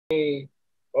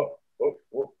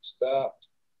Stop.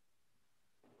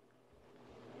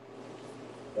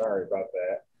 Sorry about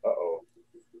that. Uh-oh.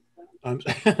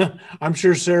 I'm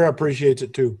sure Sarah appreciates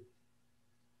it too.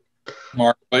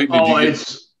 Mark,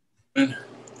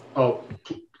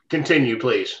 Continue,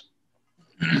 please.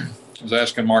 I was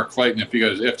asking Mark Clayton if you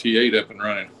got his FT8 up and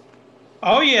running.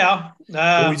 Oh, yeah.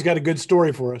 He's got a good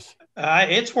story for us.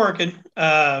 It's working.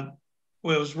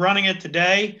 Was running it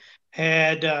today,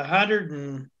 had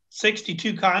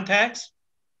 162 contacts.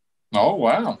 Oh,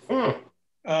 wow.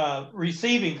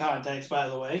 Receiving contacts, by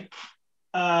the way.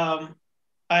 I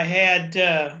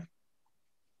had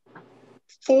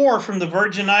 4 from the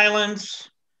Virgin Islands,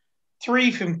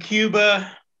 3 from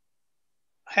Cuba,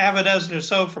 half a dozen or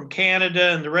so from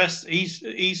Canada, and the rest East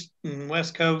and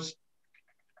West Coast.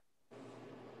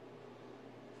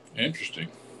 Interesting.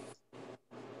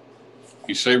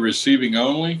 You say receiving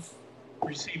only?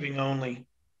 Receiving only.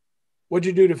 What'd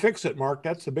you do to fix it, Mark?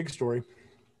 That's the big story.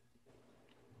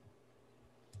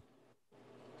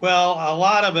 Well, a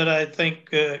lot of it, I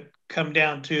think, come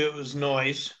down to it was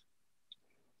noise.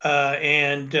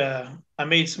 And I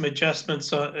made some adjustments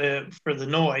for the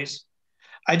noise.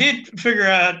 I did figure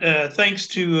out, thanks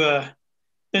to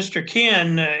Mr.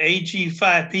 Ken,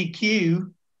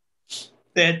 AG5PQ,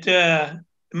 that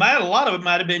a lot of it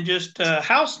might have been just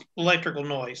house electrical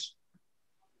noise.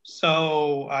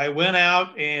 So I went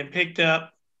out and picked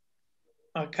up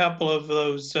a couple of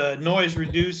those noise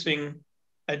reducing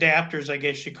adapters, I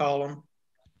guess you call them,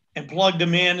 and plugged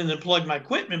them in, and then plugged my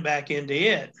equipment back into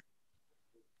it.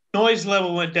 Noise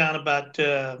level went down about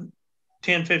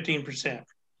 10-15%.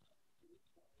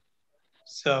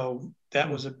 So that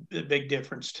was a big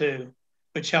difference too,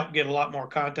 which helped get a lot more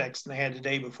contacts than I had the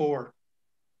day before.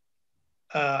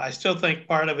 I still think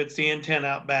part of it's the antenna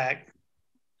out back.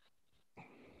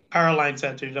 Power lines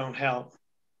out there don't help.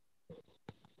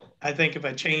 I think if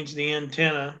I change the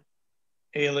antenna,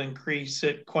 it'll increase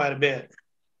it quite a bit.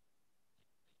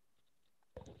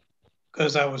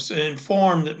 Because I was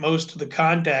informed that most of the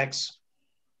contacts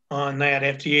on that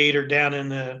FT8 are down in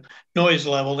the noise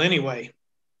level anyway.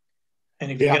 And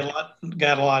if you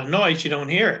got a lot of noise, you don't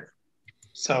hear it.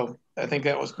 So I think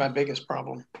that was my biggest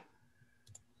problem.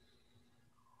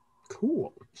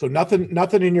 Cool. So nothing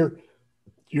in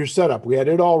your setup. We had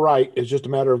it all right. It's just a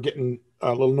matter of getting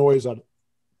a little noise out of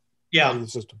the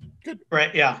system. Good.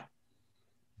 Right. Yeah.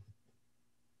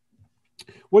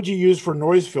 What'd you use for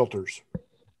noise filters?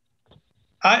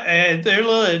 They're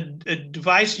little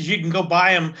devices. You can go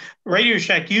buy them. Radio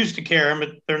Shack used to carry them,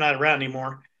 but they're not around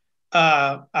anymore.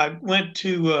 I went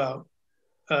to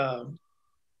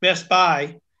Best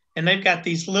Buy, and they've got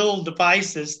these little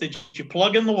devices that you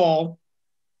plug in the wall,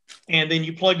 and then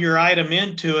you plug your item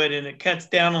into it, and it cuts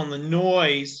down on the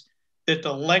noise that the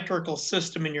electrical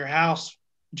system in your house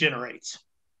generates.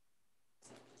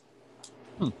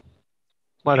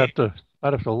 Might have to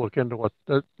look into what.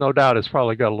 No doubt, it's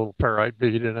probably got a little ferrite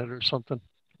bead in it or something,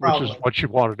 which is what you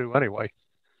want to do anyway.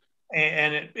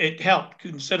 And it helped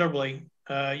considerably.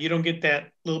 You don't get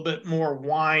that little bit more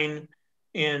whine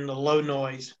in the low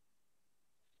noise.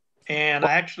 And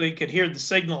I actually could hear the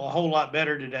signal a whole lot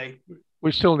better today.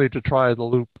 We still need to try the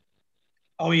loop.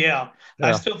 Oh, yeah.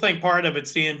 I still think part of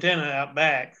it's the antenna out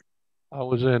back. I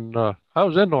was in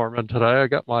Norman today. I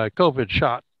got my COVID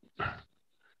shot.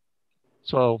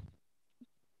 So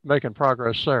making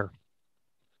progress there.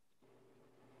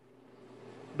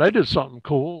 They did something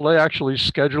cool. They actually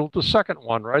scheduled the second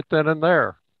one right then and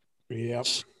there. Yep.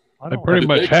 They pretty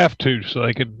much have to so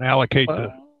they can allocate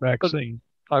the vaccine.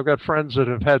 I've got friends that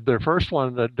have had their first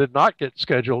one that did not get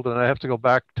scheduled, and they have to go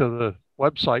back to the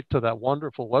website, to that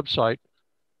wonderful website,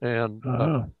 and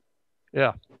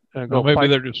and go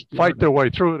fight their way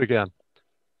through it again.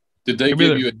 Did they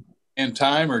give you a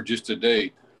time or just a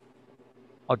date?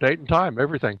 A date and time,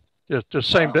 everything.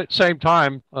 Just same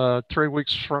time, 3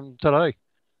 weeks from today.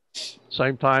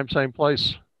 Same time, same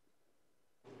place.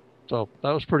 So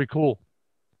that was pretty cool.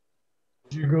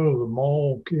 Did you go to the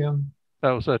mall, Ken?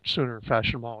 That was at Sooner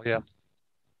Fashion Mall, yeah.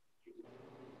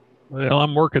 Well,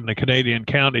 I'm working the Canadian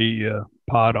County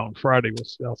pod on Friday.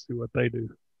 I'll see what they do.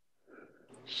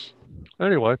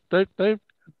 Anyway, they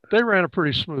ran a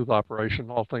pretty smooth operation,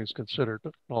 all things considered.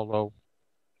 Although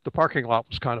the parking lot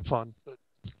was kind of fun.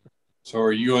 So,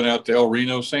 are you going out to El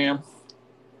Reno, Sam?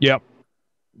 Yep.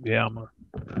 Yeah, I'm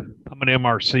an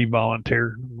MRC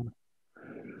volunteer.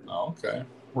 Oh, okay.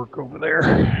 Work over there.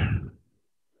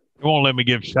 They won't let me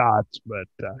give shots, but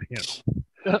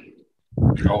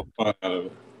all fun out of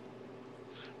it.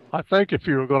 I think if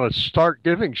you were going to start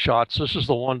giving shots, this is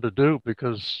the one to do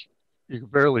because you can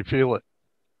barely feel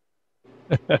it.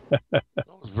 That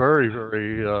was very,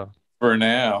 very. For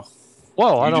now.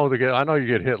 Well, I know you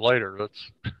get hit later.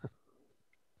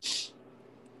 That's.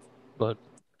 But.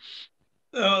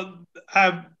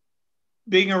 I've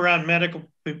being around medical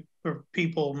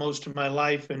people most of my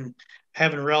life and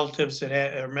having relatives that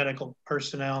are medical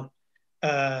personnel.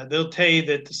 They'll tell you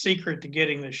that the secret to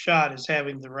getting the shot is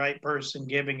having the right person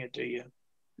giving it to you.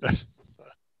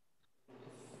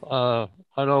 I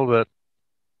know that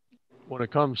when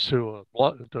it comes to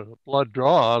blood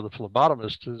draw, the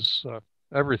phlebotomist is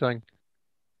everything.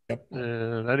 Yep.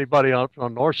 And anybody out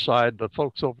on the north side, the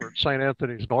folks over at St.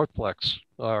 Anthony's Northplex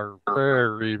are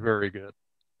very, very good.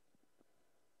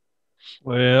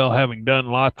 Well, having done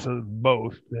lots of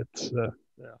both, it's the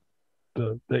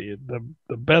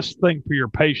best thing for your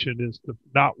patient is to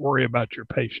not worry about your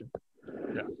patient.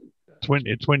 Yeah.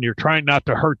 It's when you're trying not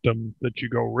to hurt them that you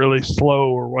go really slow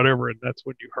or whatever, and that's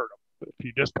when you hurt them. But if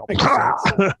you just go,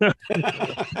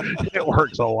 it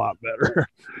works a lot better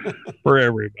for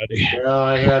everybody. Well,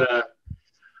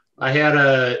 I had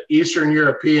a Eastern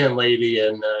European lady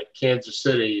in Kansas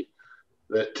City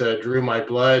that drew my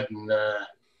blood, and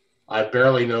I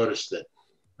barely noticed it.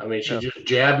 I mean, she just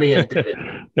jabbed me and did it.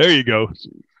 There you go.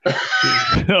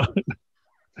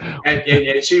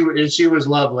 and she was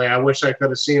lovely. I wish I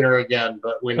could have seen her again,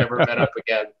 but we never met up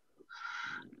again.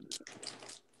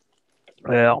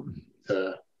 Well,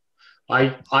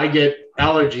 I get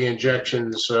allergy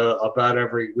injections about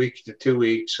every week to 2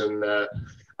 weeks, and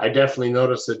I definitely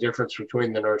noticed the difference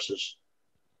between the nurses.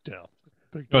 Yeah,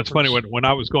 it's funny when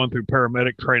I was going through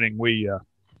paramedic training, we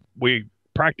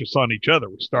practiced on each other.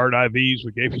 We started IVs,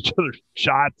 we gave each other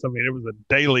shots. I mean, it was a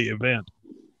daily event.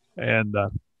 And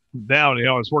now,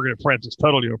 I was working at Francis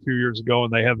Tuttle, a few years ago,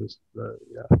 and they have this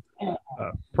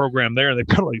program there, and they've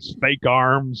got all these fake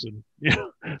arms, and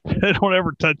they don't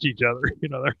ever touch each other.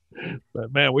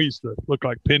 But man, we used to look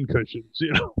like pincushions.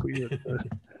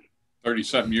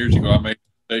 30-something years ago, I made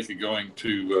the mistake of going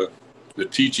to the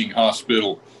teaching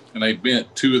hospital, and they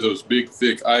bent 2 of those big,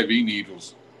 thick IV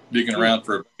needles, digging around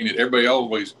for a vein. Everybody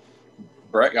always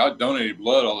brag. I donated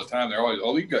blood all the time. They're always,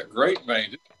 "Oh, you got great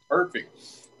veins. It's perfect."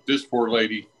 This poor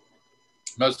lady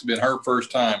must have been her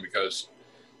first time, because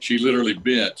she literally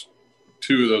bent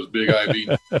 2 of those big IV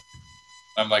needles.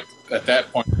 I'm like, at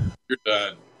that point, you're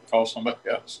done. Call somebody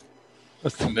else.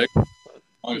 And they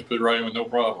always put it right in with no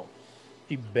problem.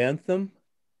 He bent them?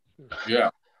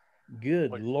 Yeah.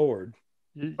 Good Lord.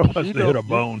 You hit a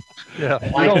bone. You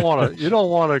don't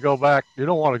want to go back. You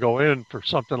don't want to go in for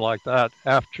something like that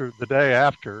after the day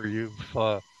after you've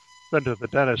been to the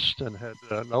dentist and had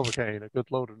Novocaine, a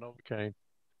good load of Novocaine,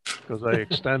 because they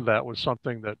extend that with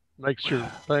something that makes your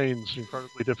veins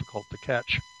incredibly difficult to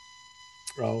catch.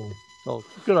 Oh, so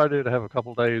good idea to have a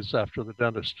couple days after the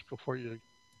dentist before you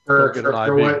for get an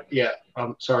IV. What? Yeah,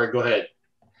 I'm sorry. Go ahead.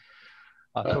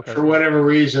 Okay. For whatever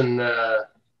reason,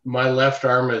 my left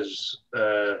arm is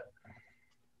the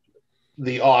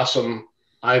awesome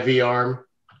IV arm,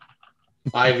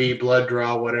 IV blood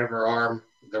draw, whatever arm.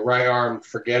 The right arm,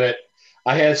 forget it.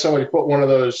 I had somebody put one of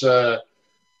those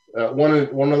one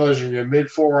of those in your mid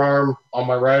forearm on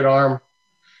my right arm.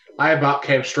 I about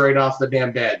came straight off the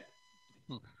damn bed.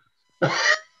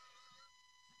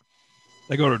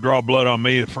 They go to draw blood on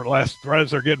me right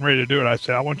as they're getting ready to do it. I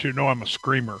say, "I want you to know I'm a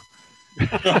screamer."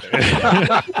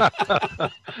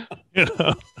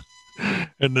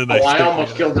 And then I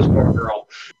almost killed this poor girl.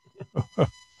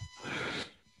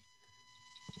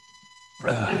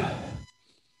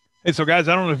 Hey, so guys,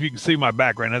 I don't know if you can see my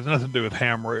background. It has nothing to do with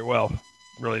ham radio. Well,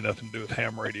 really nothing to do with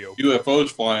ham radio.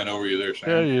 UFOs flying over you there, Sam.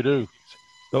 Yeah, you do.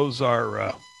 Those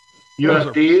are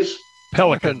UFDs?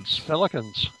 Pelicans.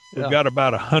 Pelicans. We've got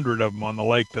about 100 of them on the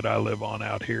lake that I live on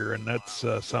out here, and that's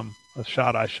a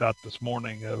shot I shot this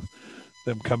morning of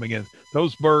them coming in.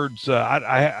 Those birds,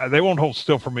 they won't hold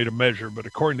still for me to measure, but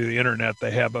according to the internet,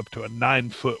 they have up to a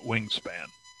 9-foot wingspan.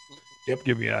 Yep.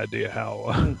 Give you an idea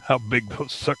how big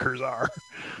those suckers are.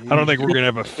 I don't think we're going to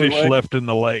have a fish left in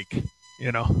the lake,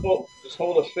 Just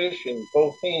hold a fish in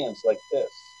both hands like this.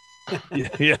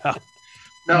 Yeah.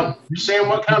 Now, Sam,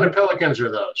 what kind of pelicans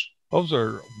are those? Those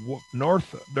are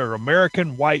they're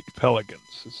American white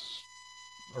pelicans.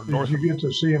 Did you get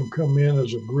to see them come in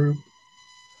as a group?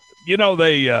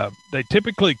 They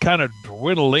typically kind of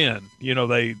dwindle in.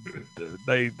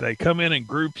 They come in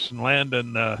groups and land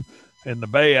in the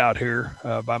bay out here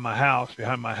behind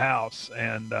my house,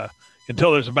 and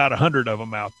until there's about 100 of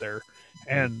them out there,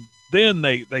 and then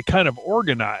they kind of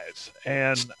organize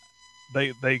and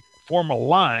they form a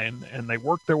line and they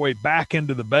work their way back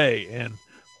into the bay. And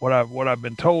what I've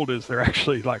been told is they're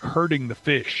actually like herding the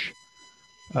fish.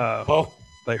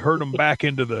 they herd them back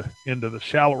into the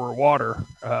shallower water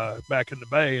back in the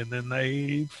bay, and then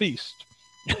they feast.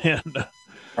 And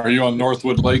are you on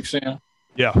Northwood Lake, Sam?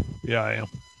 Yeah, I am.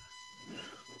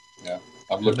 Yeah,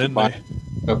 I've looked at mine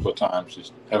a couple of times,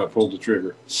 just haven't pulled the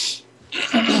trigger.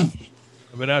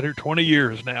 I've been out here 20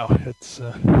 years now. It's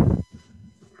I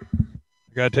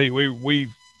gotta tell you, we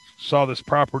saw this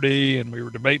property and we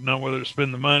were debating on whether to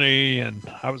spend the money, and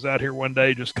I was out here one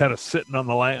day just kind of sitting on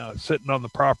the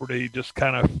property, just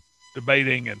kind of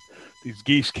debating, and these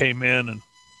geese came in and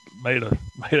made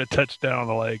a touchdown on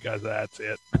the lake. I said, that's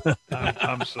it.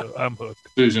 I'm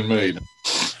hooked. Decision made.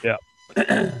 Yeah.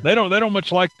 They don't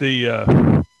much like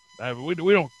the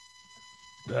we don't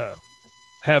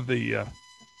have the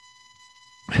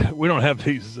we don't have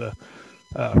these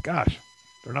gosh,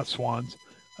 they're not swans.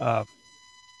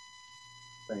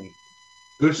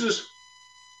 Gooses?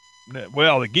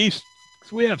 Well, the geese,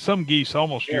 we have some geese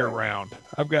almost year round.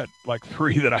 I've got like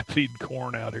 3 that I feed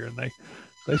corn out here, and they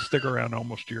stick around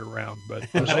almost year round.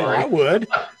 But I would.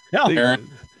 Hell,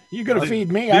 you're going to feed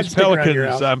me. I'd these stick around your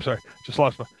pelicans, house. I'm sorry, just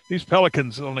lost my. These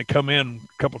pelicans only come in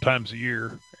a couple times a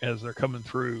year as they're coming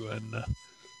through, and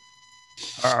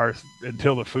are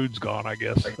until the food's gone, I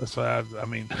guess. That's why I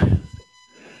mean,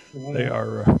 they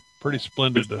are pretty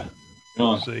splendid to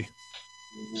see.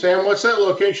 Sam, what's that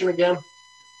location again?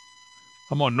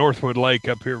 I'm on Northwood Lake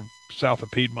up here south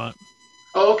of Piedmont.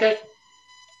 Oh, okay.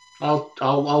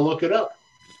 I'll look it up.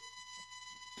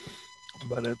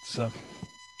 But it's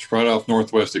right off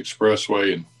Northwest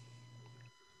Expressway and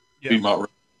Piedmont.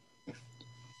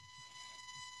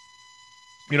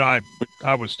 You know,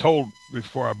 I was told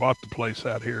before I bought the place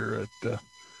out here that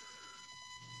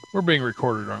we're being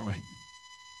recorded, aren't we?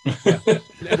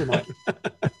 Never mind.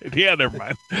 Yeah, never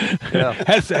mind. Yeah.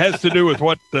 has to do with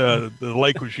what the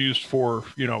lake was used for,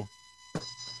 you know,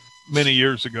 many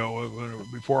years ago,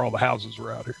 before all the houses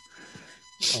were out here.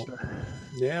 Oh,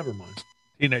 never mind.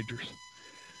 Teenagers.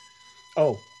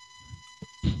 Oh.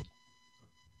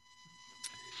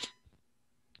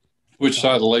 Which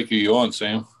side of the lake are you on,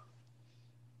 Sam?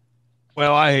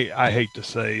 Well, I hate to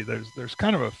say there's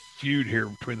kind of a feud here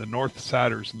between the North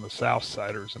Siders and the South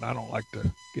Siders, and I don't like to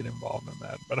get involved in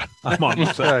that. But I'm on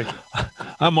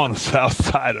the south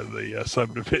side of the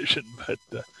subdivision. But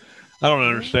I don't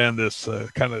understand this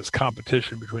kind of this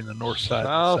competition between the North Side and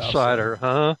the South Sider,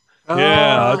 huh?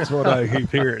 Yeah, that's what I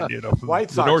keep hearing. You know, White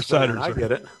the Sox North fan, Siders. I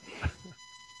get it.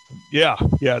 Yeah,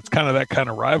 it's kind of that kind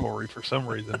of rivalry for some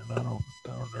reason. I don't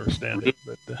understand it,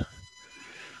 but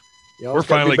we're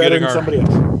finally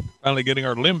getting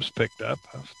our limbs picked up.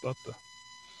 I thought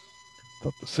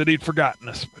the city had forgotten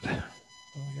us, but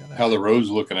how the roads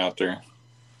looking out there?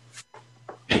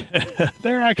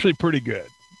 They're actually pretty good.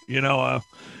 You know,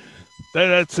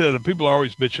 that's the people are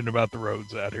always bitching about the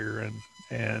roads out here,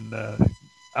 and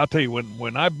I'll tell you,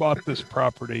 when I bought this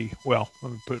property, well,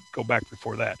 let me go back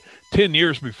before that. 10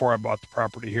 years before I bought the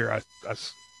property here, I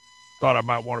thought I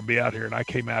might want to be out here, and I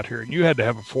came out here, and you had to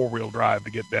have a 4-wheel drive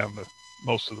to get down to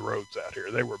most of the roads out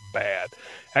here. They were bad.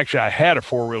 Actually, I had a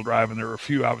 4-wheel drive, and there were a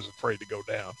few I was afraid to go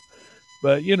down.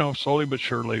 But, you know, slowly but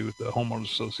surely with the homeowners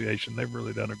association, they've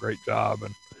really done a great job.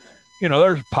 And, you know,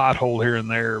 there's a pothole here and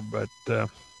there, but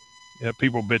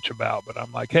people bitch about. But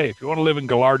I'm like, hey, if you want to live in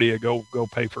Gaillardia, go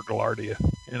pay for Gaillardia,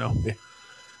 you know.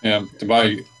 And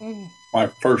my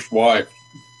first wife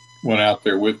went out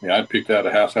there with me. I picked out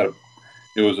a house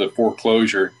it was a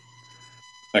foreclosure.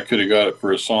 I could have got it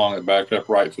for a song that backed up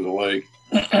right to the lake.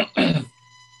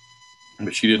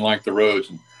 But she didn't like the roads.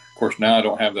 And of course, now I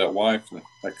don't have that wife.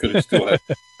 I could have still had.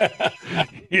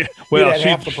 Yeah. Well, she'd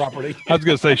have the property. I was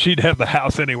going to say she'd have the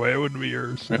house anyway. It wouldn't be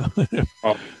yours.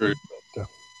 Probably true.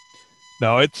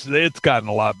 No, it's gotten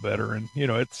a lot better. And, you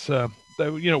know, it's,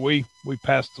 you know, we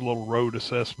passed a little road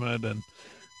assessment and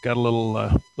got a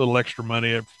little extra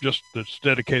money that's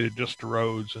dedicated just to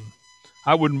roads. And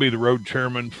I wouldn't be the road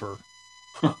chairman for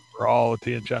all of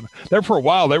in China. There for a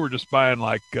while, they were just buying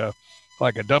like a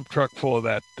dump truck full of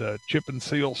that chip and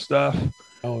seal stuff.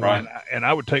 Oh, right. And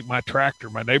I would take my tractor.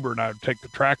 My neighbor and I would take the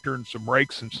tractor and some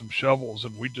rakes and some shovels,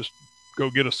 and we'd just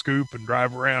go get a scoop and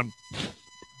drive around,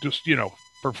 just, you know,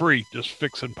 for free, just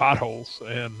fixing potholes.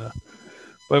 And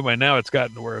but anyway, now it's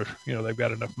gotten to where, you know, they've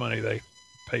got enough money, they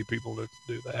pay people to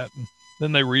do that, and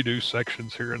then they redo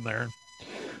sections here and there.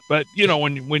 But you know,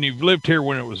 when you've lived here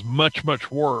when it was much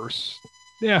worse,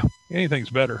 yeah, anything's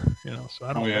better, you know. So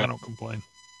I don't complain.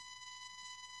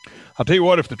 I'll tell you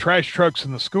what, if the trash trucks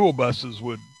and the school buses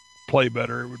would play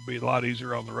better, it would be a lot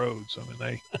easier on the roads. I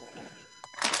mean,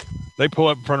 they pull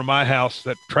up in front of my house,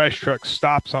 that trash truck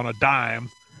stops on a dime,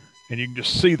 and you can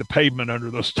just see the pavement under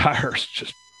those tires.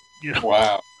 Just, you know,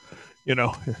 wow. You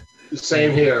know,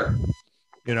 Same here.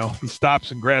 You know, he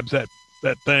stops and grabs that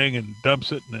thing and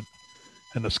dumps it,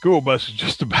 and the school bus is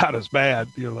just about as bad.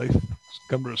 You know, they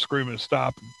come to a screaming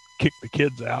stop and kick the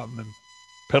kids out and then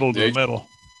pedal to the middle.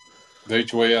 The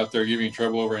HOA out there giving you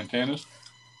trouble over antennas?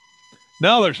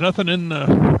 No, there's nothing in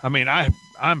the. I mean,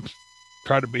 I'm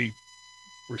trying to be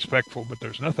respectful, but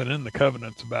there's nothing in the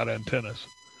covenants about antennas,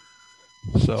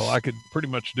 so I could pretty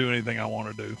much do anything I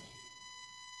want to do.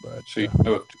 But so you have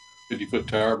a 50-foot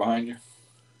tower behind you?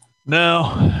 No,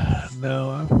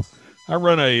 I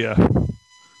run a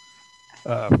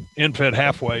end-fed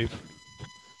half wave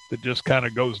that just kind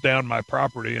of goes down my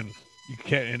property, and you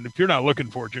can't. And if you're not looking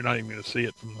for it, you're not even going to see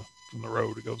it from the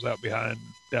road. It goes out behind,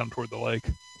 down toward the lake.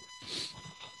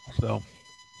 So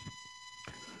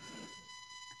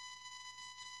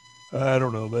I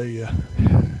don't know. They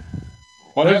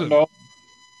what happened to all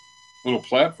little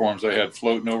platforms they had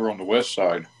floating over on the west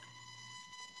side?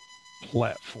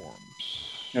 Platforms.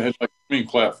 It had like swimming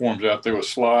platforms out there with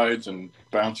slides and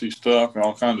bouncy stuff and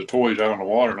all kinds of toys out on the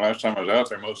water. And last time I was out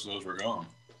there, most of those were gone.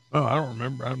 Oh, I don't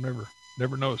remember. I've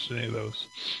never noticed any of those.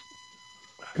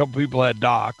 A couple people had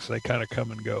docks. They kind of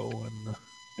come and go. And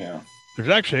yeah, there's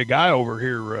actually a guy over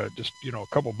here, just a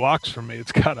couple blocks from me.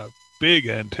 It's got a big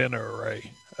antenna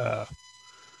array. I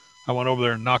went over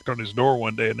there and knocked on his door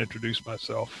one day and introduced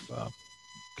myself.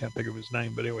 Can't think of his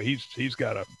name, but anyway, he's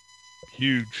got a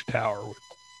huge tower with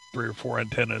 3 or 4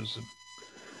 antennas.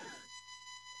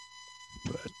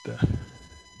 But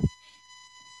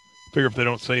figure if they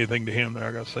don't say anything to him, they're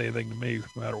not going to say anything to me,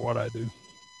 no matter what I do.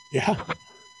 Yeah,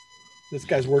 this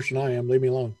guy's worse than I am. Leave me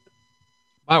alone.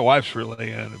 My wife's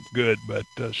really good, but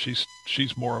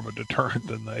she's more of a deterrent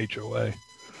than the HOA.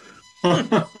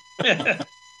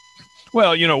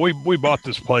 Well, we bought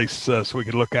this place so we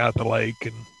could look out at the lake,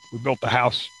 and we built the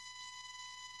house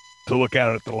to look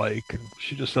out at the lake, and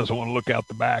she just doesn't want to look out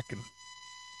the back and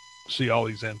see all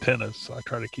these antennas, so I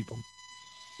try to keep them.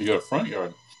 You got a front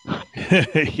yard.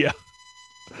 Yeah.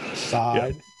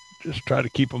 Side. Yeah. Just try to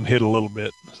keep them hid a little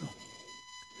bit.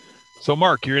 So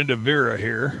Mark, you're into Vera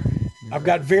here. I've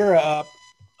got Vera up.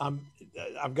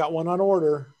 I've got one on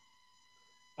order.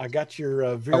 I got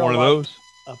your Vera. Got one of those?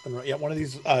 Up and yeah, one of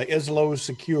these Islo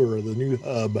Secure, the new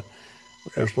hub.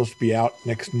 They're supposed to be out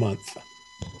next month.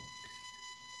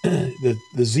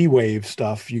 The Z-Wave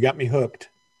stuff. You got me hooked.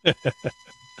 You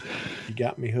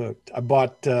got me hooked. I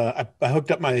bought. I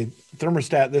hooked up my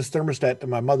thermostat to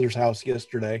my mother's house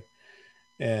yesterday,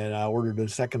 and I ordered a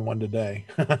second one today.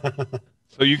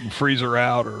 So you can freeze her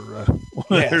out or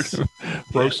yes.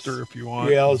 roast her if you want.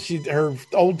 Well, her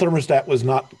old thermostat was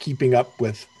not keeping up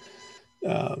with.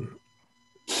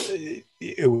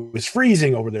 It was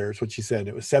freezing over there, is what she said.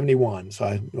 It was 71.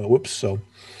 So whoops. So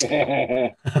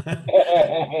yeah,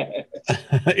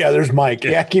 there's Mike.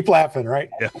 Yeah, keep laughing, right?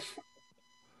 Yeah.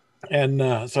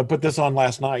 And so I put this on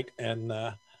last night, and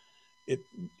it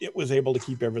was able to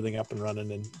keep everything up and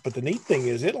running. But the neat thing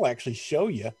is, it'll actually show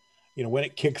you, when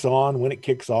it kicks on, when it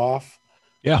kicks off.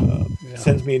 Yeah.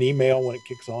 Sends me an email when it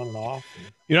kicks on and off.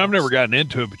 I've never gotten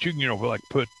into it, but you can, like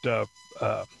put, trying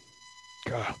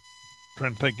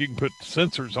to think, you can put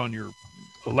sensors on your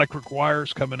electric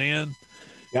wires coming in.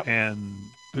 Yep. And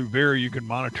through Vera, you can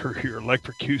monitor your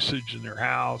electric usage in your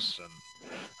house. And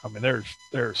I mean,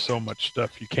 there's so much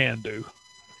stuff you can do.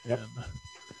 Yep. And,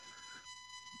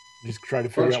 just try to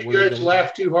figure out where you guys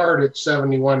laugh too hard at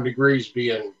 71 degrees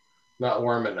being not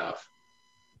warm enough.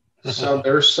 So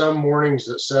there's some mornings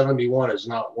that 71 is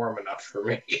not warm enough for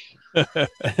me.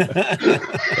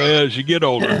 as you get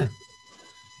older.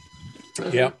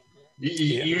 Yeah.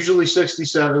 Usually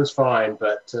 67 is fine,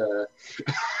 but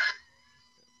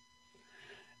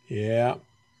yeah.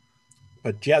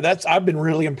 But yeah, I've been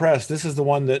really impressed. This is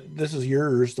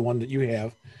yours, the one that you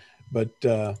have. But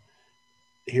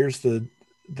here's the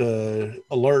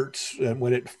alerts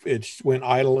when it went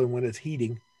idle and when it's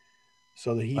heating.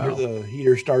 So the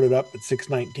heater started up at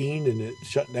 6:19 and it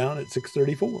shut down at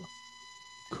 6:34.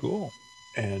 Cool.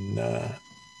 And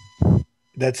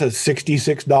that's a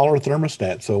 $66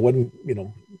 thermostat. So it wasn't,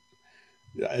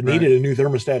 I needed a new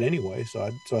thermostat anyway.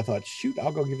 So I thought, shoot,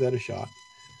 I'll go give that a shot.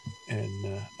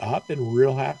 And I've been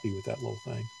real happy with that little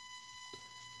thing.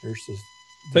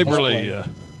 They've really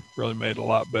made it a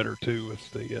lot better too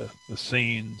with the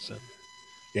scenes, and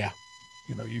yeah,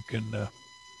 you can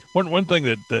one thing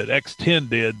that X10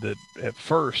 did that at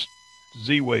first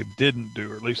Z-Wave didn't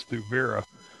do, or at least through Vera,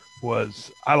 was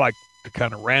I like to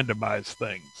kind of randomize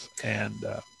things. And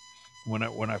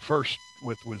when I first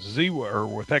with Z-Wave or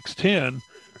with X10,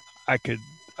 I could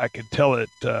tell it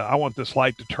I want this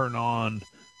light to turn on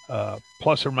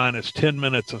plus or minus 10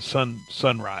 minutes of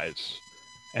sunrise,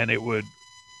 and it would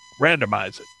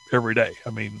randomize it every day.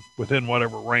 I mean, within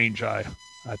whatever range I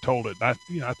told it. I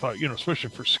thought,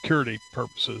 especially for security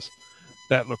purposes,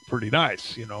 that looked pretty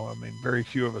nice. I mean, very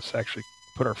few of us actually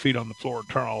put our feet on the floor and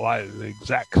turn on a light at the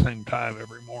exact same time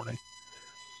every morning.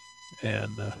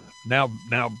 And now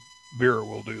Vera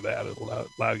will do that. It'll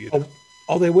allow you to.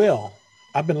 Oh, they will.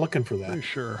 I've been looking for that. Pretty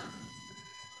sure.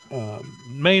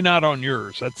 May not on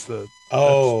yours.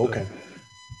 Okay.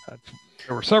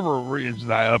 There were several reasons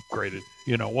I upgraded.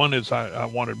 One is I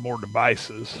wanted more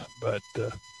devices, but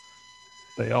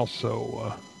they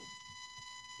also.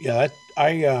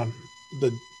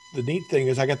 The neat thing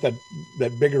is I got that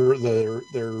bigger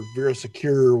their Vera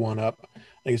Secure one up. I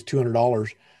think it's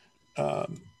 $200.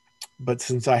 But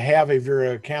since I have a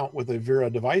Vera account with a Vera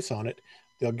device on it,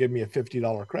 they'll give me a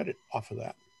 $50 credit off of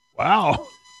that. Wow.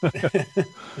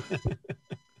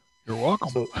 You're welcome.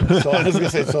 So I was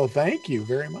going to say, thank you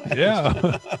very much.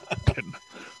 Yeah.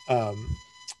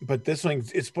 But this thing,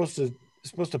 it's supposed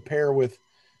to pair with,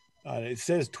 it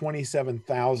says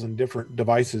 27,000 different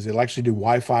devices. It'll actually do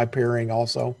Wi-Fi pairing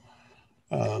also,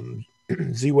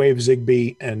 Z-Wave,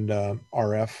 Zigbee, and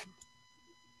RF.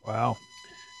 Wow.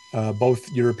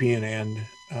 Both European and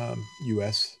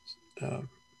US,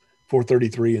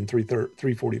 433 and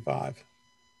 345.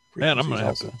 Man, I'm gonna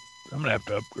have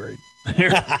to upgrade.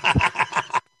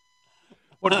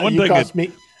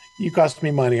 You cost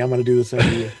me money. I'm gonna do the same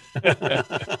to you.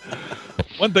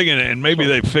 One thing, and maybe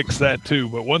they fixed that too.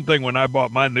 But one thing, when I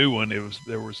bought my new one,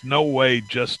 there was no way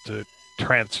just to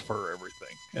transfer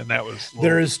everything, and that was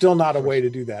there is still not a way to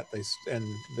do that.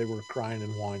 They were crying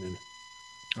and whining.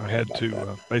 I had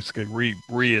to basically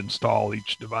reinstall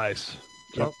each device.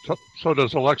 So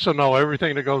does Alexa know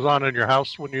everything that goes on in your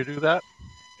house when you do that?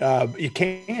 You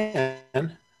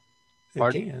can.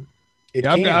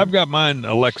 I've got mine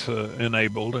Alexa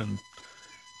enabled, and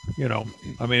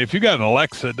I mean, if you got an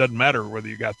Alexa, it doesn't matter whether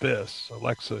you got this.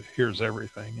 Alexa hears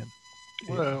everything, and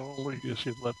well, you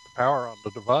should let the power on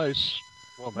the device.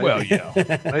 Well, yeah,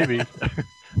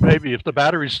 maybe if the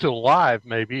battery's still alive,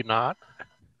 maybe not.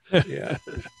 Yeah.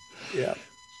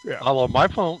 Although my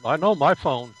phone, I know my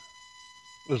phone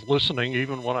is listening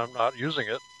even when I'm not using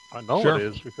it. I know it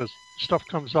is because stuff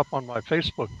comes up on my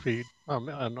Facebook feed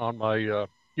and on my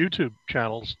YouTube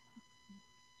channels,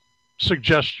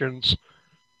 suggestions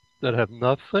that have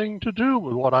nothing to do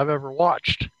with what I've ever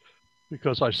watched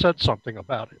because I said something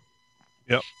about it.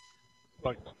 Yep.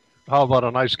 Like, how about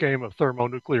a nice game of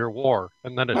thermonuclear war?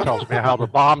 And then it tells me how the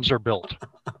bombs are built.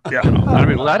 Yeah. I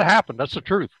mean, that happened. That's the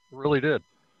truth. It really did.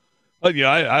 But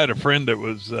yeah, I had a friend that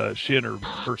was, she and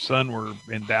her son were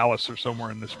in Dallas or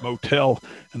somewhere in this motel,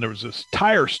 and there was this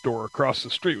tire store across the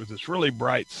street with this really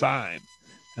bright sign.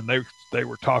 And they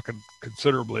were talking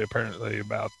considerably, apparently,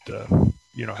 about,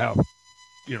 how,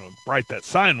 bright that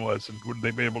sign was and would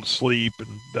they be able to sleep and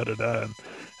da-da-da.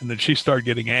 And then she started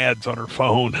getting ads on her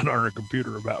phone and on her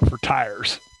computer for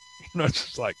tires. It's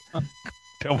just like,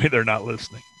 tell me they're not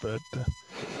listening. But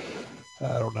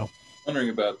I don't know. Wondering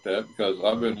about that because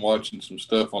I've been watching some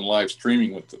stuff on live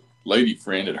streaming with the lady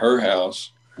friend at her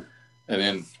house, and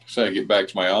then I get back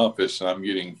to my office and I'm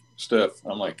getting stuff.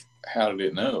 I'm like, how did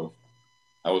it know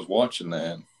I was watching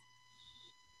that?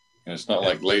 And it's not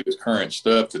like latest current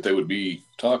stuff that they would be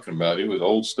talking about. It was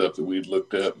old stuff that we'd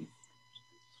looked up and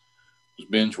was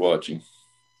binge watching.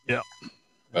 Yeah,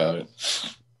 about it.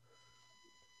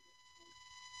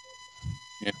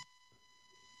 Yeah.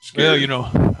 Scary.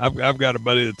 Well, I've got a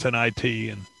buddy that's in IT,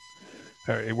 and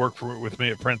he worked with me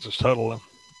at Francis Tuttle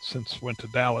since went to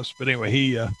Dallas. But anyway,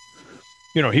 he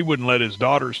wouldn't let his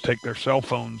daughters take their cell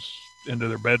phones into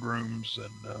their bedrooms,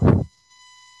 and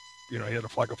he had a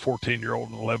 14-year-old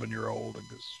and 11-year-old, and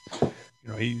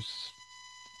because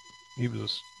he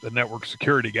was the network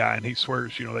security guy, and he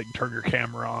swears they can turn your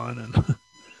camera on, and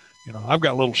I've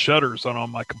got little shutters on all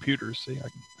my computers. See, I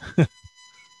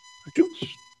can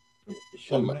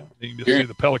you can just see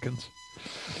the pelicans.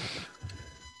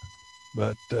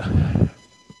 But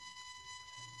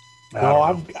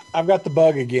I've got the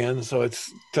bug again, so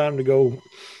it's time to go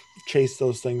chase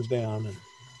those things down.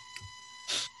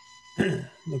 And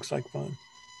looks like fun.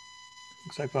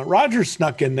 Roger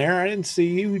snuck in there. I didn't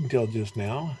see you until just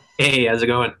now. Hey, how's it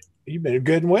going? You've been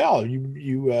good and well.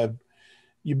 You've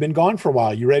been gone for a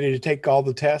while. You ready to take all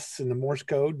the tests in the Morse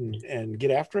code and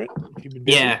get after it?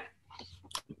 Yeah.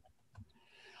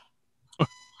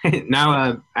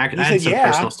 Now, I had some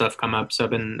personal stuff come up, so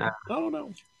I've been. Oh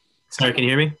no! Sorry, can you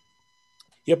hear me?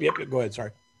 Yep. Go ahead.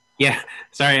 Sorry. Yeah,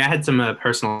 sorry. I had some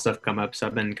personal stuff come up, so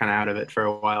I've been kind of out of it for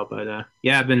a while. But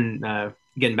I've been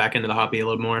getting back into the hobby a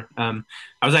little more. I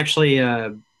was actually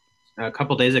a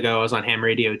couple days ago, I was on Ham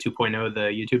Radio 2.0, the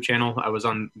YouTube channel. I was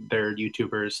on their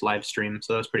YouTubers live stream,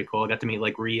 so that was pretty cool. I got to meet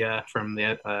like Rhea from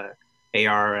the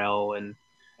ARL and.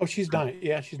 Oh, she's nice.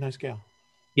 Yeah, she's a nice gal.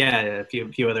 Yeah, a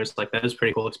few others like that. It was a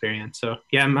pretty cool experience. So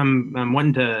yeah, I'm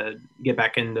wanting to get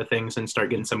back into things and start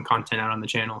getting some content out on the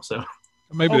channel. So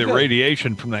maybe the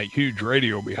radiation from that huge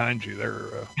radio behind you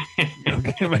there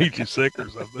made you sick or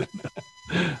something.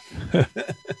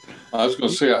 I was going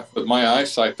to say, with my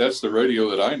eyesight, that's the radio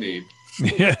that I need.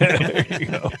 Yeah, there you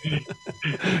go.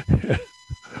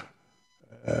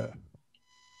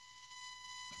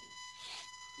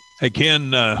 Hey,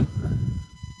 Ken,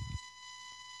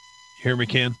 hear me,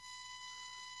 Ken?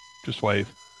 Just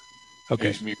wave.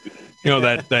 Okay. You know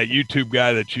that YouTube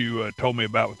guy that you told me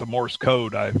about with the Morse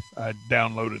code, I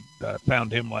downloaded,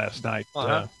 found him last night.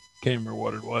 Can't remember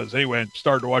what it was. Anyway, I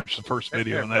started to watch the first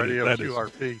video, and that is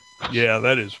yeah,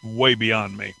 that is way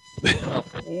beyond me.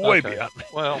 Way beyond me.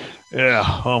 Well,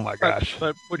 yeah. Oh my gosh.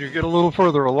 But when you get a little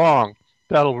further along,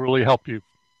 that'll really help you.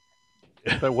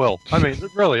 That will. I mean,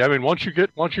 really. I mean, once you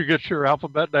get your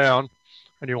alphabet down,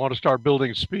 and you want to start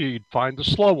building speed, find the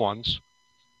slow ones,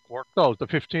 work those, the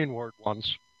 15-word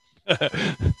ones,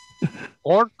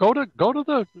 or go to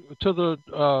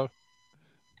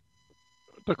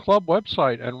the club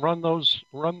website and run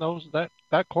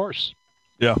that course.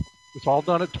 Yeah, it's all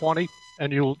done at 20,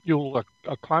 and you'll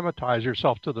acclimatize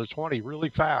yourself to the 20 really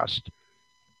fast,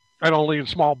 and only in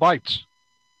small bites,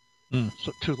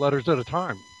 so 2 letters at a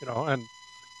time, and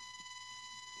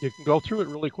you can go through it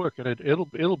really quick, and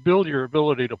it'll build your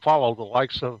ability to follow the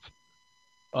likes of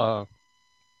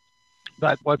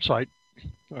that website,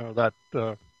 that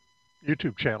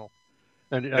YouTube channel,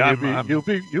 and you'll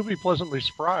be pleasantly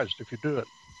surprised if you do it.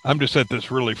 I'm just at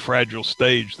this really fragile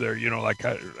stage there, like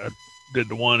I did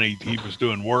the one he was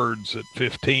doing words at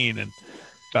 15, and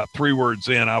about 3 words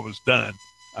in, I was done.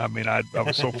 I mean, I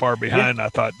was so far behind. I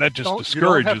thought that just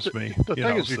discourages me. The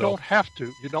thing is, you don't have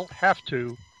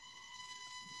to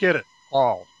get it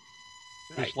all.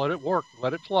 Just let it work,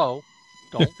 let it flow.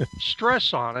 Don't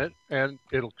stress on it, and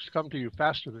it'll come to you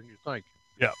faster than you think.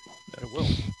 Yeah, it will.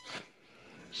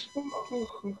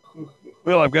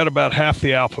 Well, I've got about half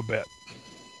the alphabet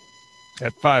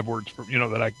at 5 words per,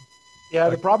 that I. Yeah,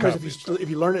 the problem is if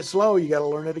you learn it slow, you got to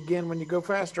learn it again when you go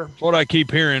faster. That's what I keep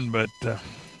hearing, but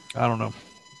I don't know.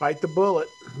 Bite the bullet,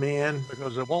 man.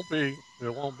 Because it won't be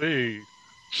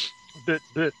dit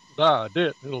da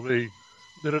dit. It'll be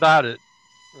dit da dit,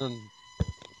 and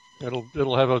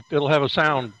it'll have a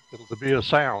sound. It'll be a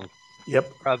sound.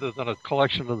 Yep. Rather than a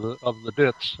collection of the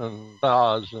dits and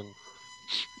das and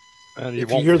you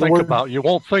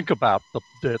won't think about the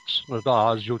dits and the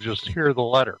das. You'll just hear the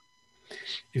letter.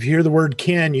 If you hear the word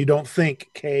Ken, you don't think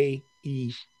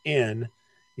K-E-N.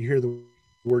 You hear the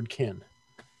word Ken,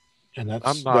 and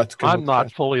I'm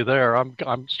not fully there.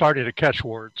 I'm starting to catch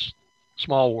words,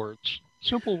 small words,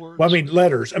 simple words. Well, I mean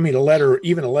letters. I mean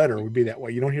even a letter would be that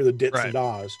way. You don't hear the dits and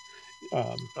das.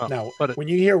 Now, but when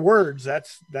you hear words,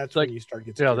 that's when you start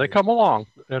getting. Yeah, they come along,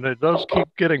 and it does keep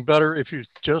getting better if you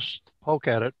just poke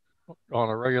at it on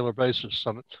a regular basis.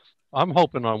 And I'm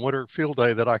hoping on winter field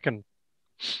day that I can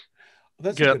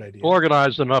get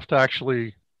organized enough to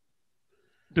actually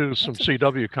do some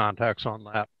CW contacts on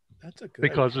that. That's a good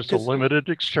because idea. It's a limited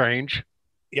exchange.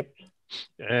 Yep.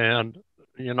 And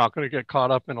you're not going to get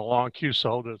caught up in a long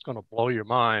QSO that's going to blow your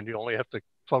mind. You only have to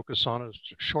focus on a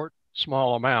short,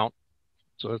 small amount.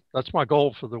 So that's my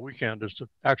goal for the weekend, is to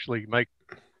actually make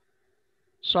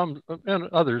some, and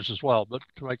others as well, but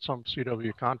to make some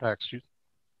CW contacts.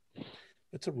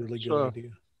 That's a really good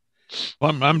idea.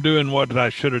 Well, I'm doing what I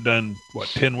should have done,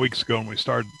 10 weeks ago when we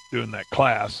started doing that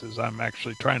class, is I'm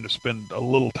actually trying to spend a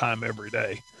little time every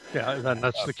day. Yeah,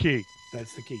 that's the key.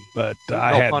 That's the key. But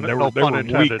there were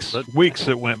weeks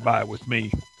that went by with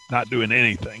me not doing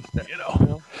anything,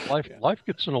 Life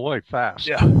gets in the way fast.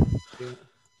 Yeah.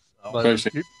 But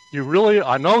you really,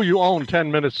 I know you own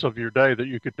 10 minutes of your day that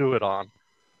you could do it on.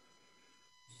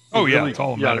 It's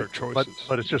all a matter of choices.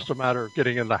 But it's just a matter of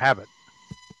getting in the habit.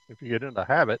 If you get in the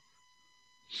habit,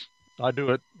 I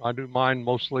do mine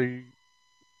mostly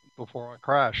before I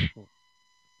crash.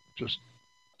 Just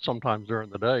sometimes during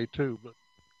the day too, but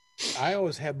I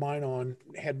always had mine on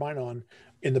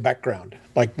in the background.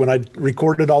 Like when I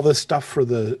recorded all this stuff for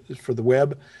the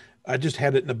web, I just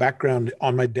had it in the background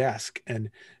on my desk.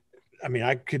 And I mean,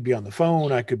 I could be on the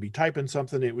phone, I could be typing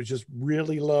something. It was just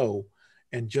really low,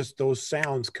 and just those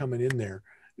sounds coming in there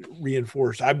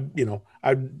reinforced. I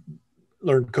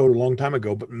learned code a long time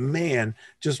ago, but man,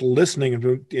 just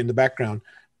listening in the background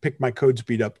picked my code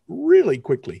speed up really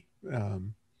quickly.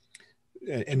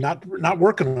 and not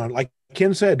working on it. Like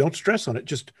Ken said, don't stress on it.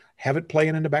 Just have it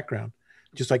playing in the background.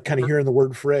 Just like kind of hearing the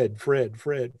word Fred.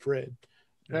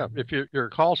 Yeah, if you're a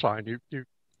call sign, you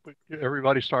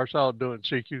everybody starts out doing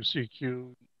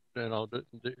CQ,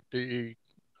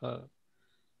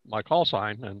 my call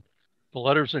sign, and the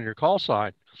letters in your call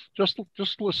sign. Just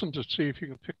listen to see if you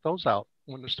can pick those out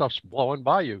when the stuff's blowing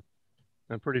by you,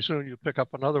 and pretty soon you pick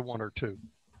up another one or two,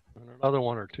 and another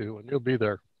one or two, and you'll be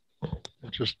there.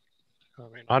 It's just, I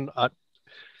mean,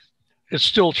 it's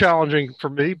still challenging for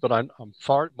me, but I'm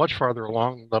much farther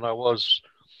along than I was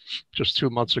just 2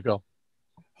 months ago.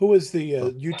 Who was the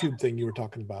YouTube thing you were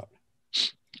talking about?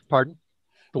 Pardon?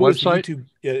 The website? YouTube?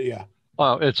 Yeah.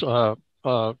 It's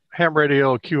Ham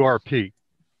Radio QRP.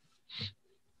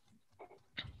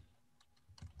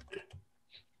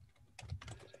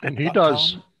 And he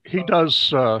does. That's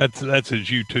his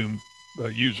YouTube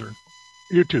user.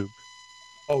 YouTube.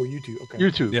 Oh, YouTube. Okay.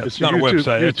 YouTube. Yeah, it's not a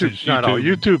website. It's his YouTube.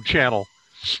 YouTube channel.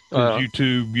 His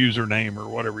YouTube username or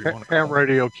whatever you want to call it. Ham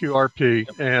Radio QRP,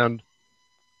 and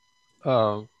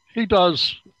he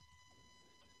does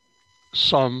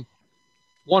some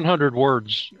 100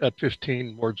 words at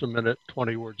 15 words a minute,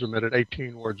 20 words a minute,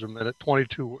 18 words a minute,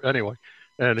 22 anyway,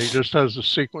 and he just has a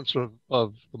sequence of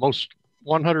the most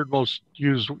 100 most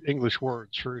used English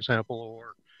words, for example,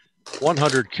 or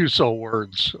 100 QSO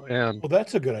words, and well,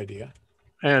 that's a good idea.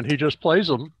 And he just plays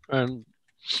them, and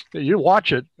you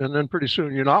watch it, and then pretty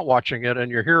soon you're not watching it and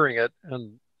you're hearing it,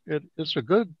 and it's a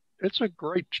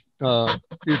great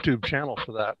YouTube channel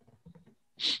for that.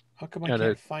 How come I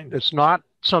can't find it? It's not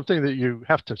something that you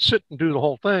have to sit and do the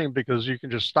whole thing, because you can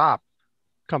just stop,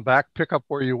 come back, pick up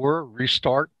where you were,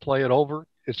 restart, play it over.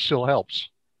 It still helps.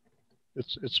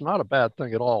 It's not a bad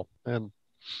thing at all. And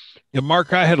yeah,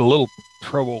 Mark, I had a little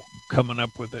trouble coming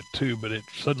up with it too, but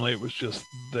suddenly it was just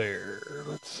there.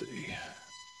 Let's see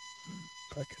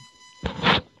if I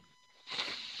can.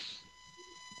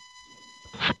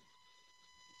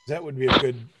 That would be a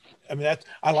good. I mean,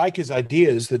 I like his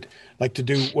ideas that, like, to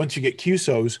do once you get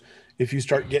QSOs, if you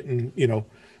start getting,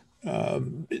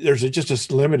 there's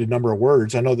just a limited number of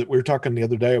words. I know that we were talking the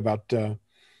other day about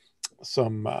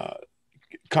some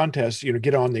contests,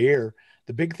 get on the air.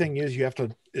 The big thing is you have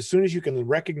to, as soon as you can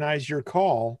recognize your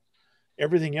call,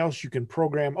 everything else you can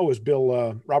program. Oh, as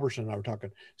Bill Robertson and I were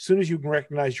talking, as soon as you can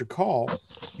recognize your call,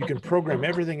 you can program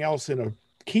everything else in a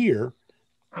keyer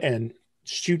and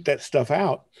shoot that stuff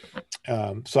out.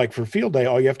 So like for field day,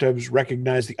 all you have to have is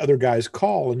recognize the other guy's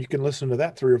call, and you can listen to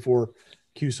that 3 or 4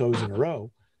 QSOs in a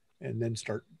row and then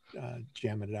start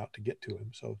jamming it out to get to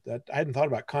him. So that I hadn't thought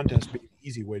about contests being an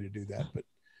easy way to do that, but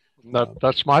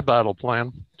that's my battle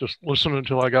plan. Just listen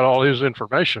until I got all his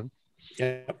information.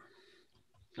 Yeah.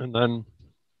 And then,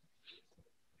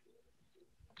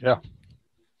 yeah.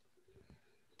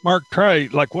 Mark, try,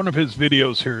 like, one of his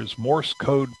videos here is Morse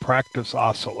code practice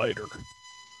oscillator. So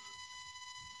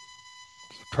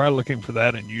try looking for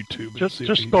that in YouTube.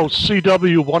 Just go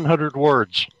CW 100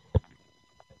 words.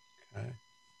 Okay.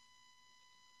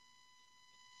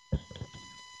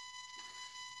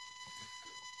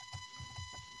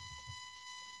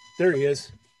 There he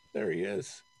is. There he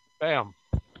is. Bam.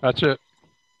 That's it.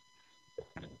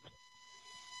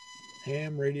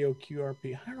 Ham Radio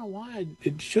QRP. I don't know why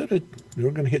it should have. We're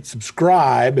going to hit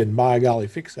subscribe, and by golly,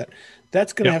 fix that.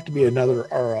 That's going to have to be another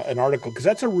or an article, because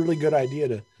that's a really good idea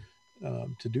to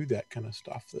do that kind of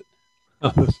stuff. That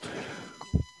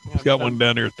he's got one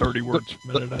down here, 30 words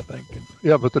a minute, I think.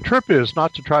 Yeah, but the trip is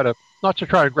not to try to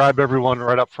grab everyone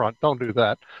right up front. Don't do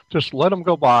that. Just let them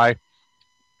go by,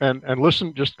 and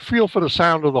listen. Just feel for the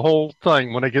sound of the whole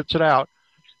thing when it gets it out,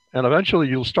 and eventually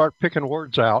you'll start picking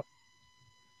words out.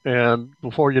 And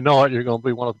before you know it, you're going to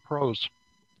be one of the pros.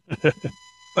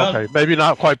 Well, okay, maybe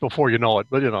not quite before you know it,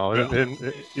 but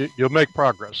you'll make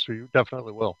progress. So you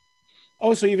definitely will.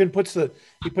 Oh, so he even puts the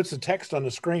text on the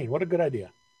screen. What a good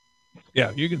idea! Yeah,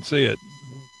 you can see it.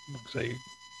 See,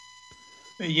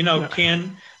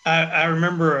 Ken, I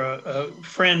remember a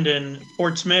friend in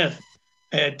Fort Smith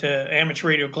at Amateur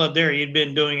Radio Club there. He'd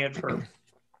been doing it for,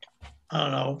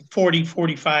 40,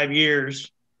 45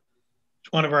 years.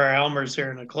 It's one of our Elmers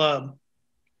there in the club.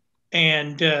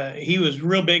 And he was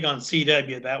real big on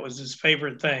CW. That was his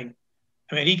favorite thing.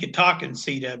 I mean, he could talk in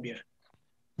CW.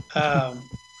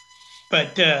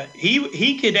 But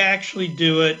he could actually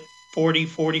do it 40,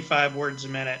 45 words a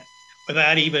minute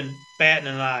without even batting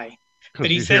an eye. But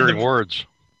he said hearing words.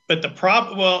 But the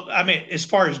problem, as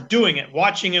far as doing it,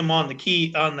 watching him on the key,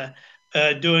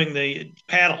 doing the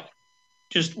paddle,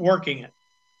 just working it.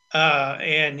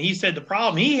 And he said the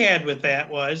problem he had with that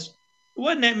was there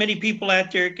wasn't that many people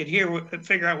out there could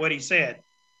figure out what he said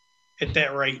at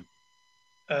that rate.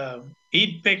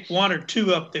 he'd pick one or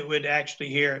two up that would actually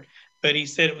hear it, but he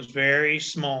said it was very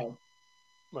small.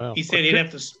 Well, he said he'd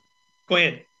have to go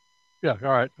ahead. Yeah,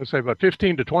 all right. I'd say about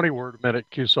 15 to 20 word a minute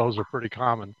QSOs are pretty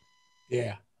common.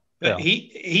 Yeah. But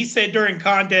he said during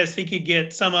contests he could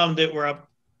get some of them that were up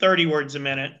 30 words a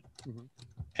minute,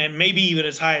 and maybe even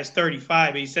as high as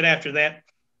 35. But he said after that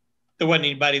there wasn't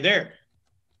anybody there.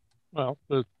 Well,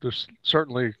 there's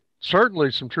certainly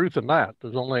some truth in that.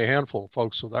 There's only a handful of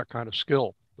folks with that kind of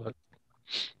skill,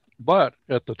 but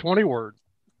at the 20 word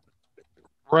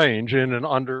range, in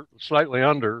and slightly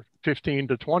under 15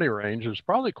 to 20 range, is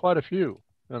probably quite a few.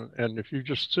 And if you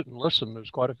just sit and listen, there's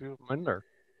quite a few of them in there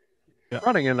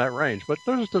running in that range. But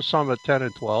there's some at 10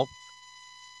 and 12.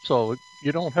 So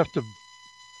you don't have to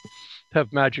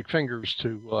have magic fingers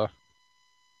to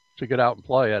get out and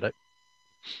play at it.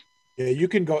 Yeah, you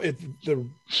can go.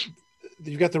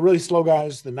 You've got the really slow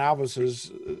guys, the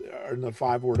novices, are in the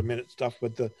 5 word a minute stuff,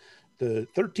 but the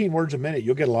 13 words a minute,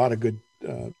 you'll get a lot of good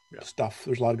stuff.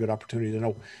 There's a lot of good opportunities. I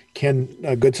know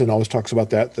Ken Goodson always talks about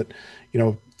that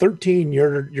 13,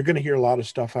 you're going to hear a lot of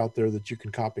stuff out there that you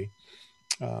can copy.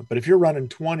 But if you're running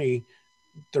 20,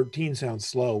 13 sounds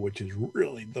slow, which is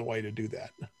really the way to do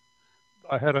that.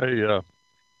 I had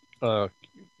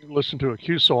listened to a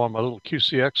QSO on my little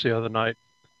QCX the other night,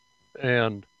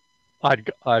 and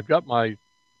I've got my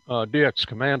DX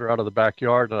Commander out of the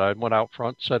backyard, and I went out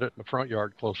front, set it in the front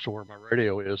yard close to where my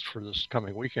radio is for this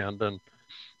coming weekend, and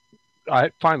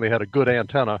I finally had a good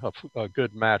antenna, a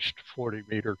good matched 40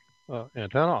 meter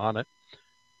antenna on it,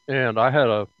 and I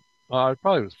had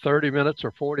probably was 30 minutes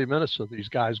or 40 minutes of these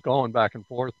guys going back and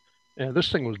forth, and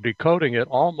this thing was decoding it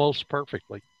almost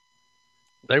perfectly.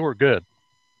 They were good.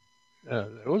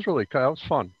 It was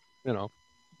fun.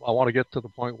 I want to get to the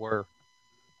point where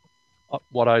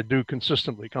what I do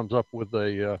consistently comes up with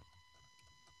a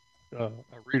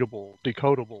readable,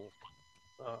 decodable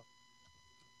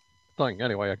thing.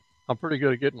 Anyway, I'm pretty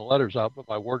good at getting the letters out, but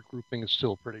my word grouping is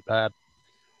still pretty bad.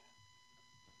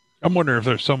 I'm wondering if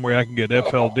there's some way I can get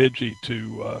FL Digi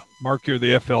to Mark. You're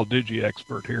the FL Digi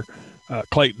expert here,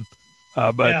 Clayton.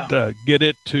 Get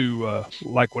it to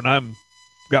like when I'm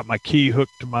got my key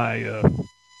hooked to my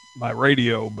my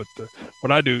radio, but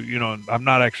what I do, I'm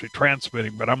not actually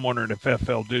transmitting, but I'm wondering if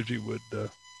FL Digi would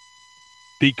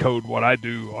decode what I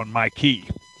do on my key.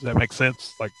 Does that make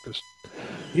sense? Like this,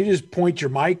 you just point your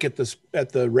mic at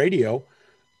the radio,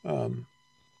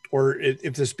 or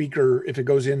if the speaker, if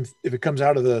it comes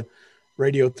out of the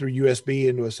radio through USB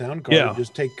into a sound card,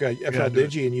 just take FL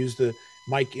Digi and use the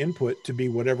mic input to be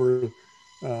whatever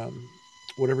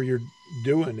you're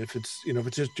doing. If it's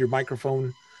just your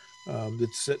microphone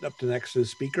that's sitting up to next to the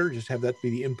speaker, just have that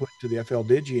be the input to the FL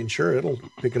Digi, and sure, it'll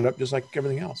pick it up just like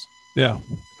everything else. Yeah,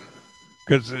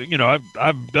 because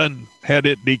I've had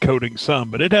it decoding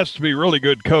some, but it has to be really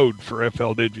good code for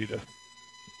FL Digi to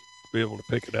be able to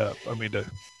pick it up. I mean, to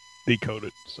decode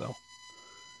it. So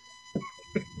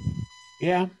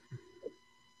yeah.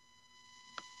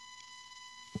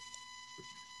 A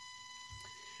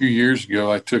few years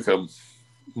ago, I took a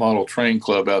model train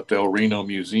club out to El Reno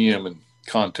Museum and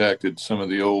contacted some of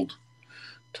the old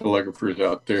telegraphers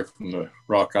out there from the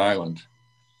Rock Island.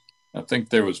 I think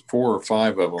there was 4 or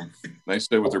 5 of them. They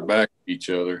stood with their back to each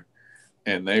other,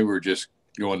 and they were just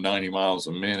going 90 miles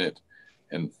a minute.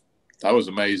 And I was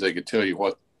amazed they could tell you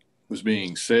what was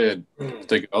being said.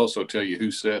 They could also tell you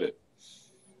who said it.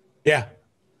 Yeah.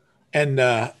 And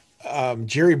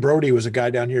Jerry Brody was a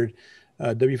guy down here,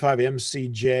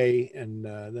 W5MCJ, and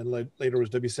then later was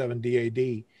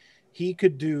W7DAD. He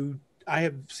could do, I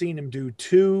have seen him do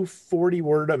 2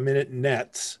 40-word a minute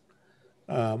nets,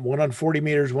 one on 40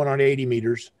 meters, one on 80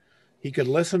 meters. He could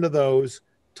listen to those,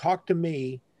 talk to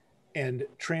me, and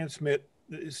transmit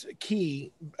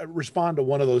respond to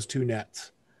one of those 2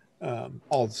 nets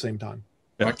all at the same time.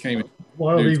 I came in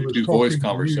 2 voice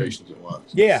conversations at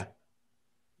once. Yeah.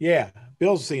 Yeah.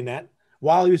 Bill's seen that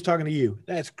while he was talking to you.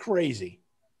 That's crazy.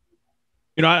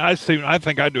 I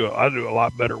think I do a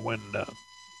lot better when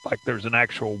like there's an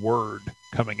actual word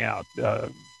coming out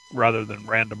rather than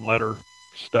random letter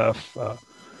stuff.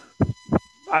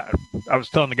 I was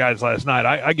telling the guys last night,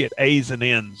 I get A's and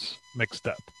N's mixed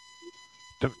up.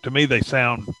 To me, they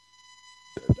sound,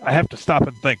 I have to stop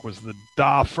and think, was the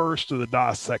da first or the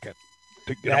da second?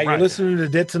 Yeah, you're listening to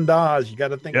dits and das. You got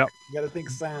to think. Yep. You got to think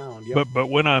sound. Yep. But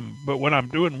when I'm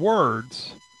doing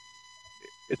words,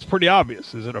 it's pretty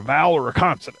obvious. Is it a vowel or a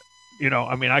consonant?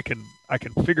 I mean, I can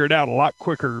figure it out a lot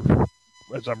quicker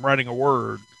as I'm writing a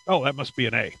word. Oh, that must be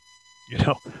an A.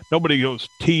 Nobody goes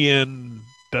TN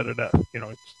da da da.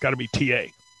 It's got to be TA.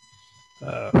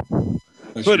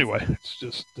 So anyway, it's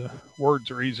just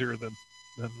words are easier than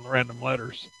than random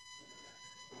letters.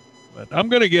 But I'm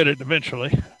going to get it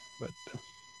eventually. But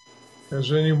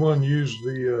has anyone used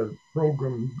the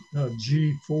program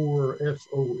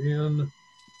G4FON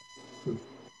to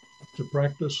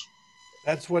practice?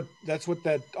 That's what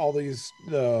all these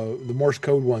the Morse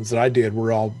code ones that I did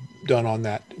were all done on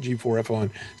that G4FON.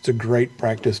 It's a great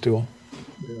practice tool.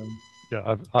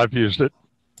 Yeah, I've used it.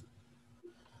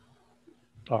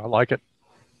 I like it.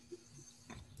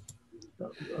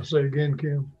 I'll say again,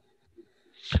 Kim.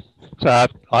 So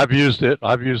I've used it.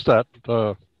 I've used that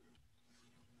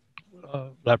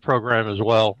that program as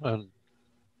well, and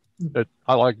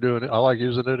I like doing it. I like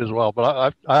using it as well.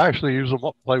 But I actually use them,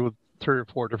 play with 3 or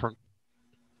 4 different.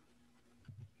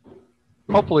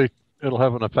 Hopefully, it'll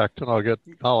have an effect, and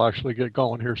I'll actually get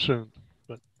going here soon.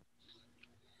 But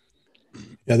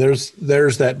yeah, there's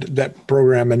that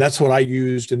program, and that's what I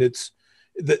used, and it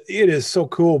is so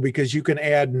cool because you can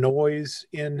add noise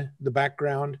in the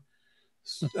background.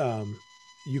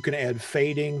 You can add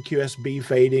fading, QSB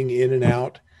fading in and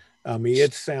out. I mean,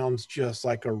 it sounds just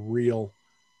like a real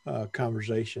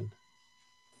conversation.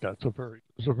 Yeah, it's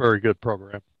a very good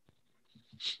program.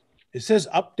 It says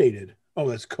updated. Oh,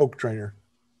 that's Coke Trainer.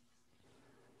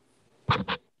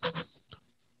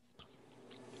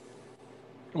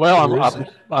 Well,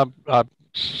 I'm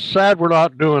sad we're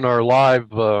not doing our live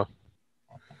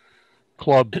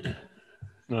club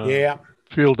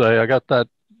field day. I got that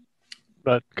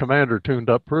commander tuned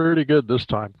up pretty good this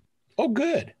time. Oh,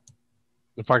 good.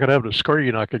 If I could have the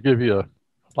screen, I could give you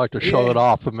I'd like to show it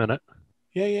off a minute.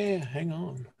 Yeah. Hang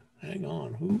on.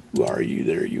 Who are you?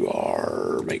 There you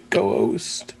are. Make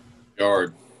co-host.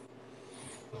 Yard.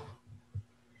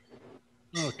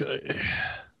 Okay.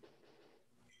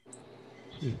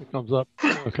 See if it comes up.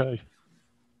 Okay.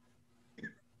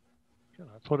 Can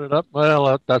I put it up?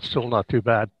 Well, that's still not too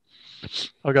bad.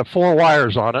 I've got 4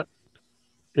 wires on it.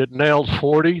 It nails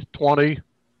 40, 20,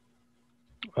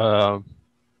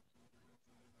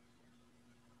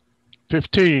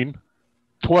 15,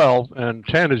 12, and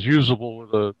 10 is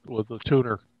usable with the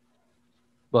tuner.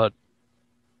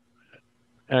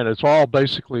 And it's all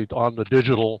basically on the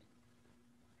digital,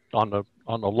 on the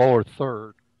lower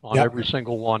third on every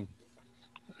single one,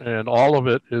 and all of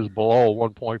it is below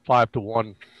 1.5 to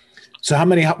 1. So how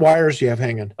many wires do you have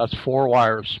hanging? That's 4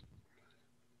 wires.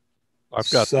 I've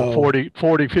got the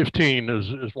 40, 15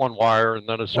 is 1 wire, and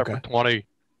then a separate 20.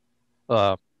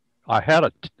 I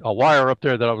had a wire up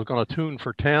there that I was going to tune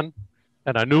for 10,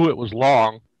 and I knew it was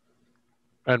long,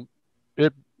 and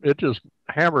it just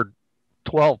hammered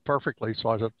 12 perfectly. So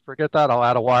I said, forget that. I'll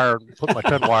add a wire and put my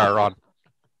 10 wire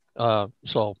on.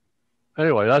 So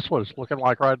anyway, that's what it's looking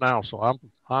like right now. So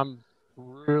I'm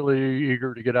really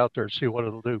eager to get out there and see what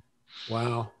it'll do.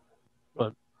 Wow.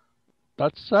 But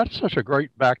that's such a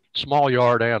great small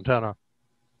yard antenna.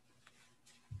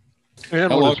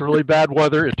 And when it's really bad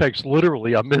weather, it takes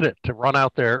literally a minute to run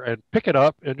out there and pick it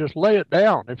up and just lay it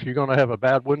down if you're going to have a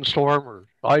bad windstorm or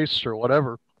ice or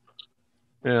whatever.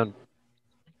 And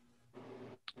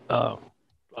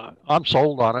I'm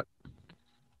sold on it.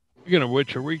 Speaking of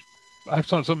which, I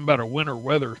saw something about a winter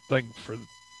weather thing for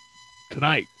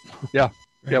tonight. Yeah.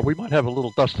 Yeah, we might have a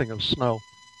little dusting of snow.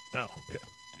 Oh,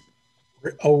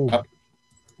 yeah. Oh,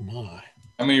 my.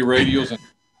 How many radios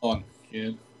on,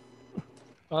 Ken?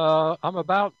 I'm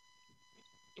about,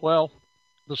 well,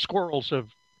 the squirrels have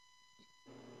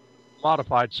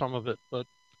modified some of it, but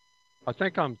I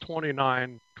think I'm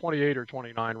 28 or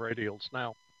 29 radials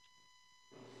now.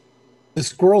 The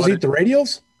squirrels eat the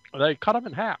radials? They cut them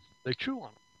in half. They chew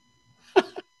on them.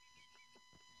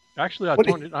 Actually,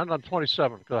 I'm on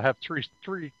 27 because I have three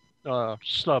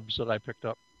stubs that I picked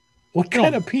up. What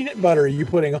kind of peanut butter are you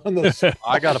putting on those?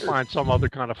 I got to find some other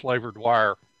kind of flavored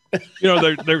wire.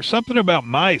 There's something about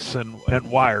mice and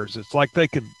wires. It's like they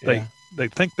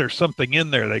think there's something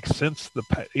in there. They sense the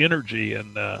energy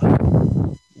and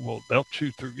they'll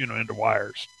chew through into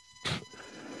wires.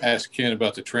 Ask Ken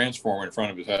about the transformer in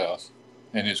front of his house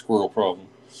and his squirrel problem.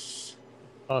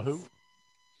 Who?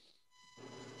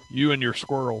 You and your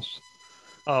squirrels.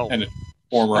 Oh, and the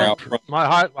transformer out front.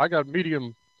 I got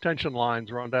medium tension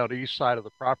lines run down the east side of the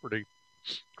property.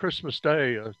 Christmas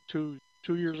Day, 2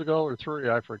 years ago or 3,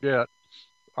 I forget.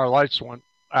 Our lights went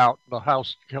out. The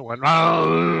house went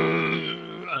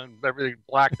and everything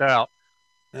blacked out.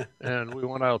 And we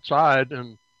went outside,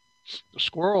 and the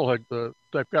squirrel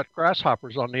they've got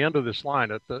grasshoppers on the end of this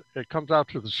line. It comes out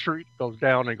to the street, goes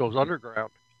down, and goes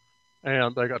underground.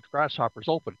 And they got the grasshoppers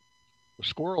open. The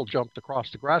squirrel jumped across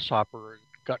the grasshopper and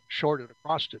got shorted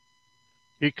across it.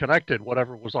 He connected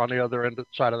whatever was on the other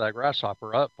side of that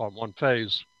grasshopper up on one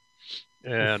phase.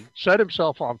 and set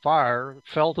himself on fire,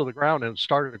 fell to the ground, and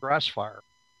started a grass fire.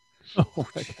 Oh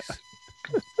my God.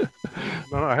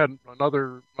 Then I had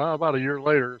another, about a year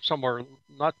later, somewhere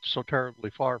not so terribly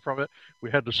far from it, we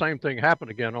had the same thing happen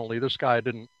again, only this guy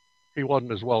he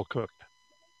wasn't as well cooked.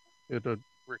 It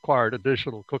required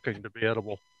additional cooking to be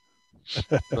edible.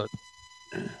 But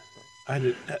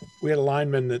we had a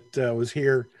lineman that was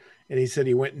here, and he said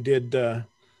he went and did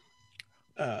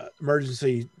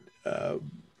emergency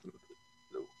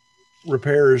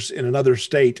repairs in another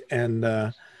state,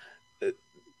 and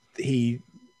he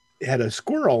had a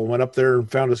squirrel, went up there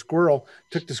and found a squirrel,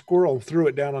 took the squirrel, threw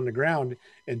it down on the ground,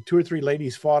 and 2 or 3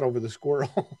 ladies fought over the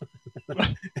squirrel.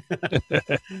 I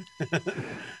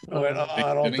went,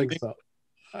 I don't think so.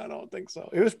 I don't think so.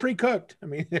 It was pre-cooked. I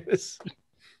mean, it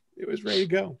was ready to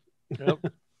go. Yep.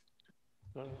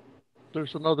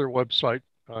 There's another website,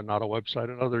 not a website,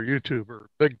 another YouTuber,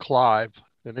 Big Clive.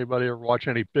 Anybody ever watch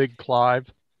any Big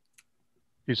Clive?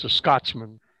 He's a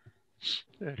Scotsman.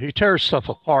 And he tears stuff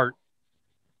apart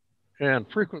and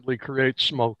frequently creates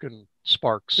smoke and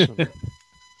sparks. And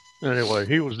anyway,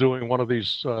 he was doing one of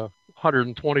these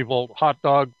 120 volt hot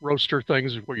dog roaster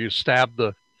things where you stab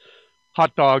the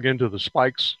hot dog into the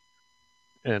spikes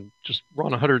and just run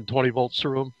 120 volts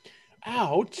through them.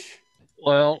 Ouch.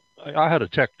 Well, I had a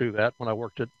tech do that when I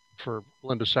worked for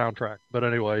Linda Soundtrack. But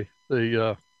anyway, he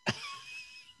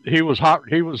was hot.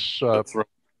 He was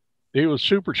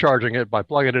supercharging it by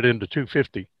plugging it into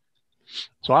 250.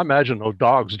 So I imagine those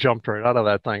dogs jumped right out of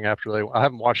that thing after I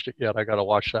haven't watched it yet. I got to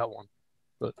watch that one.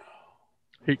 But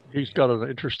he's got an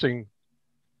interesting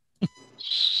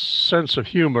sense of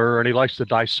humor, and he likes to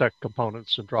dissect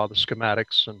components and draw the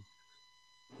schematics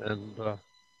and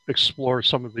explore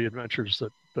some of the adventures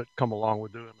that come along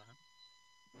with doing that.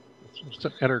 It's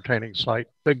an entertaining site.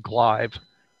 Big Clive.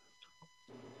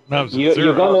 Now,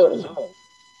 you're gonna,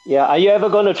 yeah. Are you ever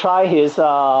going to try his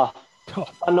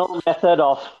unknown method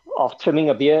of trimming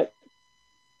a beard?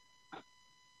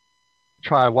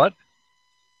 Try what?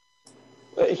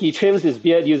 He trims his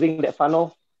beard using that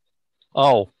funnel.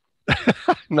 Oh,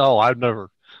 no, I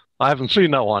haven't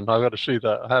seen that one. I've got to see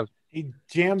that. He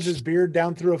jams his beard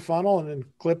down through a funnel and then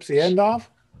clips the end off.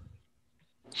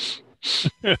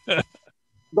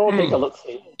 Go take a look.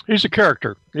 See. He's a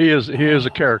character. He is a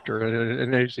character,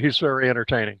 and he's very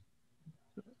entertaining.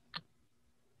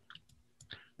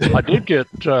 I did get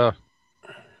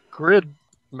Grid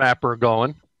Mapper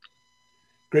going.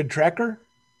 Grid Tracker?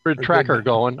 Grid Tracker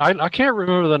going. I can't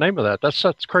remember the name of that.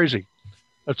 That's crazy.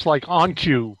 It's like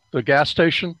OnQ, the gas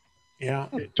station. Yeah.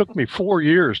 It took me 4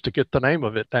 years to get the name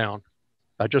of it down.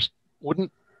 I just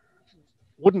wouldn't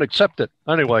accept it.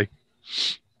 Anyway.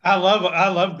 I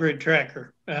love Grid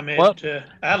Tracker. I mean,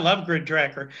 I love Grid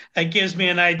Tracker. That gives me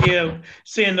an idea of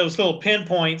seeing those little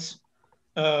pinpoints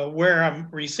where I'm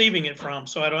receiving it from,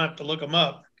 so I don't have to look them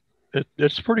up.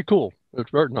 It's pretty cool. It's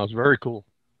very cool.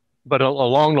 But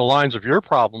along the lines of your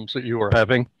problems that you were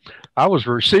having, I was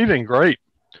receiving great.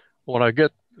 When I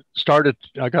got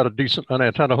an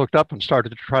antenna hooked up and started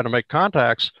to try to make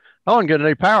contacts, I wasn't getting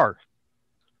any power.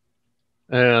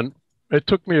 And it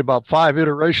took me about 5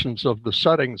 iterations of the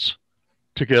settings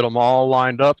to get them all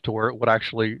lined up to where it would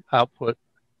actually output.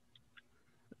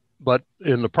 But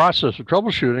in the process of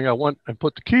troubleshooting, I went and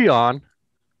put the key on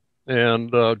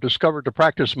and discovered the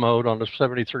practice mode on the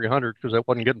 7300 because I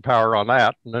wasn't getting power on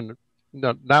that. And then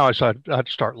now I decided I had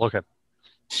to start looking.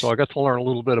 So I got to learn a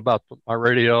little bit about my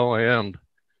radio and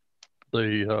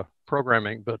the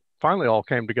programming, but finally all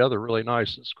came together really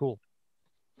nice. It's cool.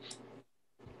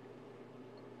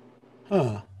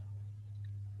 Huh.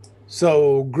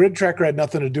 So Grid Tracker had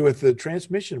nothing to do with the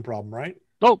transmission problem, right?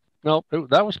 Nope.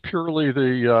 That was purely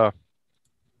the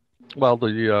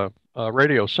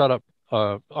radio setup,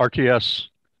 RTS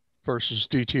versus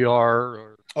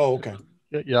DTR. Okay.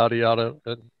 Yada yada.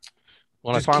 And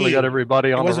when just I finally got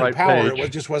everybody on the right page, it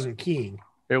just wasn't keying.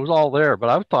 It was all there, but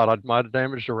I thought I might have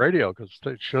damaged the radio because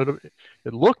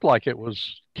it looked like it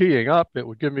was keying up. It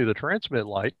would give me the transmit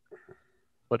light,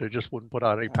 but it just wouldn't put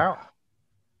out any power.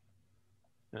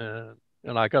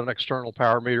 And I got an external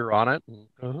power meter on it, and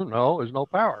no, there's no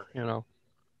power,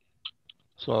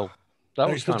 So that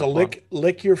was supposed to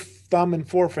lick your thumb and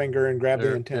forefinger and grab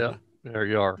the antenna. Yeah, there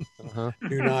you are.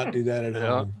 Do not do that at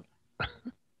home.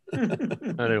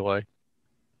 Anyway,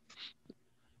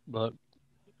 but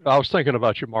I was thinking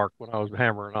about you, Mark, when I was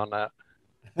hammering on that.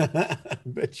 I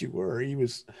bet you were. He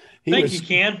was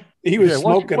Ken. He was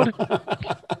smoking.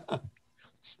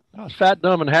 I was fat,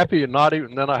 dumb, and happy, and not even.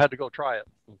 And then I had to go try it.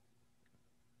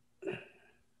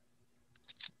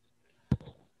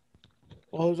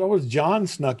 Well, there's always John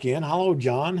snuck in. Hello,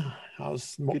 John.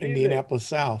 How's Indianapolis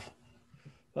South?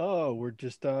 Oh, we're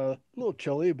just a little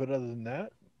chilly, but other than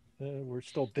that, we're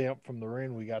still damp from the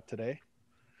rain we got today.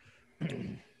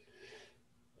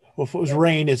 Well, if it was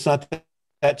rain, it's not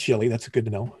that chilly. That's good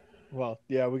to know. Well,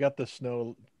 yeah, we got the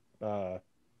snow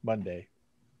Monday,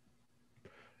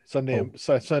 Sunday,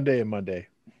 Sunday and Monday.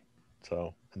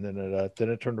 So, and then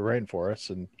it turned to rain for us,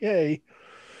 and yay,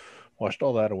 washed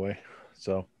all that away.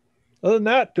 So, other than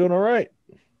that, doing all right.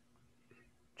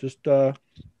 Just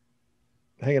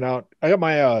hanging out. I got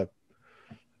my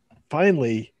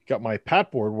finally got my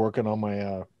pat board working on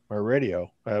my my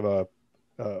radio. I have a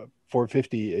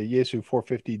 450, a Yaesu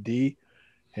 450D,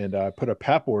 and I put a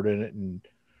pat board in it, and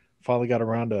finally got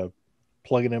around to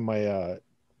plugging it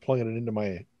into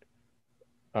my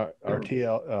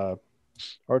RTL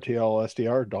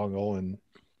SDR dongle, and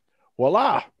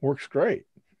voila, works great.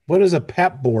 What is a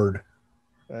pat board?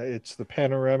 It's the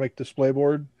panoramic display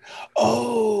board.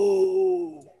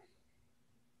 Oh,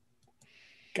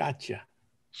 gotcha.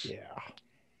 Yeah,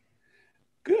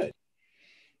 good.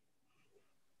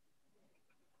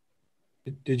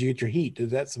 Did you get your heat?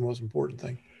 That's the most important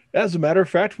thing. As a matter of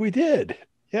fact, we did.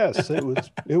 Yes, it was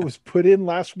put in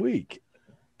last week.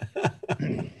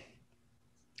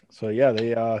 So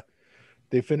yeah,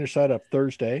 they finished that up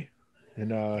Thursday,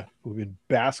 and we've been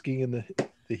basking in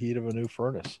the heat of a new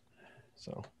furnace.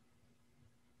 So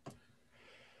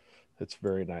it's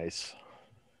very nice.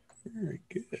 Very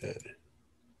good.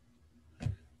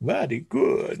 Very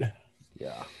good.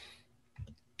 Yeah.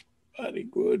 Very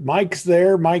good. Mike's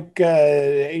there. Mike,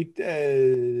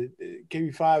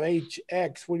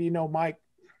 KB5HX. What do you know, Mike?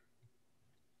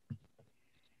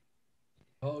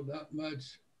 Oh, not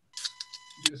much.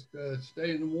 Just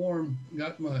staying warm.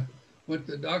 Went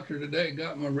to the doctor today.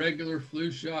 Got my regular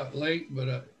flu shot late,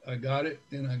 but I got it.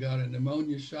 Then I got a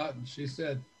pneumonia shot, and she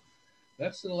said,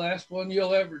 "That's the last one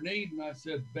you'll ever need." And I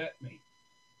said, "Bet me."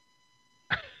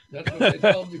 That's what they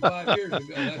told me 5 years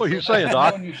ago. That's what are you saying,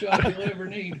 Doc? One you shot you'll ever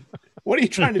need. What are you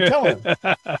trying to tell him?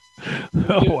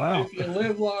 Wow. If you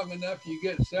live long enough, you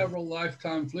get several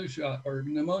lifetime flu shot or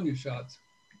pneumonia shots.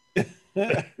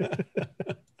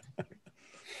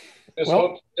 Just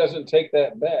hope he doesn't take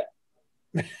that bet.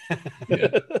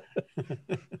 Yeah.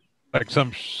 Like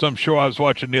some show I was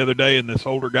watching the other day, and this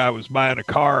older guy was buying a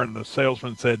car, and the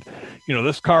salesman said, "You know,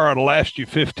 this car ought to last you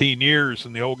 15 years."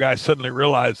 And the old guy suddenly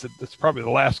realized that it's probably the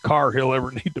last car he'll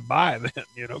ever need to buy then,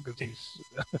 you know, because he's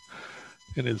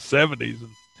in his 70s.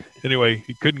 And anyway,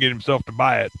 he couldn't get himself to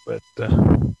buy it, but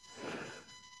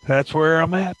that's where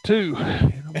I'm at too. You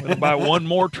know, I'm going to buy one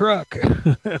more truck.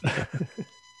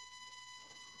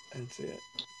 That's it.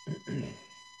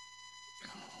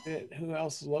 Who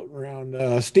else is floating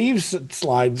around? Steve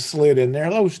slid in there.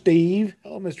 Hello, Steve.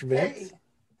 Hello, Mr. Vince.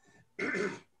 Hey.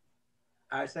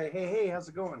 I say, hey, how's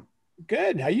it going?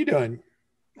 Good. How you doing?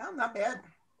 I'm not bad.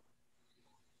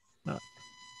 There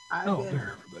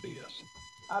everybody is.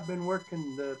 I've been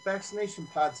working the vaccination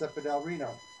pods up at El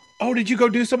Reno. Oh, did you go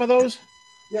do some of those?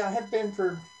 Yeah, I have been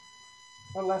for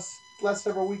the last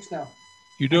several weeks now.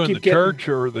 You doing the church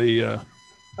or the?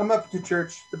 I'm up at the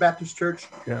church, the Baptist church.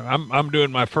 Yeah, I'm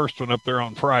doing my first one up there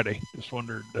on Friday. Just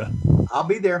wondered. I'll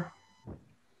be there.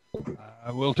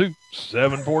 I will too.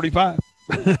 7:45.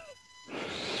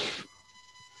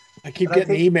 I keep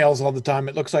getting emails all the time.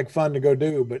 It looks like fun to go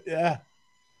do, but yeah.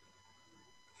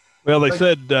 Well, they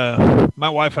said my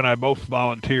wife and I both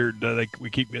volunteered. We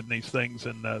keep getting these things,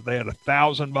 and they had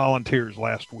 1,000 volunteers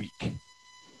last week.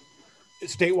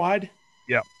 Statewide?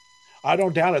 Yeah. I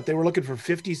don't doubt it. They were looking for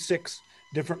 56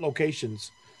 different locations.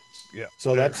 Yeah.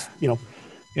 So that's, you know,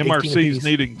 MRC's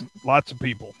needing lots of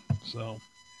people. So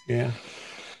yeah.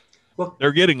 Well,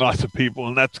 they're getting lots of people,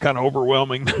 and that's kind of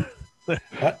overwhelming.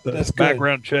 That's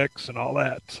background checks and all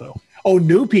that. So. Oh,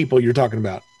 new people you're talking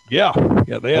about. Yeah.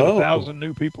 They had 1,000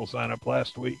 new people sign up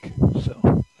last week.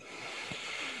 So.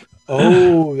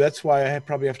 Oh, that's why I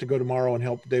probably have to go tomorrow and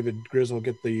help David Grizzle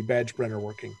get the badge printer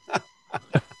working.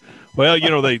 Well, you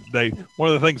know, they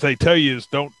one of the things they tell you is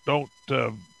don't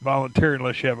volunteer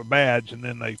unless you have a badge, and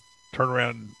then they turn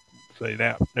around and say,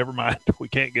 "Now, never mind, we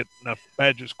can't get enough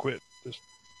badges. Quit."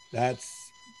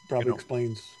 That's probably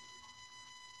explains.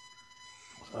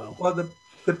 Well,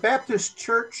 the Baptist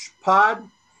Church pod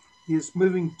is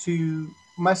moving to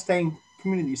Mustang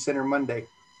Community Center Monday.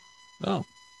 Oh,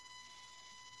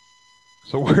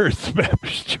 so where's the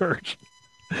Baptist Church?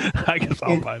 I guess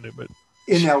I'll find it, but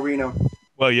in El Reno.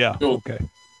 Well, yeah. Okay.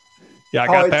 Yeah, I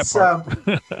got that part.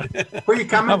 Where are you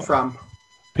coming from?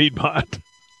 Piedmont.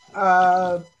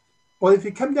 Well, if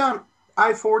you come down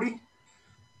I-40,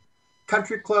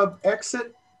 Country Club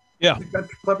exit, yeah, the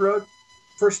Country Club Road,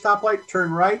 first stoplight, turn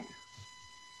right,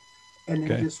 and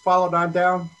then just follow it on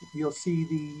down. You'll see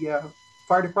the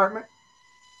fire department.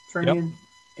 Turn in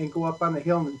and go up on the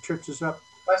hill, and the church is up.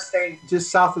 Mustang,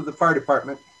 just south of the fire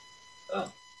department.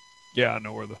 Oh. Yeah, I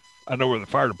know where the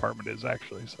fire department is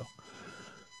actually. So,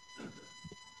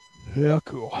 yeah,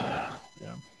 cool.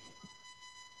 Yeah.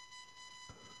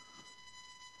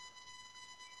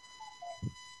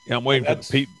 Yeah, I'm waiting for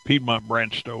the Piedmont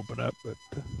branch to open up, but.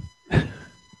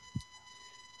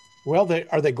 Well,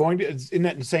 are they going to? Isn't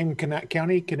that in the same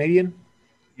county, Canadian?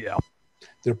 Yeah.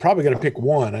 They're probably going to pick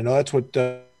one. I know that's what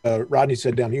Rodney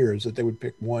said down here, is that they would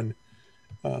pick one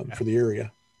for the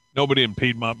area. Nobody in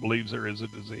Piedmont believes there is a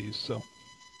disease, so.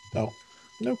 Oh,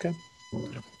 okay.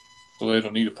 Yeah. So they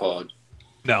don't need a pod.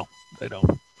 No, they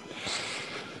don't.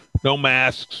 No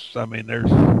masks. I mean,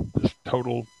 there's just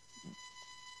total.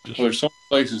 Well, there's some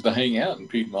places to hang out in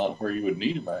Piedmont where you would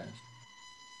need a mask.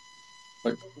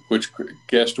 Like, which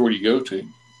gas store do you go to?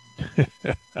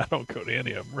 I don't go to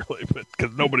any of them really, but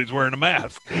because nobody's wearing a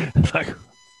mask.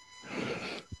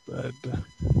 But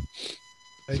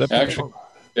actually,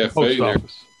 cafe there.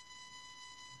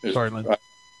 Sorry, Lynn. I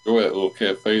go to that little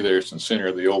cafe there. It's in the center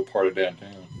of the old part of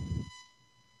downtown.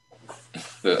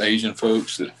 The Asian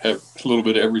folks that have a little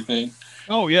bit of everything.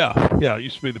 Oh yeah, yeah. It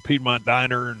used to be the Piedmont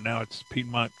Diner, and now it's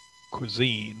Piedmont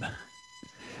Cuisine.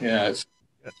 Yeah, it's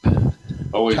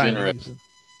always Chinese. interesting.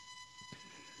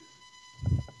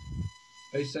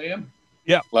 Hey, Sam?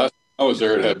 Yeah. Last time I was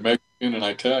there, it had Mexican and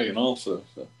Italian also.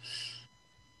 So.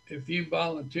 If you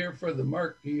volunteer for the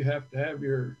Merc, do you have to have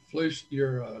your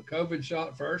COVID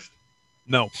shot first?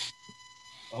 No.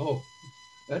 Oh,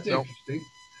 that's interesting.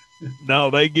 No,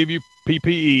 they give you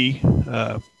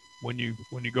PPE when you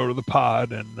go to the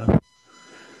pod, and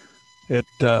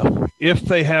if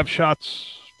they have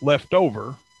shots left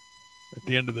over at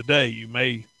the end of the day, you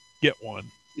may get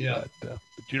one. Yeah. But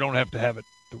you don't have to have it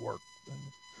to work.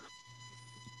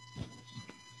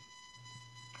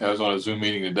 I was on a Zoom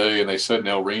meeting today, and they said in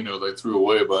El Reno they threw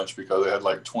away a bunch because they had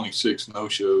like 26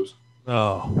 no-shows.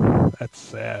 Oh, that's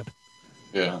sad.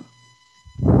 Yeah.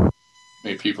 I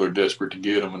mean, people are desperate to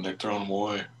get them, and they're throwing them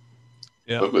away.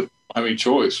 Yeah. But I mean,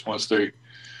 choice. Once they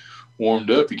warmed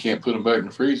up, you can't put them back in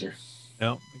the freezer.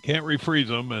 No, you can't refreeze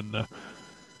them. And,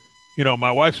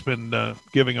 my wife's been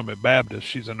giving them at Baptist.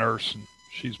 She's a nurse, and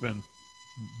she's been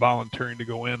volunteering to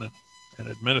go in and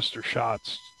administer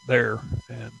shots there.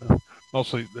 And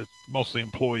mostly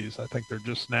employees. I think they're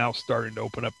just now starting to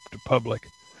open up to public.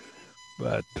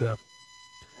 But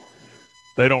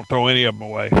they don't throw any of them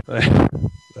away.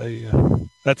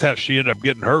 That's how she ended up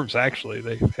getting hers. Actually,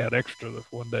 they had extra this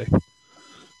one day.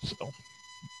 So,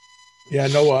 yeah, I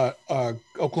know.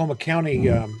 Oklahoma County,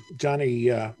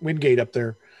 Johnny Wingate up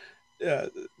there.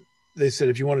 They said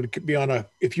if you wanted to be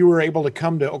if you were able to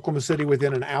come to Oklahoma City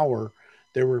within an hour,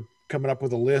 they were coming up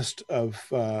with a list of,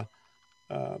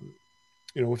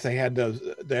 if they had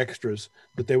the extras,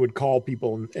 that they would call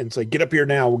people and say, "Get up here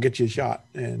now, we'll get you a shot."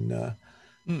 And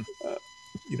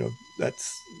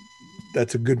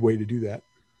that's a good way to do that.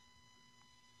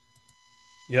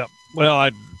 Yeah.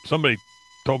 Well, somebody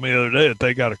told me the other day that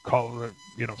they got a call,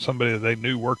 somebody that they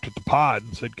knew worked at the pod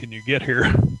and said, "Can you get here?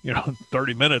 In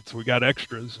 30 minutes, we got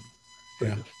extras."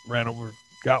 And they just ran over,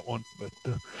 got one. But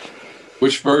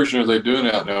which version are they doing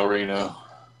out in El Reno?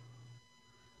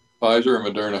 Pfizer or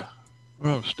Moderna?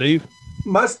 Oh, Steve?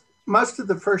 Most of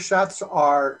the first shots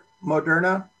are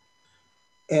Moderna,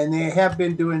 and they have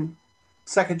been doing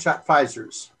second shot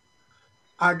Pfizers.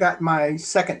 I got my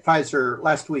second Pfizer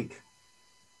last week.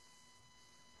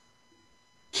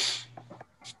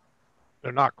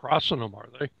 They're not crossing them, are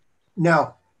they?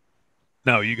 No.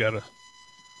 No, you gotta.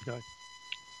 Okay.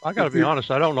 I gotta be honest.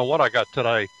 I don't know what I got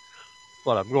today,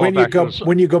 but I'm going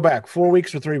when you go back 4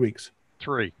 weeks or 3 weeks.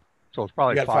 3, so it's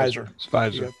probably Pfizer. It's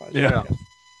Pfizer. Yeah.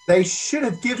 They should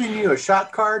have given you a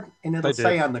shot card, and it'll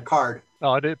say on the card.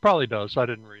 Oh, it probably does. I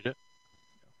didn't read it.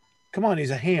 Come on,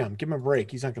 he's a ham. Give him a break.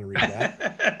 He's not going to read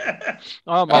that.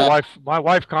 My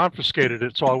wife confiscated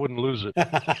it so I wouldn't lose it.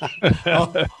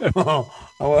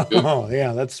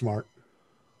 Yeah, that's smart.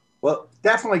 Well,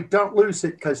 definitely don't lose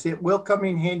it, because it will come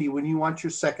in handy when you want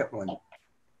your second one.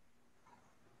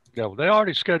 Yeah, well, they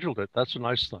already scheduled it. That's a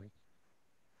nice thing.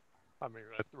 I mean,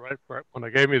 right when they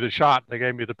gave me the shot, they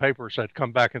gave me the paper, said,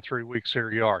 "Come back in 3 weeks.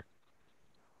 Here you are,"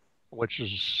 which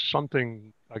is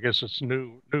something. I guess it's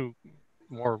new,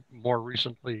 more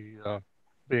recently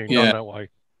being done that way.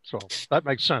 So that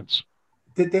makes sense.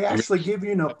 Did they actually give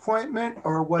you an appointment,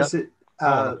 or was it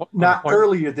not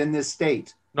earlier than this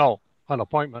date? No, an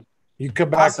appointment. You come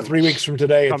back 3 weeks from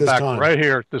today at this time. Right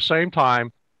here at the same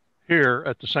time. Here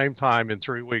at the same time in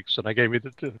 3 weeks, and they gave me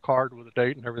the card with the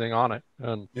date and everything on it.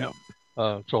 And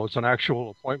So it's an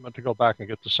actual appointment to go back and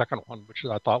get the second one, which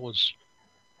I thought was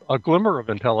a glimmer of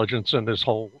intelligence in this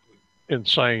whole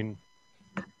insane.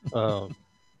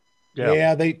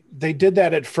 Yeah, they did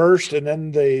that at first, and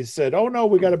then they said, "Oh no,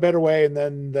 we got a better way," and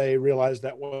then they realized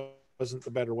that wasn't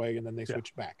the better way, and then they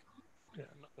switched back. Yeah,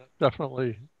 that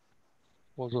definitely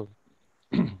was a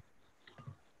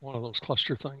one of those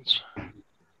cluster things.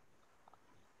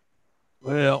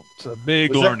 Well, it's a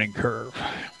big learning curve.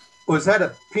 Was that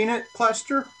a peanut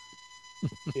cluster?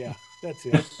 Yeah, that's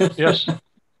it. Yes,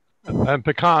 and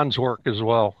pecans work as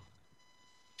well.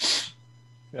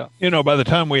 Yeah, you know, by the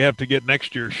time we have to get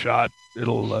next year's shot,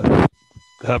 it'll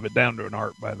have it down to an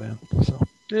art by then. So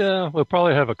yeah, we'll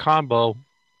probably have a combo,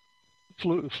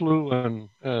 flu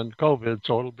and COVID,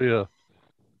 so it'll be a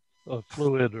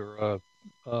fluid or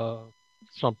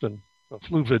something, a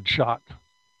fluvid shot.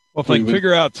 Well, if they can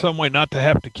figure out some way not to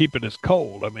have to keep it as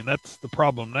cold, I mean, that's the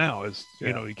problem now is,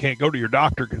 you know, you can't go to your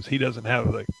doctor because he doesn't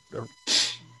have the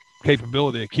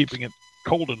capability of keeping it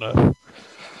cold enough.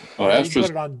 Oh, that's you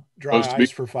put it on dry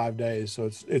ice for 5 days, so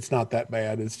it's not that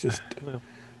bad. It's just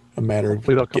a matter of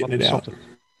getting it out.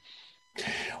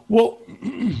 Well,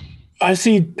 I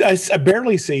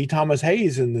barely see Thomas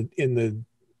Hayes in the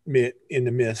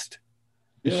mist.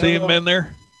 You see him in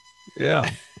there? Yeah.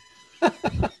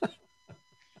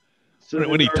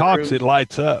 When he talks, it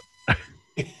lights up.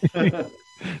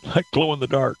 Like glow in the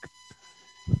dark.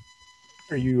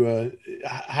 Are you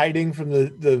hiding from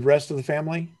the rest of the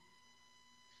family?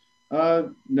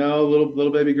 No,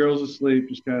 little baby girl's asleep.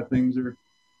 Just kind of things are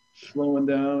slowing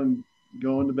down and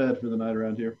going to bed for the night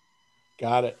around here.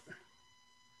 Got it.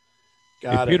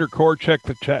 Hey, Peter Core, check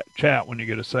the chat when you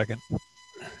get a second.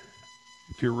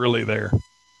 If you're really there.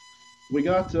 We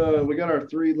got our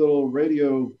 3 little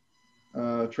radio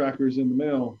trackers in the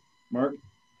mail, Mark.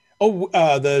 Oh,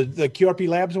 the QRP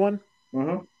Labs one?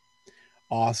 Uh-huh.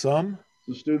 Awesome.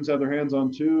 The students have their hands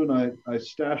on 2, and I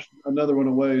stashed another one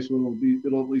away so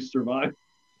it'll at least survive.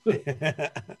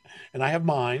 And I have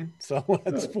mine, so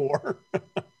that's 4.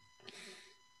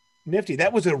 Nifty.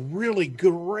 That was a really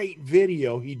great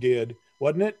video he did,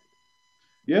 wasn't it?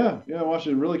 Yeah, I watched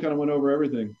it. It really kind of went over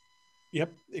everything.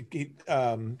 Yep.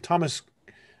 Thomas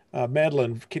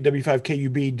Medlin,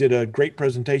 W5KUB, did a great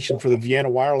presentation for the Vienna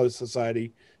Wireless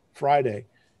Society Friday,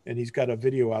 and he's got a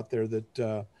video out there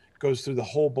that goes through the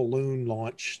whole balloon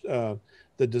launch, the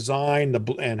design,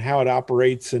 and how it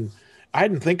operates. And I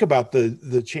didn't think about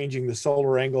the changing the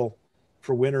solar angle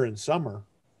for winter and summer.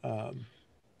 I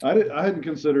hadn't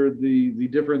considered the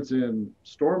difference in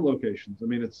storm locations. I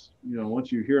mean, it's, you know,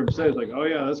 once you hear them say, it's like, oh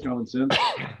yeah, that's common sense.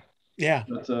 Yeah.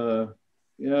 That's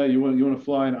yeah, you want to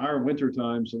fly in our winter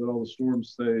time so that all the storms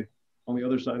stay on the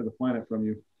other side of the planet from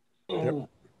you.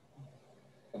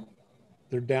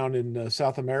 They're down in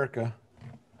South America,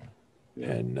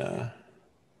 and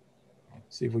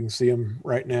see if we can see them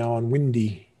right now on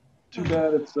windy. Too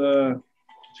bad it's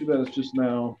just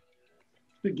now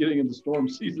getting into storm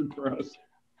season for us.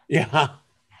 Yeah.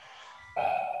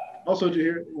 Also, did you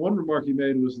hear one remark he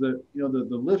made was that, you know,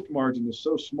 the lift margin is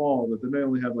so small that they may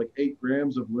only have like 8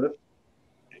 grams of lift.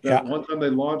 That one time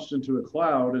they launched into a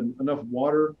cloud and enough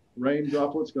water, rain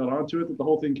droplets got onto it that the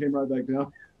whole thing came right back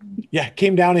down. Yeah, it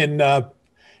came down in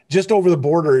just over the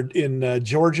border in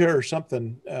Georgia or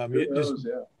something.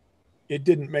 It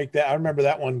didn't make that. I remember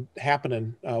that one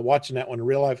happening, watching that one in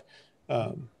real life.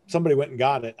 Somebody went and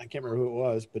got it. I can't remember who it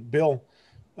was, but Bill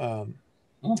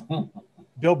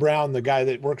Brown, the guy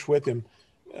that works with him,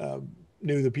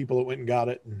 knew the people that went and got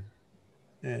it,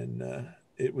 and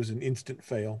it was an instant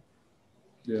fail.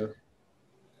 Yeah.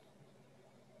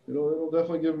 It'll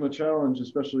definitely give him a challenge,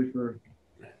 especially for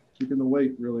keeping the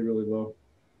weight really, really low.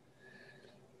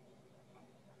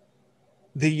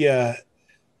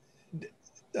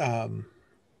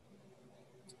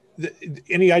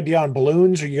 Any idea on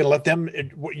balloons? Are you going to let them?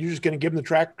 You're just going to give them the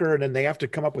tractor, and then they have to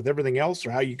come up with everything else,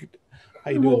 or how you doing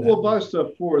that? We'll buy stuff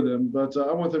for them, but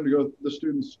I want them to go. The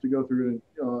students to go through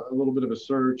a little bit of a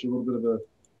search, a little bit of a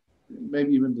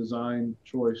maybe even design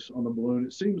choice on the balloon.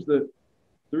 It seems that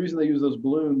the reason they use those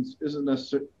balloons isn't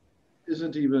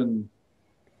even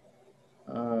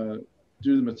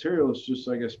due to the material. It's just,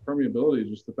 I guess, permeability,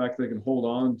 just the fact they can hold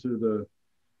on to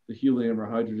the helium or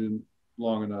hydrogen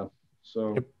long enough.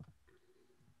 So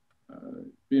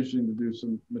be interesting to do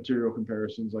some material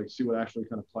comparisons, like see what actually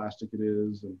kind of plastic it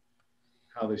is and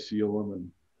how they seal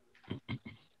them. And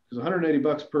because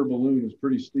 $180 per balloon is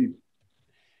pretty steep.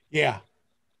 Yeah.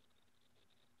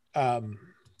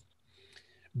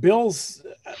 Bill's,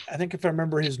 I think if I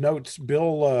remember his notes,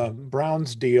 Bill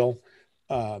Brown's deal,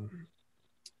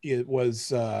 it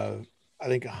was I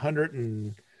think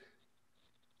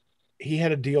he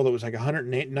had a deal that was like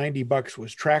 $190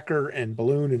 was tracker and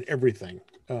balloon and everything.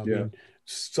 And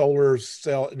solar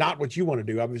cell, not what you want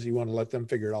to do. Obviously you want to let them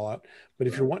figure it all out. But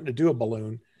if you're wanting to do a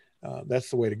balloon, that's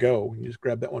the way to go. You just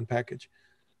grab that one package.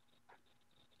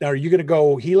 Now, are you going to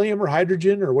go helium or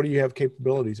hydrogen, or what do you have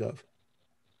capabilities of?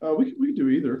 We can do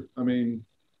either. I mean,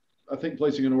 I think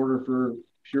placing an order for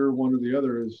pure one or the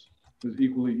other is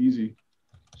equally easy.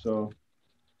 So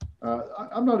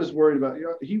I'm not as worried about,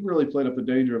 he really played up the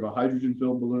danger of a hydrogen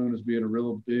filled balloon as being a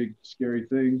real big, scary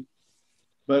thing.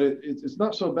 But it's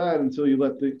not so bad until you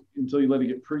let it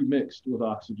get pre-mixed with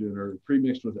oxygen or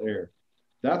pre-mixed with air.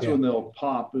 That's when they'll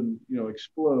pop and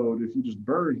explode. If you just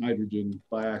burn hydrogen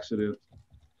by accident,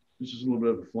 it's just a little bit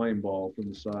of a flame ball from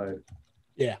the side.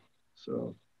 Yeah.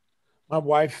 So my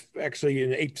wife actually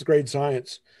in 8th grade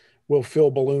science will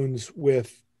fill balloons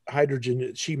with hydrogen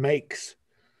that she makes.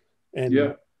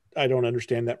 And I don't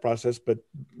understand that process, but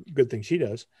good thing she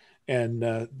does. And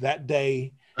that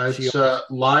day it's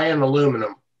Lion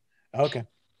aluminum. Okay.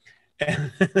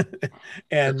 And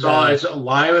it's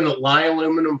Lion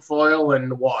aluminum foil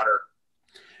and water.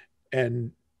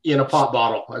 And in a pop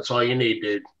bottle. That's all you need,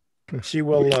 dude. She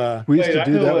will. We used to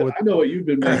do that with. I know what you've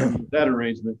been making with that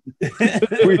arrangement.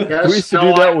 we used to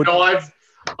do that with. No,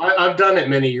 I've done it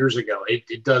many years ago.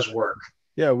 It does work.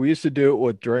 Yeah, we used to do it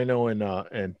with Drano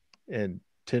and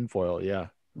tinfoil. Yeah.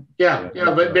 Yeah,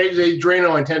 but basically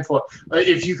Drano and tinfoil.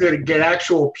 If you could get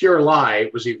actual pure lye,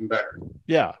 it was even better.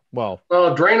 Yeah, well,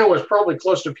 Drano was probably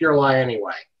close to pure lye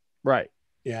anyway. Right.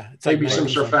 Yeah, it's maybe some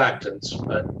surfactants,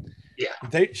 but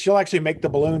yeah. She'll actually make the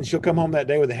balloons. She'll come home that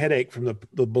day with a headache from the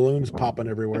balloons popping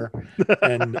everywhere,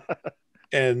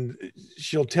 and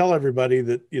she'll tell everybody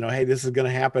that hey, this is going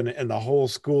to happen, and the whole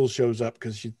school shows up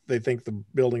because they think the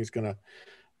building's going to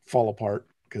fall apart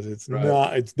because it's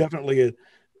not. It's definitely a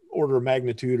order of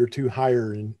magnitude or two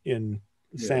higher in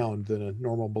sound than a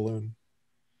normal balloon.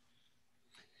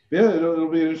 Yeah, it'll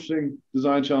be an interesting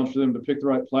design challenge for them to pick the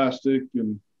right plastic,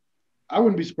 and I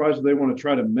wouldn't be surprised if they want to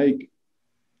try to make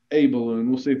a balloon.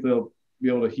 We'll see if they'll be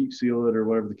able to heat seal it or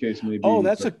whatever the case may be. Oh,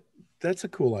 that's a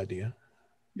cool idea.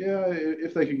 Yeah,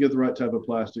 if they could get the right type of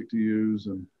plastic to use,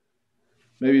 and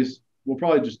maybe we'll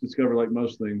probably just discover, like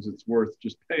most things, it's worth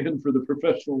just paying for the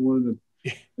professional one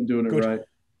and doing it right.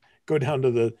 Go down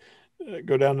to the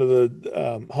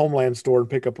Homeland store and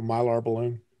pick up a Mylar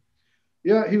balloon.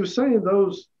 Yeah, he was saying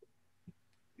those.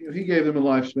 He gave them a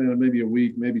lifespan of maybe a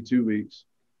week, maybe 2 weeks.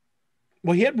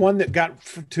 Well, he had one that got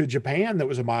to Japan that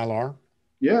was a Mylar.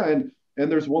 Yeah, and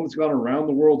there's one that's gone around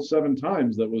the world 7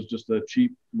 times that was just a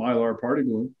cheap Mylar party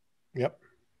balloon. Yep.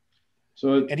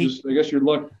 So I guess your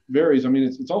luck varies. I mean,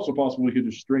 it's also possible we could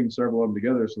just string several of them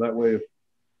together, so that way.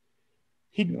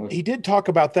 He did talk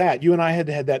about that. You and I had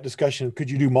that discussion. Could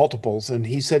you do multiples? And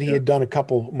he said he had done a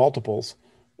couple multiples,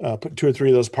 put 2 or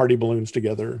 3 of those party balloons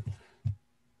together.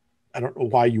 I don't know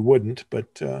why you wouldn't,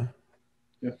 but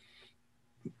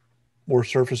more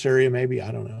surface area, maybe.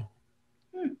 I don't know.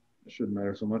 It shouldn't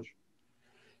matter so much.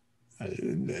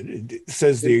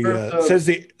 Says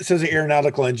the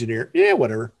aeronautical engineer. Yeah,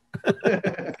 whatever.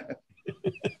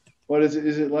 What is it?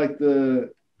 Is it like the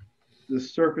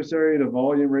surface area to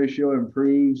volume ratio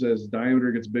improves as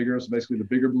diameter gets bigger? So basically, the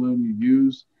bigger balloon you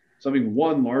use, having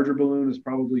one larger balloon is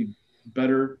probably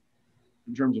better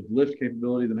in terms of lift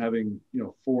capability than having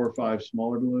 4 or 5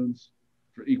 smaller balloons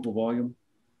for equal volume.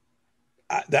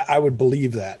 I would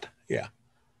believe that. Yeah.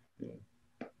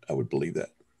 I would believe that.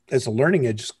 As a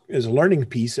learning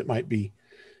piece, it might be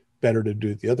better to do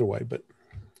it the other way, but.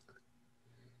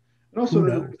 And also,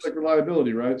 it's like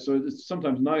reliability, right? So it's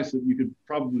sometimes nice that you could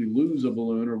probably lose a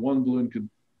balloon, or one balloon could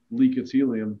leak its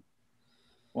helium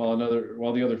while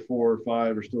the other 4 or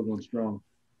 5 are still going strong.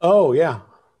 Oh yeah.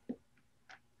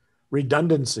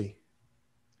 Redundancy.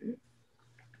 Yeah.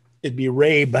 It'd be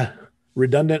RAB,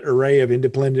 redundant array of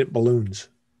independent balloons.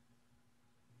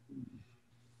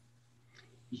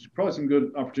 There's probably some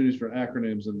good opportunities for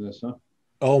acronyms in this, huh?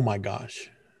 Oh my gosh.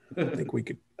 I think we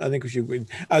should.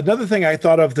 Another thing I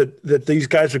thought of that these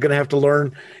guys are going to have to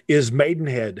learn is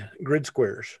Maidenhead grid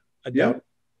squares. I doubt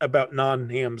about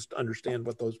non-hams to understand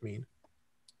what those mean.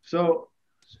 So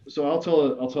I'll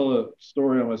tell a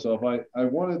story on myself. I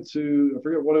wanted to, I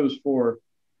forget what it was for.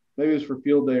 Maybe it was for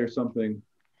field day or something.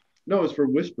 No, it was for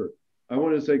Whisper. I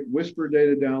wanted to take Whisper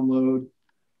data download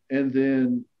and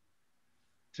then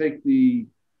take the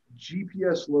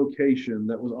GPS location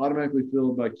that was automatically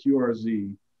filled by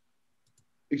QRZ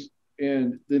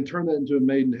and then turn that into a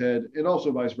Maidenhead, and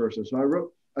also vice versa. So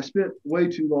I spent way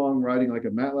too long writing like a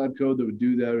MATLAB code that would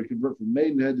do that. It would convert from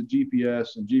Maidenhead to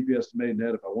GPS and GPS to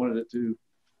Maidenhead if I wanted it to.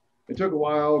 It took a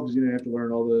while because you have to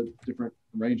learn all the different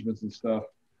arrangements and stuff.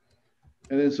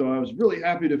 And then so I was really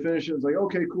happy to finish it. It's like,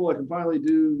 okay, cool. I can finally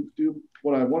do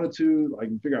what I wanted to. I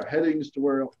can figure out headings to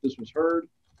where this was heard.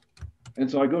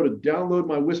 And so I go to download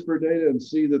my Whisper data and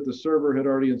see that the server had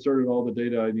already inserted all the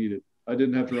data I needed. I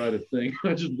didn't have to write a thing.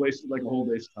 I just wasted like a whole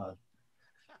day's time.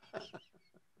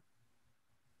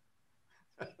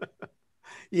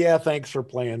 Yeah, thanks for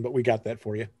playing, but we got that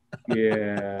for you.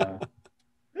 Yeah.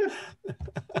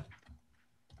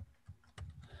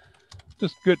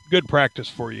 Just good practice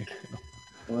for you.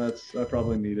 Well, I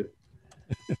probably need it.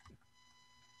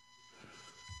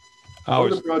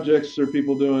 What other projects are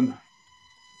people doing?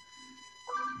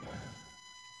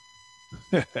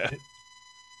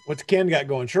 What's Ken got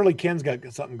going? Surely Ken's got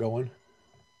something going.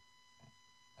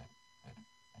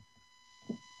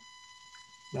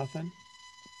 Nothing.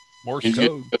 Morse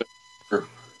code.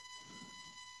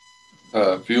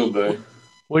 Field day.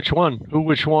 Which one?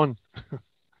 Which one?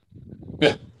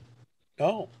 Yeah.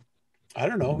 Oh, I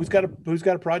don't know. Who's got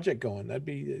a project going?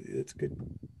 It's a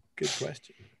good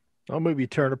question. I'll maybe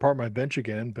tearing apart my bench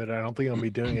again, but I don't think I'll be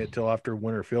doing it till after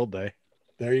winter field day.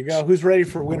 There you go. Who's ready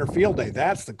for winter field day?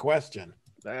 That's the question.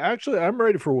 Actually, I'm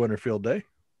ready for winter field day.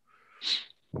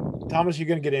 Thomas, you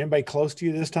going to get anybody close to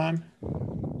you this time?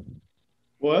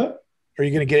 What? Are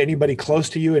you going to get anybody close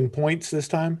to you in points this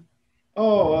time?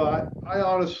 Oh, I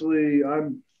honestly,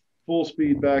 I'm full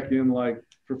speed back in like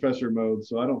professor mode,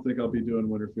 so I don't think I'll be doing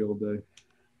winter field day.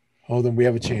 Oh, then we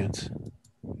have a chance.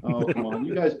 Oh, come on.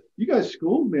 You guys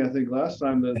schooled me, I think, last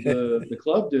time that the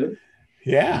club did.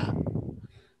 Yeah.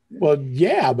 Well,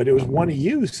 yeah, but it was one of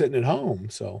you sitting at home,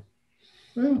 so.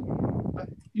 Well,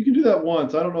 you can do that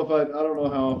once. I don't know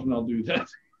how often I'll do that.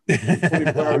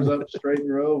 24 hours up straight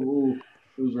in a row. Ooh,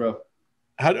 it was rough.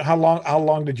 How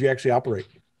long did you actually operate?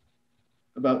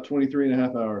 About 23 and a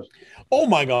half hours. Oh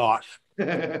my gosh.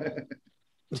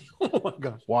 Oh my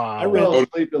gosh. Wow. I fell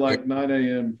asleep at like 9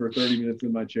 a.m. for 30 minutes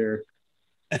in my chair.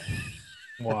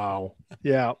 Wow.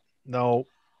 Yeah. No,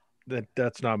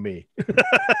 that's not me.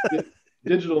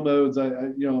 Digital modes, I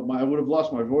would have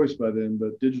lost my voice by then,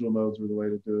 but digital modes were the way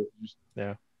to do it. Just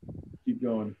keep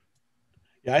going.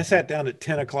 Yeah, I sat down at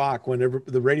 10 o'clock whenever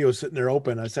the radio was sitting there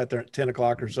open. I sat there at 10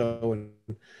 o'clock or so,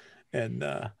 and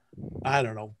I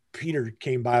don't know. Peter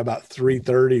came by about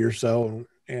 3:30 or so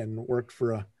and worked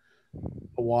for a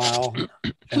while,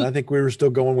 and I think we were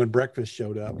still going when breakfast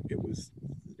showed up.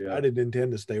 I didn't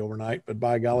intend to stay overnight, but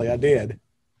by golly, I did.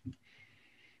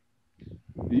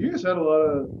 You guys had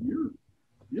you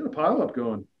had a pile up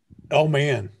going. Oh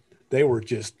man, they were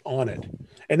just on it,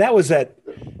 and that was that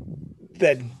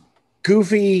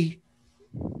goofy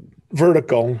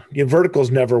vertical.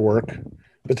 Verticals never work,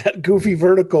 but that goofy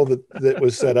vertical that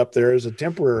was set up there as a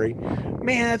temporary,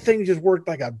 man, that thing just worked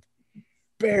like a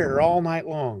bear all night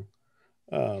long.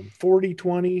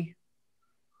 40-20.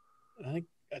 I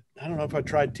don't know if I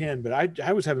tried 10, but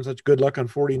I was having such good luck on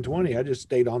 40 and 20. I just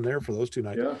stayed on there for those 2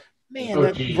 nights. Yeah. Man,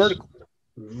 that vertical.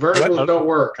 Verticals don't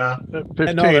work, huh?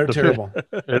 15 no, they're terrible.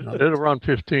 It'll run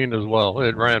 15 as well.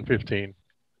 It ran 15.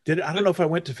 I don't know if I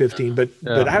went to 15, but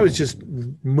I was just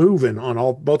moving on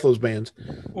both those bands.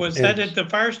 Was that at the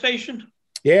fire station?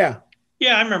 Yeah.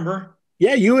 Yeah, I remember.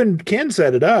 Yeah, you and Ken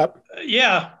set it up.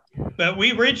 Yeah, but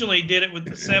we originally did it with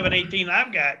the 718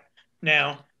 I've got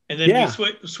now, and then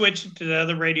we switched it to the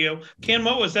other radio. Ken,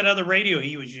 what was that other radio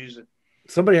he was using?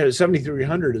 Somebody had a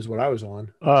 7300 is what I was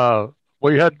on.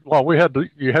 You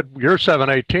had your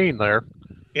 718 there.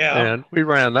 Yeah. And we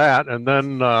ran that, and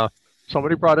then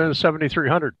somebody brought in a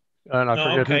 7300, and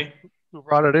I forget who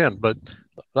brought it in, but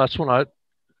that's when I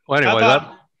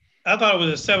thought it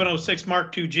was a 706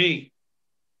 Mark II-G.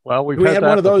 Well, we had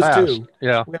one of those too.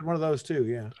 Yeah, we had one of those too.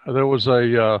 Yeah, there was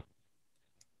a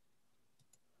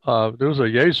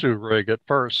Yaesu rig at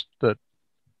first that.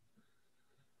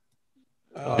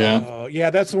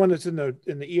 That's the one that's in the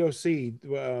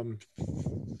EOC.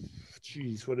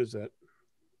 Geez, what is that?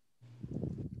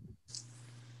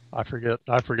 I forget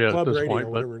Club at this radio, point,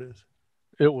 whatever it is.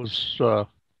 It was a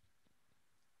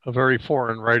very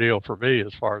foreign radio for me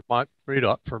as far as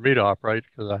for me to operate,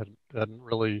 because I hadn't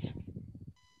really.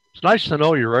 It's nice to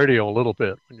know your radio a little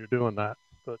bit when you're doing that,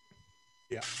 but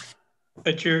yeah.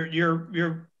 But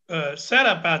your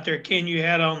setup out there, Ken, you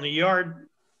had on the yard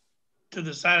to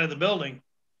the side of the building.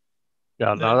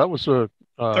 Yeah, no, that was a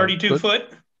 32 foot.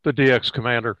 The DX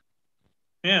Commander.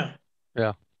 Yeah.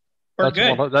 Yeah.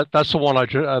 That's the one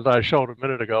I showed a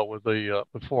minute ago with the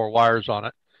 4 wires on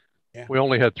it. Yeah. We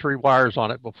only had 3 wires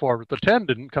on it before, but the 10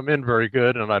 didn't come in very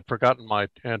good, and I'd forgotten my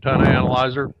antenna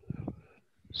analyzer.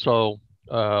 So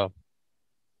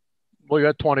we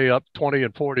got 20 up, 20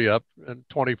 and 40 up, and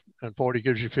 20 and 40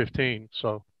 gives you 15.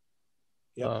 So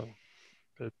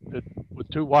with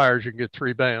 2 wires, you can get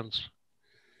 3 bands.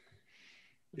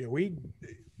 Yeah,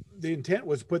 the intent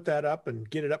was put that up and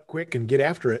get it up quick and get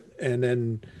after it and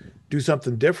then do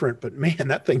something different. But man,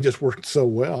 that thing just worked so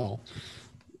well.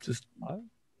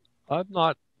 I'm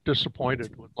not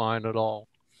disappointed with mine at all,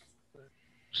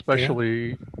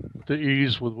 especially the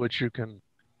ease with which you can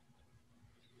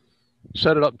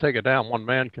set it up and take it down. One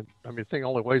man can, the thing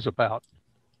only weighs about,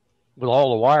 with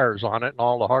all the wires on it and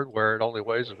all the hardware, it only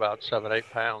weighs about 7-8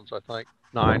 pounds, I think,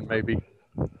 9 maybe.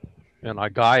 And I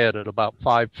guy it at about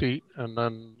 5 feet and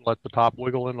then let the top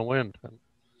wiggle in the wind.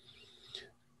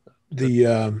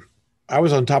 I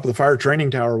was on top of the fire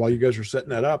training tower while you guys were setting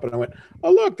that up, and I went,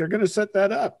 "Oh, look, they're going to set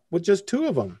that up with just 2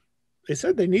 of them. They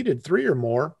said they needed 3 or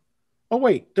more. Oh,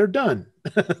 wait, they're done."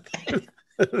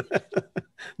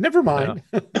 Never mind.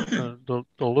 Yeah. The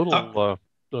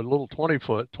little 20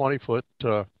 foot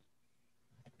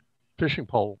fishing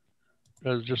pole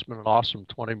has just been an awesome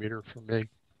 20 meter for me.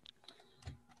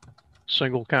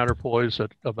 Single counterpoise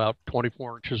at about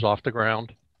 24 inches off the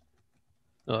ground.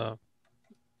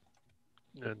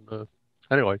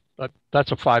 Anyway,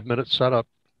 that's a 5-minute setup.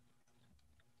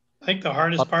 I think the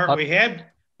hardest part we had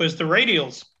was the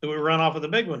radials that we run off of the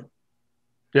big one.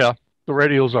 Yeah, the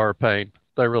radials are a pain.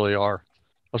 They really are.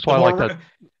 That's why I like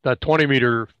that 20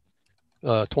 meter,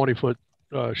 20 foot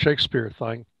Shakespeare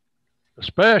thing,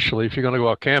 especially if you're going to go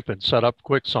out camping, set up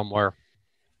quick somewhere.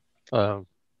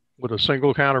 With a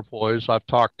single counterpoise, I've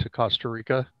talked to Costa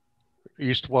Rica,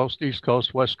 East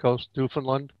Coast, West Coast,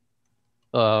 Newfoundland,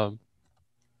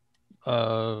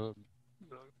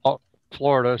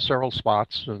 Florida, several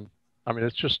spots, and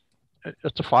it's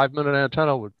a 5-minute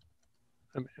antenna with.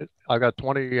 I got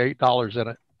 $28 in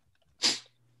it.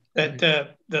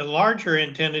 Mm-hmm. The larger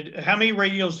intended. How many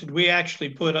radios did we actually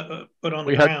put on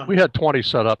the ground? We had 20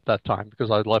 set up that time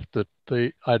because I'd left it.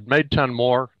 I'd made 10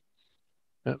 more,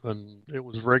 and it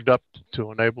was rigged up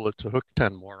to enable it to hook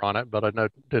 10 more on it, but I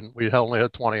didn't. We only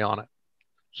had 20 on it.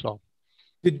 So,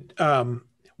 would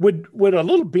a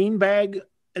little bean bag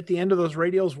at the end of those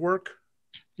radios work?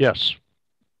 Yes.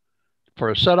 For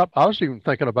a setup, I was even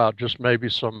thinking about just maybe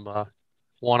some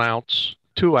 1 ounce,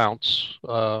 2 ounce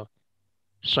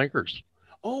sinkers.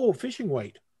 Oh, fishing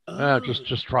weight. Yeah,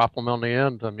 just drop them on the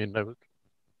end. They would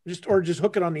just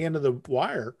hook it on the end of the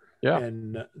wire. Yeah,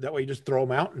 and that way you just throw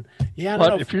them out. And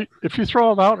but if you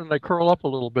throw them out and they curl up a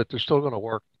little bit, they're still going to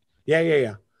work.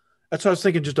 Yeah. That's what I was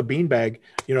thinking. Just a bean bag,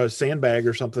 a sandbag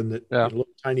or something that a little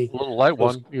tiny, a little light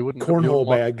one. You wouldn't cornhole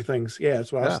bag things. Yeah,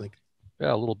 that's what I was thinking.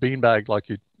 Yeah, a little bean bag like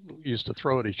you used to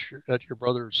throw at your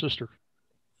brother or sister.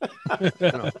 Don't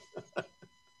know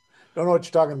what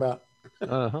you're talking about.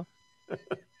 I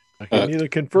can neither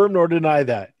confirm nor deny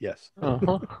that. Yes.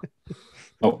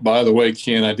 Oh, by the way,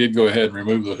 Ken, I did go ahead and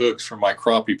remove the hooks from my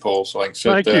crappie pole so I can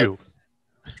set Thank you.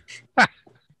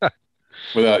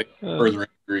 without further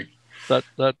injury.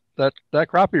 That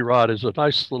crappie rod is a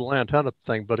nice little antenna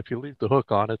thing, but if you leave the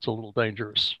hook on, it's a little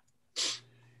dangerous.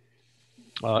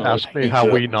 Ask me how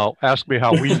we know.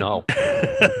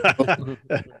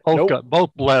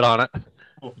 Both bled on it.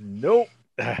 Nope.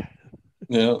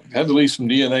 Yeah, had to leave some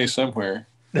DNA somewhere.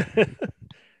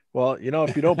 Well,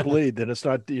 if you don't bleed, then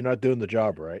you're not doing the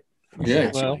job right.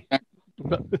 Yeah. Well,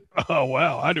 oh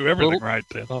wow, I do everything right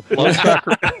then.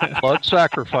 Blood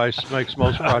sacrifice makes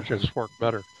most projects work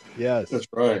better. Yes, that's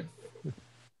right.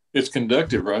 It's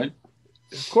conductive, right?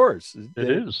 Of course, it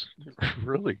is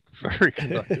really very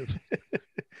conductive.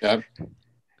 Yeah.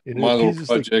 My little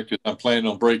project is I'm planning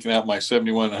on breaking out my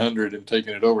 7100 and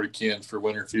taking it over to Ken's for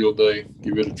winter field day.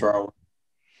 Give it a trial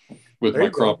with my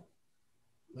crop.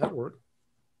 That worked.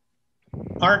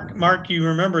 Mark, you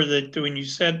remember that when you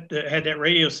had that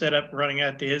radio set up running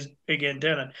out to his big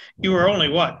antenna, you were only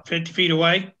 50 feet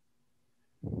away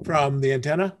from the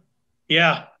antenna?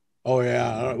 Yeah. Oh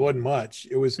yeah, it wasn't much.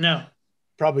 It was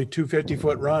probably 2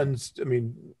 50-foot runs.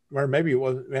 Or maybe it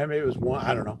wasn't. Maybe it was 1.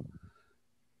 I don't know.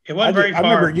 It wasn't very far.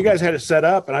 I remember you guys had it set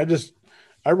up, and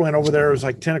I went over there. It was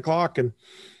like 10 o'clock, and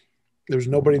there was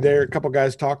nobody there. A couple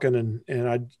guys talking, and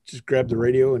I just grabbed the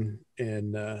radio and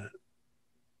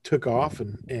took off,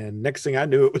 and next thing I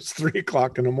knew, it was 3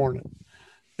 o'clock in the morning.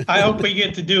 I hope we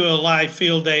get to do a live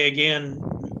field day again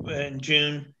in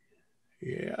June.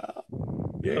 Yeah.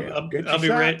 I'll be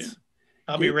ready.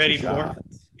 I'll be ready for it.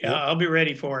 Yeah, I'll be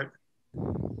ready for it.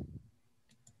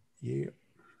 Yeah.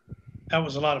 That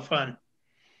was a lot of fun.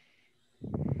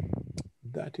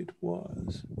 That it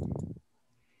was.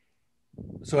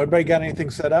 So everybody got anything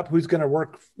set up? Who's going to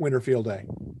work winter field day?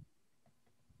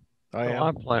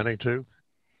 I'm planning to.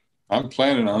 I'm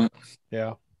planning on it.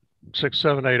 Yeah. 6,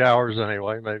 7, 8 hours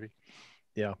anyway, maybe.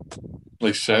 Yeah. At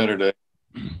least Saturday.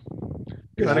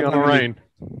 depending on the rain.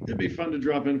 It'd be fun to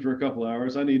drop in for a couple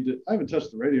hours. I haven't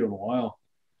touched the radio in a while.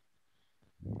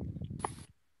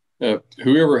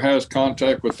 Whoever has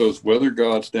contact with those weather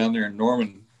gods down there in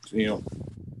Norman,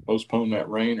 postpone that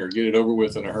rain or get it over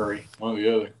with in a hurry. One or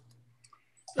the other.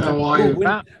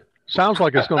 Sounds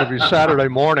like it's going to be Saturday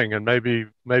morning, and maybe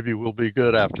we'll be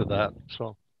good after that.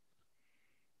 So,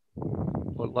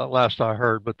 last I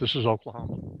heard, but this is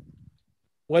Oklahoma.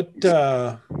 What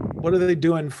are they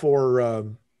doing for?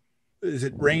 Is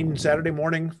it rain Saturday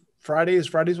morning? Friday? Is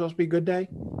Friday supposed to be a good day?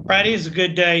 Friday is a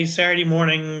good day. Saturday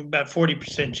morning, about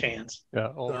 40% chance. Yeah.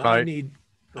 I need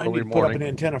to put up an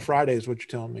antenna Friday, is what you're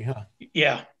telling me, huh?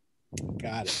 Yeah.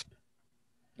 Got it.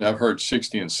 I've heard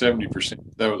 60 and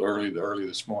 70%. That was early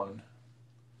this morning.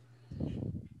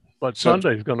 But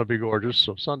Sunday's going to be gorgeous,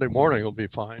 so Sunday morning will be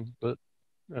fine. But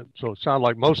so it sounds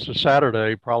like most of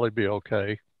Saturday probably be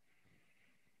okay.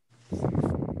 It's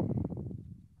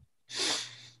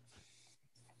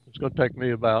going to take me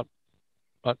about.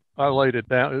 I laid it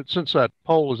down since that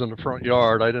pole was in the front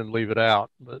yard. I didn't leave it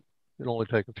out, but it'll only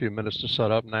take a few minutes to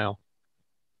set up now.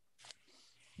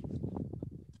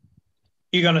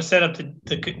 You're going to set up the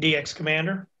DX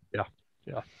commander? Yeah.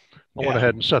 I went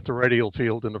ahead and set the radial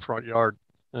field in the front yard,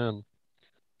 and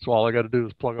so all I got to do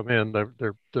is plug them in.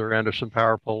 They're Anderson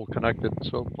power pole connected,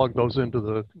 so plug those into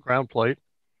the ground plate,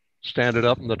 stand it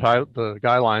up, and the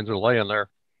guy lines are laying there.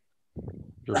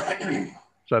 Just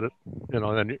set it,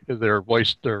 and they're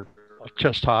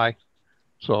chest high,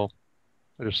 so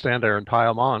I just stand there and tie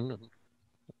them on, and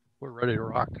we're ready to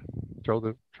rock. Throw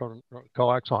the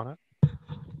coax on it.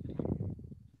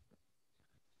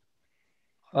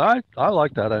 I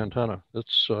like that antenna.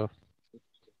 It's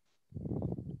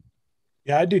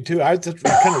yeah, I do too. That's kind of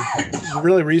the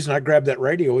really reason I grabbed that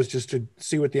radio was just to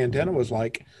see what the antenna was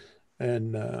like,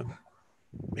 and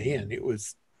man, it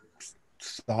was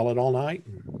solid all night.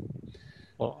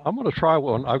 Well, I'm going to try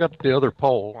one. I've got the other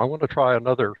pole. I want to try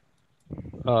another,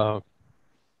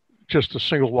 just a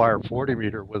single wire 40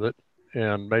 meter with it,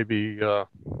 and maybe 8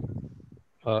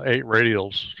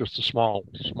 radials, just a small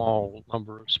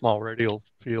number of small radial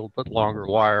field, but longer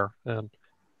wire, and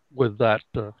with that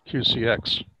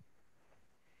QCX.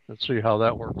 Let's see how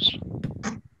that works.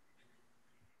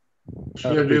 What are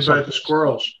you going to do about the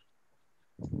squirrels?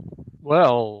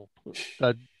 Well,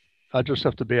 I just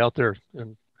have to be out there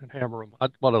and hammer them.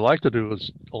 What I'd like to do is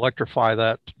electrify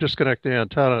that, disconnect the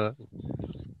antenna,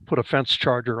 put a fence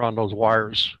charger on those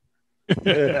wires,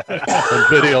 and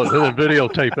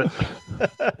videotape it.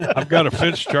 I've got a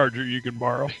fence charger you can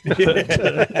borrow.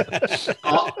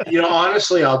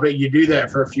 Honestly, I'll bet you do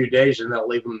that for a few days and they'll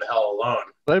leave them the hell alone.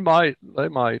 They might.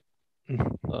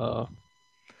 Well,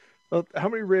 how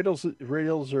many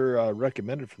radials are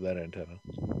recommended for that antenna?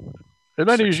 And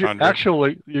then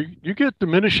you get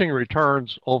diminishing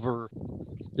returns over.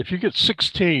 If you get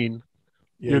 16,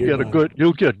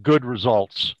 you'll get good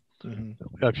results.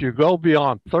 Mm-hmm. If you go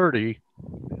beyond 30,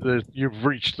 you've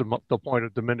reached the point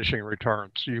of diminishing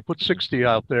returns. So you put 60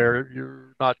 out there,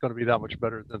 you're not going to be that much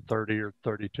better than 30 or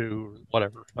 32 or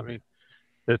whatever. I mean,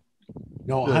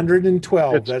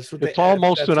 112. It's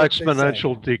almost an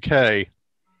exponential decay.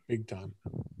 Big time.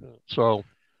 So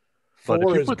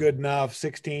 4 is good enough.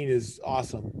 16 is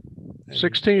awesome.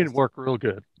 16 would work real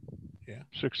good. Yeah.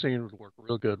 16 would work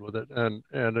real good with it. And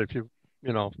if you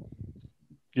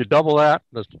double that,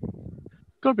 it's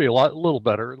going to be a little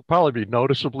better. It'll probably be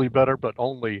noticeably better, but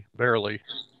only barely.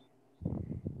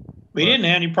 We didn't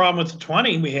have any problem with the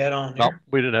 20 we had on here. No,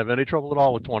 we didn't have any trouble at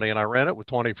all with 20, and I ran it with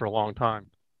 20 for a long time.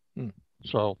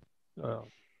 So,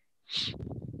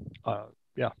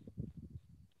 yeah.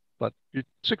 But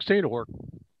 16 will work.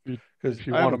 If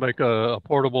you want to make a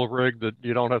portable rig that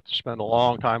you don't have to spend a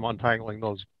long time untangling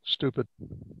those stupid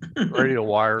radio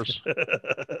wires.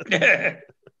 Yeah,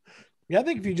 I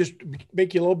think if you just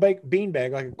make your little bean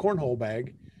bag, like a cornhole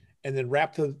bag, and then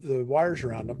wrap the wires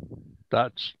around them.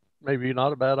 That's maybe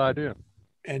not a bad idea.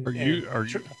 Surely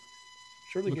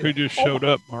look who just showed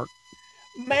up, Mark.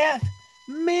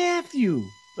 Matthew.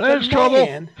 There's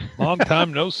trouble. Long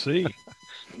time no see.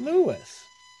 Lewis.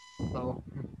 So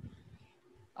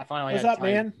I finally What's had up,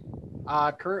 time.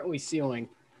 man? Currently sealing.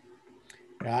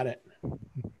 Got it.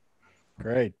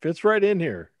 Great. Fits right in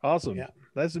here. Awesome. Yeah.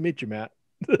 Nice to meet you, Matt.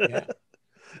 Yeah.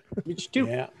 You too.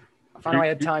 Yeah. I finally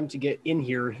had time to get in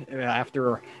here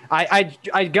after I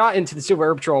got into the Silver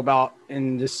Air Patrol about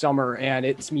in this summer, and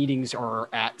its meetings are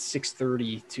at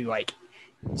 6:30 to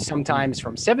sometimes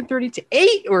from 7:30 to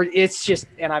 8, or it's just,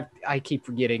 and I keep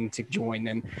forgetting to join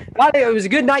them. But it was a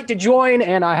good night to join,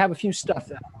 and I have a few stuff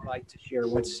that I'd like to share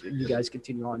once you guys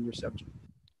continue on your subject.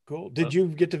 Cool. Did you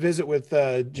get to visit with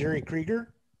Jerry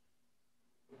Krieger?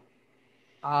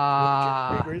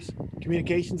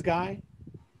 Communications guy?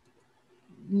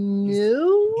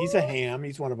 No. He's a ham.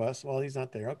 He's one of us. Well, he's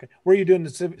not there. Okay. Where are you doing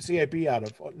the CIP out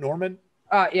of? Norman?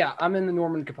 Yeah, I'm in the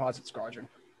Norman Composite Squadron.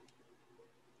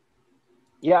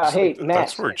 Yeah, hey, Matt.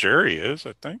 That's where Jerry is,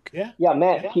 I think. Yeah. Yeah,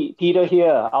 Matt, Peter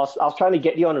here. I was trying to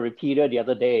get you on a repeater the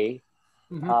other day.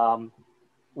 Mm-hmm.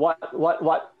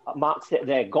 What Mark said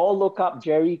there, go look up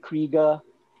Jerry Krieger.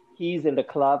 He's in the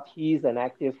club. He's an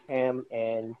active ham.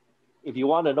 And if you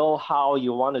want to know how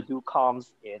you want to do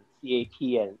comms in CAP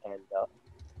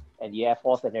and the Air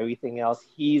Force and everything else,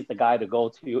 he's the guy to go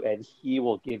to, and he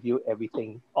will give you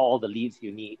everything, all the leads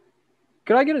you need.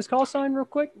 Could I get his call sign real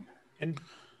quick? And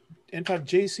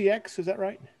JCX, is that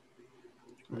right?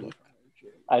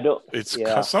 I don't. It's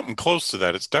something close to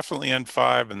that. It's definitely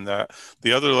N5, and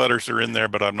the other letters are in there,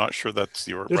 but I'm not sure that's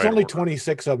the There's right only order.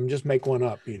 26 of them. Just make one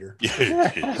up, Peter.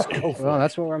 Well,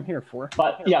 that's what I'm here for.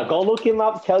 But yeah, go look him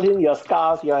up. Tell him your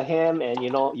scars, your ham, and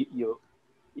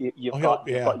you've got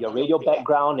your radio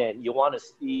background, and you want to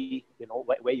see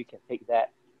where you can take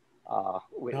that.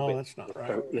 That's not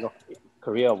right.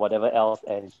 Career or whatever else,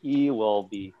 and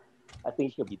I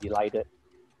think he'll be delighted.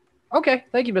 Okay,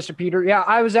 thank you, Mr. Peter. Yeah,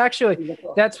 I was actually,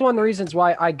 that's one of the reasons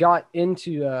why I got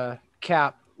into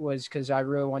CAP was because I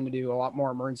really wanted to do a lot more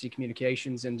emergency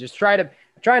communications and just trying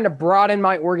to broaden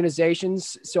my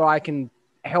organizations so I can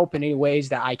help in any ways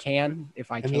that I can,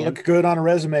 if I can. And look good on a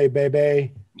resume,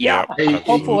 baby. Yeah,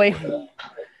 hopefully.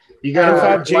 You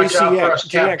got to watch out for us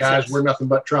CAP guys. We're nothing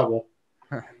but trouble.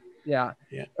 Yeah.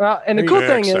 Well, and the cool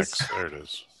thing is, there it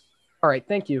is. All right,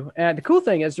 thank you. And the cool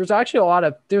thing is there's actually a lot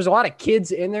of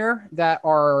kids in there that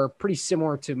are pretty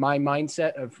similar to my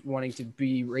mindset of wanting to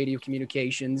be radio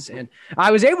communications. And I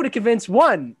was able to convince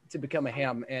one to become a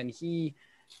ham, and he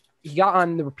got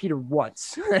on the repeater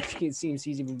once. It seems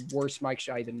he's even worse Mike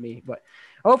Shy than me. But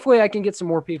hopefully I can get some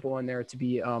more people in there to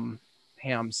be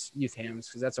hams, youth hams,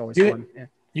 because that's always fun. Yeah.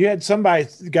 You had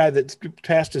the guy that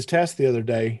passed his test the other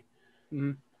day.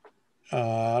 Mm-hmm.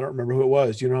 I don't remember who it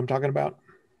was. You know what I'm talking about?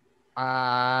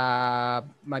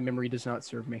 My memory does not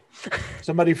serve me.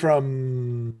 Somebody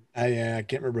from I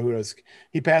can't remember who it was.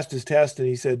 He passed his test and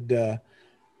he said,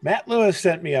 Matt Lewis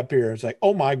sent me up here. It's like,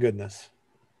 oh my goodness.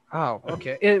 Oh,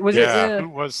 okay. Who was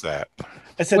that?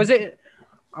 I said, was it?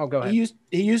 Oh, go ahead.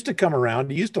 He used to come around.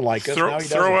 He used to like us. Now he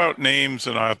throw out names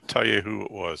and I'll tell you who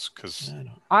it was, because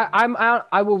I'm out.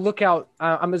 I will look out.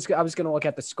 I was going to look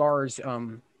at the SCARS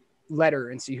letter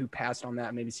and see who passed on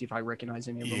that. Maybe see if I recognize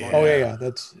any of them. Oh yeah,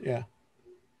 that's yeah.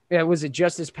 Yeah, was it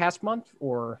just this past month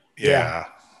or? Yeah.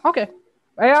 Okay.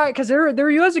 Yeah, because there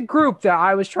was a group that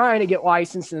I was trying to get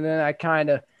licensed, and then I kind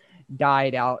of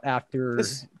died out after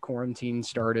quarantine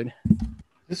started.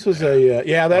 This was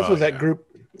that was that group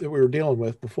that we were dealing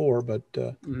with before, but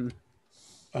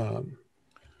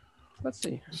let's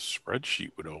see.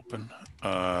 Spreadsheet would open.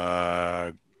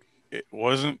 It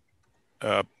wasn't.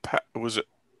 Was it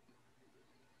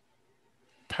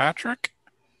Patrick?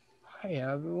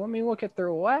 Let me look at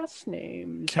their last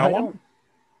names. Kellum?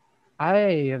 I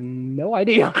have no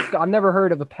idea. I've never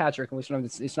heard of a Patrick. At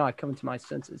least it's not coming to my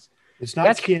senses. It's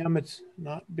not Kim. It's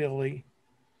not Billy.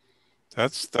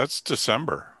 That's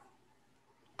December.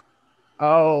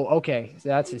 Oh, okay. So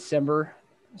that's December.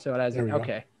 So it has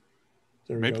okay.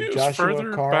 Maybe it was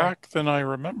further back than I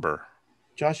remember.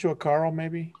 Joshua Carl,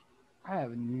 maybe. I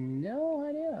have no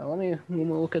idea. Let me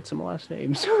look at some last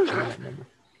names.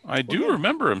 I do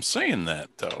remember him saying that,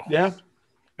 though. Yeah.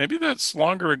 Maybe that's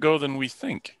longer ago than we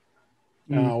think.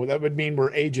 No, that would mean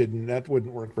we're aged, and that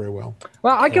wouldn't work very well.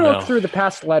 Well, I can look through the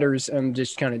past letters and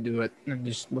just kind of do it and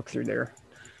just look through there.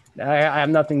 I have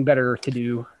nothing better to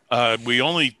do. We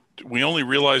only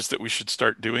realized that we should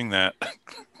start doing that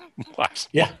last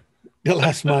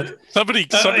month. Somebody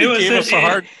gave us a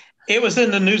hard. It was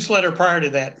in the newsletter prior to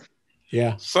that.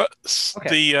 Yeah. So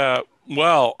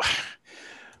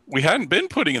we hadn't been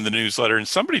putting in the newsletter, and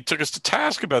somebody took us to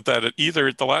task about that either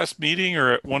at the last meeting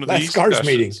or at one of these SCARS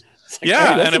meetings. Like,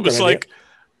 yeah, and it was like,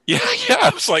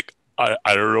 I was like, I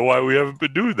don't know why we haven't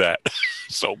been doing that.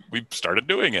 So we started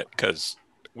doing it because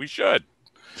we should.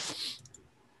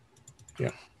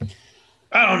 Yeah.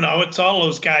 I don't know. It's all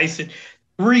those guys that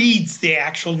reads the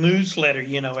actual newsletter,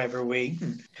 every week.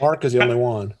 Mark is the only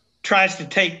one. Tries to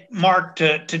take Mark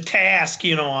to task,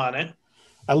 on it.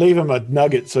 I leave him a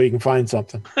nugget so he can find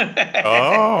something.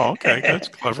 Oh, okay. That's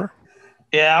clever.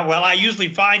 Yeah, well, I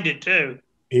usually find it too.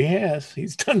 Yes,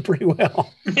 he's done pretty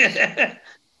well.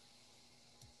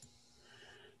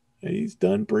 He's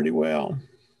done pretty well.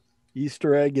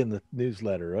 Easter egg in the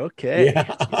newsletter. Okay.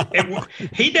 Yeah.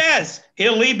 He does.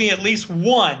 He'll leave me at least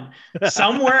one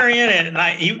somewhere in it,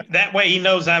 and that way he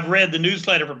knows I've read the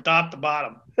newsletter from top to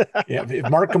bottom. Yeah. If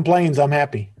Mark complains, I'm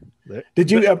happy.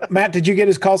 Did you, Matt? Did you get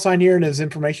his call sign here and his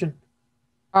information?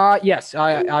 Yes,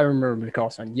 I remember the call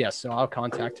sign. Yes, so I'll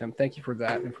contact him. Thank you for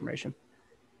that information.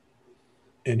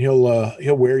 And he'll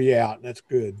wear you out. That's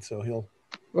good. So he'll.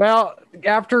 Well,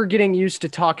 after getting used to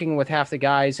talking with half the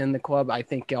guys in the club, I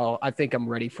think I'm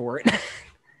ready for it.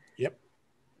 Yep.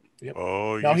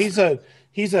 Oh, no, he's a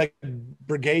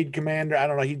brigade commander. I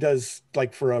don't know. He does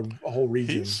like for a whole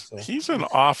region. He's an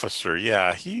officer.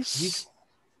 Yeah, he's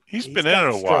been in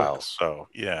it a while. So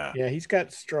yeah. Yeah, he's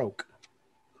got stroke.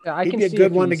 Yeah, He'd be a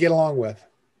good one to get along with.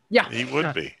 Yeah, he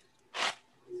would be.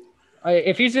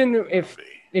 If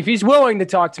he's willing to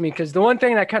talk to me, because the one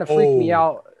thing that kind of freaked me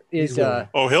out is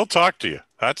he'll talk to you.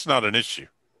 That's not an issue.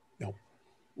 No.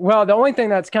 Well, the only thing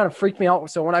that's kind of freaked me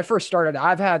out. So when I first started,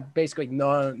 I've had basically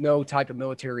no type of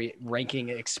military ranking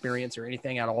experience or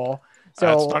anything at all. So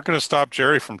that's not going to stop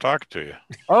Jerry from talking to you.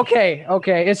 Okay.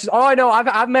 It's all I know.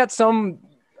 I've met some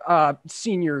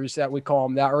seniors that we call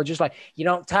them that are just like, you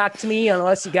don't talk to me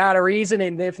unless you got a reason,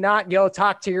 and if not, go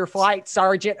talk to your flight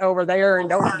sergeant over there and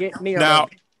don't get near now.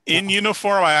 them. In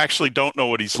uniform, I actually don't know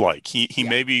what he's like. He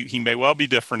may well be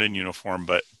different in uniform,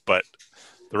 but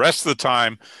the rest of the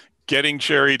time, getting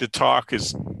Jerry to talk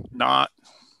it's not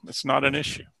an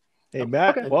issue. Hey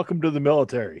Matt, welcome to the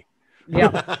military. Yeah.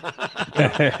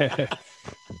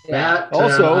 Matt,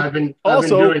 also, I've been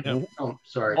doing. Oh,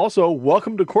 sorry. Also,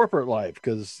 welcome to corporate life,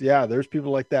 because there's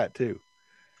people like that too.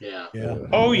 Yeah. Yeah.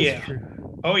 Oh yeah.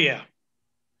 Oh yeah.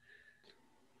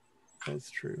 That's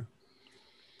true.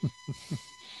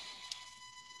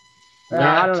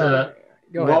 Matt,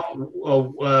 Go ahead.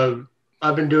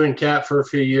 I've been doing CAP for a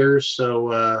few years,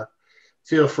 so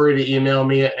feel free to email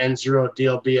me at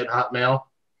n0dlb@hotmail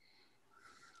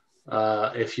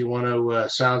if you want to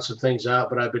sound some things out.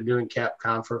 But I've been doing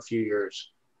CAPCOM for a few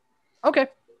years. Okay.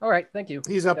 All right. Thank you.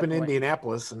 He's up in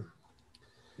Indianapolis, and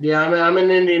yeah, I'm in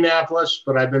Indianapolis,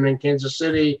 but I've been in Kansas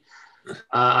City.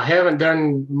 I haven't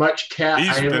done much CAP.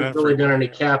 I haven't really done any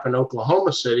CAP in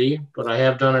Oklahoma City, but I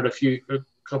have done it a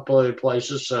couple other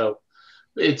places. So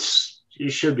it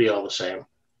should be all the same.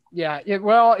 Yeah.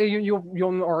 Well,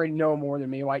 you'll already know more than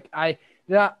me. Like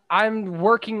I'm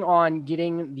working on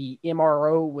getting the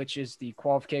MRO, which is the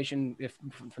qualification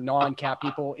for non-CAP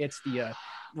people. It's the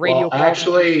radio. Well,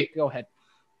 actually, go ahead.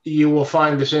 You will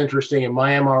find this interesting, and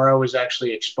my MRO is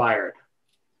actually expired.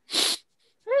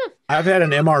 I've had an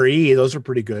MRE. Those are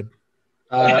pretty good.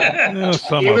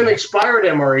 Even expired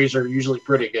MREs are usually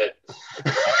pretty good.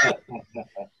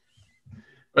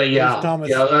 But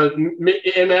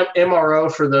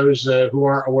MRO, for those who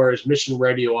aren't aware, is mission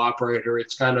radio operator.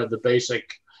 It's kind of the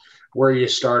basic where you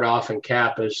start off in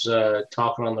CAP is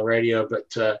talking on the radio.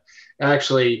 But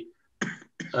actually,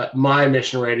 my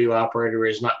mission radio operator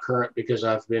is not current because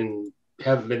haven't been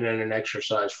in an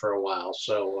exercise for a while.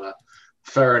 So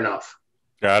fair enough.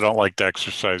 Yeah, I don't like to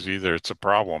exercise either. It's a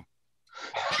problem.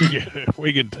 Yeah,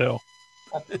 we can tell.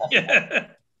 Yeah.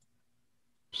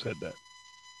 Said that.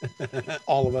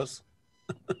 All of us.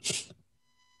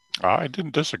 I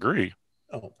didn't disagree.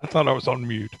 Oh, I thought I was on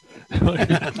mute.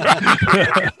 Thought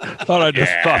I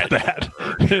just thought that.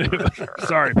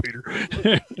 Sorry,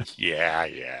 Peter.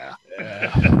 Yeah.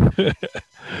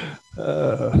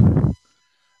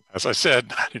 As I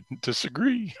said, I didn't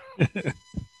disagree.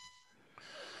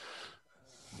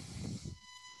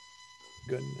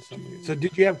 Goodness. So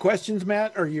did you have questions,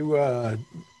 Matt? Are you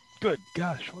good?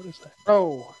 Gosh, what is that?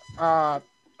 Oh,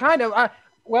 kind of.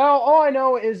 Well, all I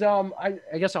know is I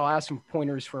guess I'll ask some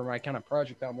pointers for my kind of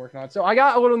project that I'm working on. So I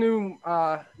got a little new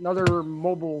another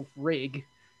mobile rig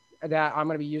that I'm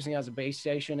going to be using as a base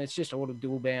station. It's just a little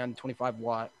dual band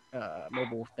 25-watt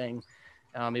mobile thing.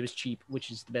 It was cheap,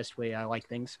 which is the best way I like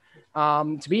things.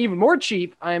 To be even more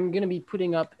cheap, I'm going to be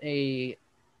putting up a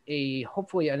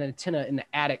hopefully an antenna in the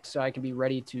attic so I can be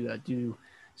ready to do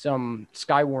some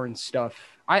Skywarn stuff.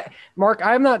 Mark,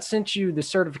 I have not sent you the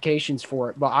certifications for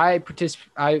it, but I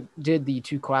did the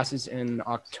 2 classes in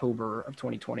October of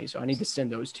 2020, so I need to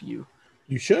send those to you.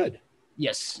 You should.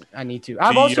 Yes, I need to.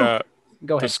 I've also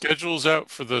go ahead. The schedule's out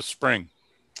for the spring.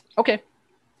 Okay.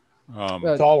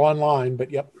 It's all online, but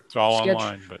yep. It's all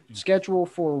online. But schedule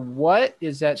for what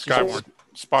is that? Skyward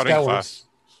spotting class.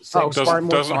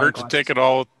 Doesn't hurt to take it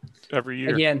all every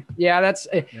year. Again, yeah, that's.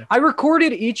 Yeah. I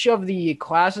recorded each of the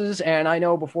classes, and I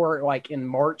know before, like in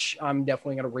March, I'm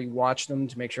definitely going to rewatch them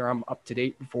to make sure I'm up to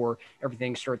date before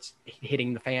everything starts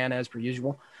hitting the fan as per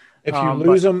usual. If you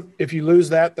lose them, if you lose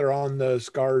that, they're on the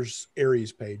Scars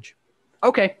Aries page.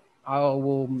 Okay. I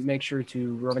will make sure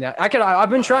to run that. I've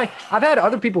been trying. I've had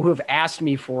other people who have asked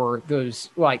me for those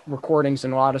like recordings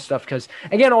and a lot of stuff because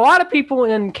again, a lot of people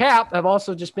in CAP have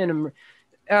also just been.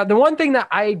 The one thing that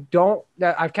I've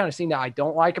kind of seen that I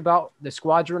don't like about the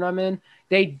squadron I'm in,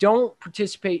 they don't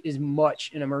participate as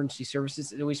much in emergency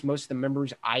services. At least most of the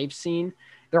members I've seen,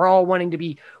 they're all wanting to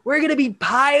be, we're going to be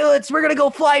pilots. We're going to go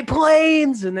fly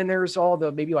planes. And then there's all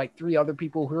the, maybe like 3 other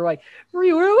people who are like,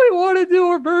 we really want to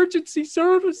do emergency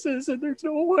services. And there's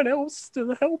no one else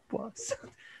to help us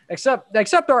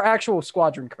except our actual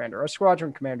squadron commander. Our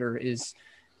squadron commander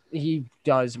he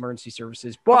does emergency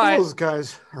services, but those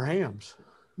guys are hams.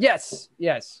 Yes.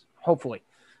 Hopefully.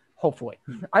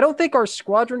 I don't think our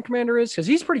squadron commander is because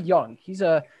he's pretty young.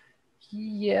 I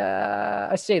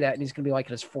say that and he's going to be like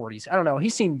in his 40s. I don't know. He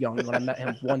seemed young when I met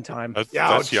him one time.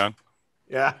 That's young.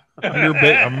 Yeah.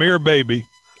 A mere baby.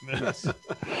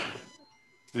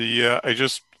 The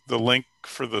link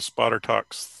for the spotter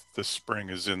talks this spring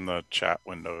is in the chat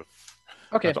window.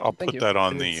 Okay. I'll put that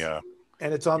on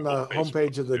and it's on the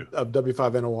homepage of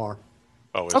W5NOR.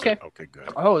 Oh, is okay. It? Okay,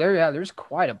 good. Oh, there's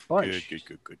quite a bunch.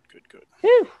 Good.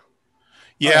 Whew.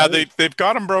 Yeah, they've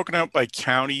got them broken out by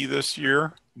county this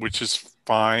year, which is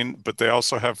fine, but they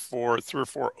also have 3 or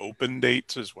 4 open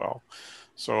dates as well.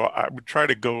 So I would try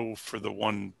to go for the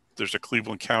one. There's a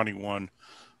Cleveland County one.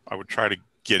 I would try to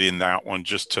get in that one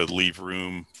just to leave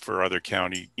room for other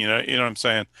county. You know what I'm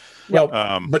saying? Well,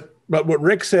 but what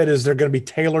Rick said is they're going to be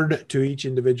tailored to each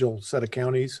individual set of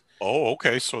counties. Oh,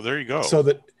 okay. So there you go. So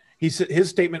that he said his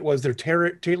statement was they're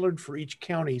tailored for each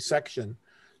county section.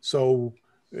 So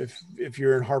if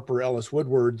you're in Harper Ellis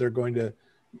Woodward, they're going to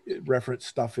reference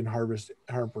stuff in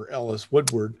Harper Ellis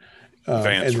Woodward.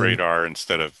 Advanced radar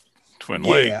instead of Twin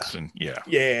Lakes and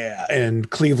and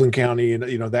Cleveland County and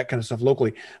that kind of stuff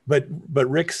locally. But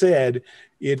Rick said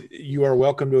you are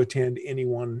welcome to attend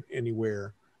anyone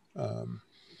anywhere.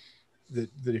 That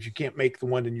if you can't make the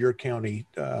one in your county,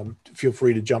 feel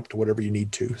free to jump to whatever you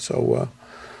need to. So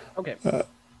okay.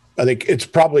 I think it's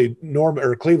probably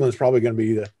Cleveland's probably going to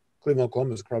be Cleveland,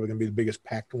 Oklahoma is probably going to be the biggest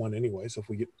packed one anyway. So if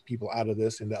we get people out of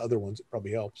this into other ones, it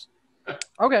probably helps.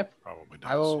 Okay. Probably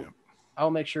does.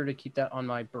 I'll make sure to keep that on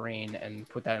my brain and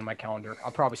put that in my calendar.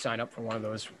 I'll probably sign up for one of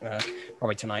those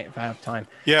probably tonight if I have time.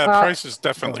 Yeah, price is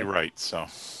definitely right. So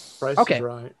price is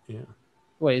right. Yeah.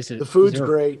 Wait, is it? The food's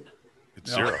great.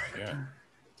 It's 0. Yeah.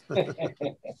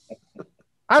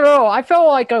 I don't know. I felt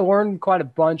like I learned quite a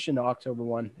bunch in the October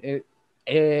one.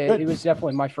 It was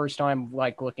definitely my first time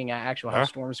like looking at actual how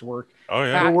storms work. Oh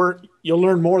yeah. You'll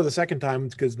learn more the second time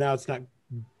because now it's not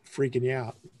freaking you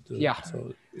out.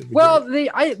 So well,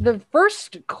 great. The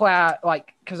first class,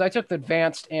 like, because I took the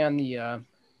advanced and the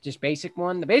just basic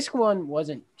one. The basic one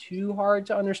wasn't too hard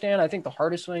to understand. I think the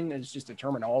hardest thing is just the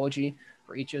terminology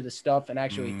for each of the stuff. And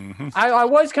actually, I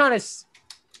was kind of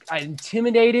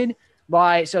intimidated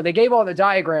by, so they gave all the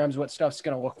diagrams what stuff's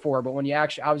going to look for. But when you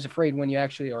actually, I was afraid when you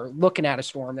actually are looking at a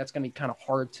storm, that's going to be kind of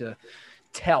hard to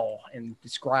tell and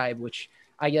describe, which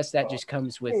I guess that just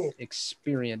comes with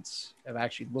experience of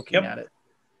actually looking at it.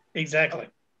 Exactly.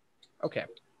 Okay.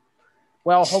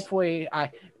 Well, hopefully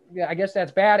I guess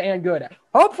that's bad and good.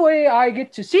 Hopefully I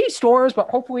get to see storms, but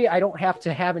hopefully I don't have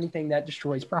to have anything that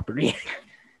destroys property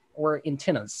or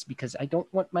antennas because I don't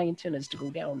want my antennas to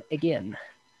go down again.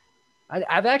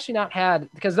 I've actually not had,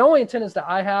 because the only antennas that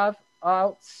I have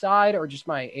outside are just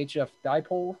my HF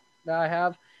dipole that I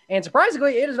have. And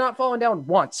surprisingly, it has not fallen down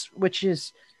once, which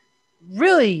is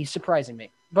really surprising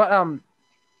me. But I'm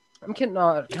getting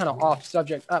kind of off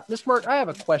subject. Mr. Mark, I have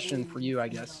a question for you, I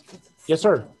guess. Yes,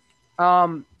 sir.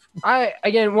 One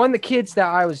of the kids that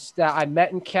I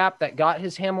met in CAP that got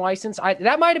his ham license,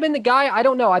 that might have been the guy. I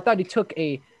don't know. I thought he took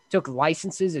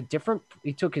licenses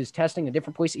he took his testing a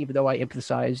different place, even though I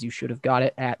emphasized you should have got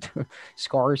it at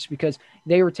SCARS because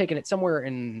they were taking it somewhere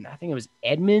in, I think it was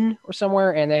Edmond or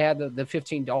somewhere, and they had the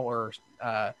 $15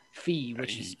 fee,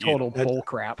 which is total bull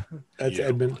crap. That's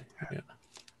Edmond.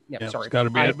 Yeah, sorry. It's got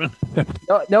to be Edmond.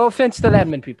 No offense to the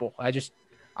Edmond people. I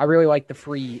really like the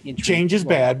free entry. Change is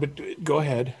bad, but go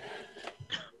ahead.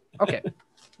 Okay.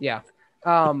 Yeah.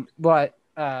 But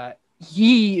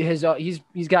he's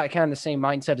got kind of the same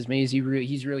mindset as me.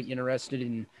 He's really interested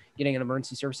in getting an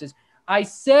emergency services. I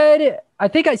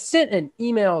think I sent an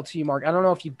email to you, Mark. I don't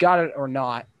know if you got it or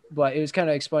not, but it was kind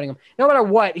of explaining him. No matter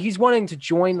what, he's wanting to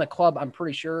join the club, I'm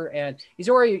pretty sure. And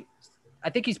I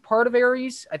think he's part of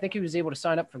Aries. I think he was able to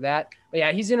sign up for that. But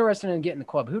yeah, he's interested in getting the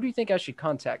club. Who do you think I should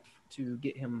contact to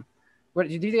get him? Do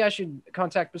you think I should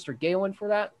contact Mr. Galen for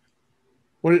that?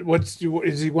 Does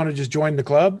he want to just join the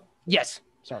club? Yes.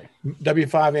 Sorry.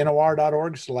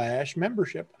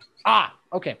 W5NOR.org/membership.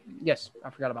 Okay. Yes, I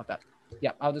forgot about that.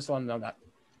 Yeah, I'll just let him know that.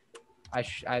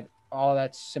 All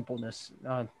that simpleness,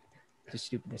 to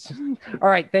stupidness. All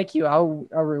right, thank you. I'll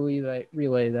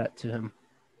relay that to him.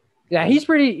 Yeah,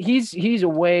 he's a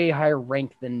way higher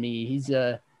rank than me. He's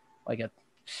like a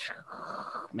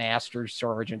master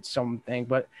sergeant something,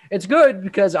 but it's good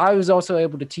because I was also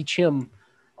able to teach him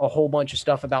a whole bunch of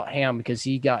stuff about ham because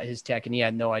he got his tech and he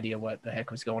had no idea what the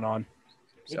heck was going on.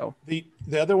 So the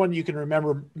other one you can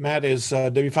remember, Matt, is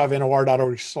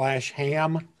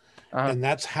w5nor.org/ham. And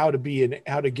that's how to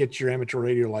get your amateur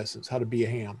radio license, how to be a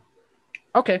ham.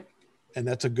 Okay. And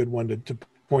that's a good one to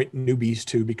point newbies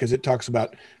to, because it talks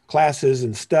about classes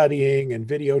and studying and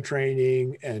video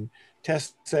training and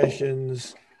test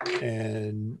sessions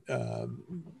and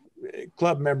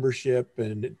club membership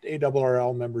and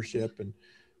ARRL membership and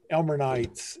Elmer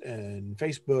nights and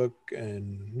Facebook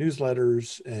and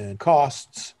newsletters and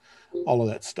costs, all of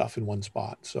that stuff in one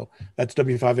spot. So that's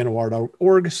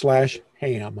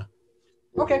w5nor.org/ham.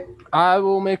 Okay, I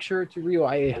will make sure to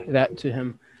relay that to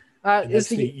him.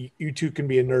 You two can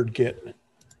be a nerd kit.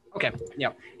 Okay,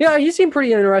 yeah. He seemed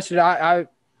pretty interested. I've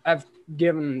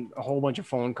given a whole bunch of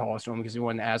phone calls to him because he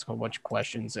wanted to ask a whole bunch of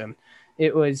questions, and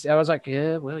I was like,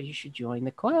 yeah, well, you should join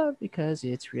the club because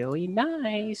it's really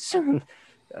nice.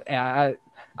 I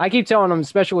keep telling him,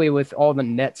 especially with all the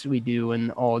nets we do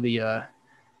and all the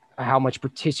how much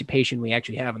participation we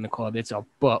actually have in the club, it's a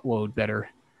buttload better.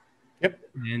 Yep.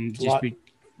 And a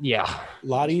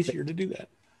lot easier to do that.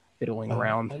 Fiddling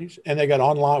around. And they got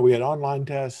online. We had online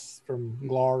tests from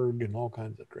GLARG and all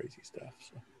kinds of crazy stuff.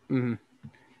 So. Mm-hmm.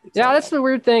 Yeah, that's the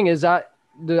weird thing is I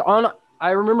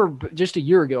remember just a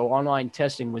year ago, online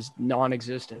testing was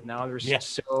non-existent. Now there's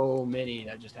so many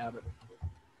that just have it.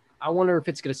 I wonder if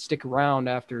it's going to stick around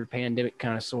after the pandemic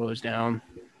kind of slows down.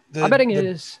 I'm betting it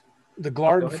is. The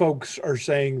GLARG folks are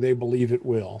saying they believe it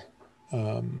will.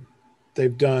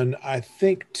 They've done, I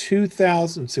think,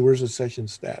 2,000. See, where's the session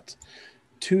stats?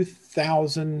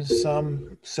 2,000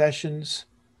 some sessions,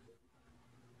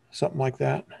 something like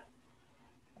that,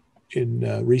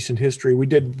 in recent history. We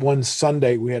did one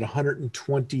Sunday. We had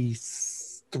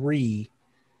 123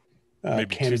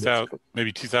 maybe candidates.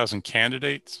 Maybe 2,000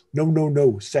 candidates?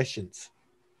 No, sessions.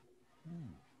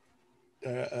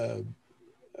 No.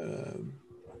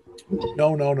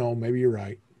 Maybe you're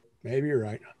right.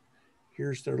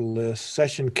 Here's their list.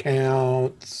 Session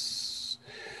counts.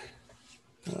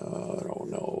 I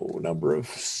don't know. Number of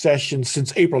sessions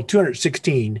since April,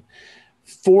 216.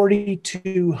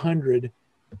 4,200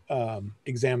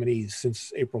 examinees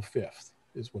since April 5th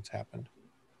is what's happened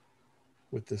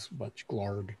with this bunch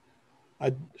GLARG.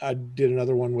 I did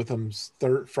another one with them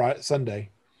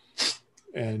Sunday,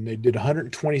 and they did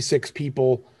 126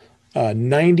 people,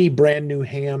 90 brand new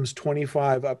hams,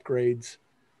 25 upgrades.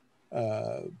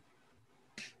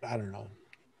 I don't know,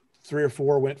 3 or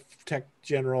 4 went tech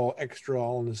general extra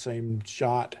all in the same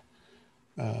shot.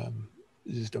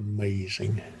 Just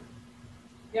amazing.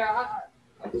 Yeah,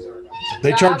 I'm sorry.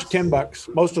 They charge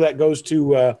 $10. Most of that goes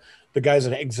to the guys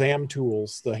at Exam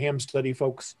Tools, the ham study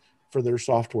folks, for their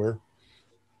software.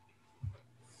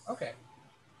 Okay.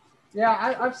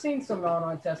 Yeah, I've seen some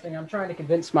online testing. I'm trying to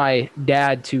convince my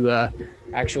dad to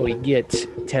actually get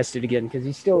tested again because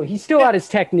he's still at his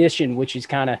technician, which is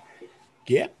kind of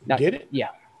get it. Yeah.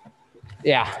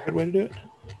 Good way to do it.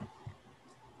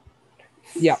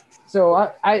 Yeah.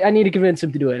 So I need to convince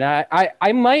him to do it.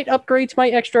 I might upgrade to my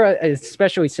extra,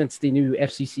 especially since the new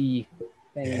FCC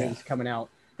thing is coming out.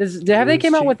 Have they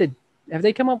come up with a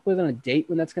date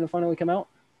when that's going to finally come out?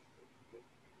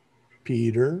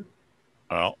 Peter.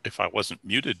 Well, if I wasn't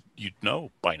muted, you'd know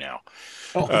by now.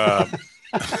 Oh.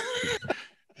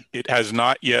 It has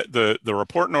not yet, the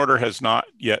report and order has not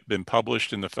yet been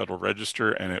published in the Federal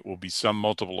Register, and it will be some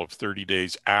multiple of 30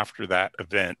 days after that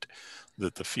event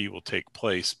that the fee will take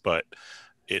place, but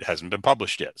it hasn't been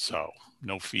published yet, so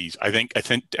no fees. I think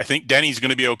Denny's going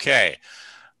to be okay. I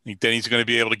think Denny's going to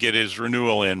be able to get his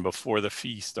renewal in before the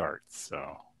fee starts.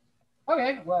 So.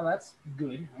 Okay, well, that's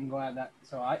good. I'm glad that.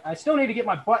 So I still need to get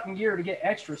my butt in gear to get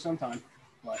extra sometime.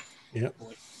 But yep.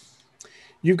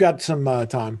 You've got some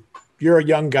time. You're a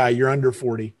young guy. You're under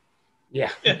 40.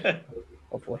 Yeah.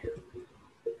 Hopefully.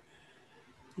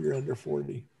 You're under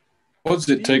 40. What does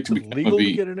it take to become legal a to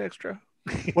VE? get an extra?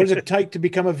 What does it take to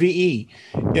become a VE?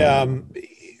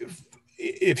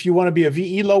 If you want to be a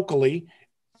VE locally,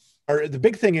 or the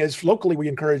big thing is locally, we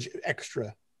encourage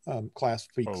extra class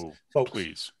fees. Oh, folks.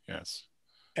 Please, yes.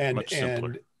 And much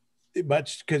simpler.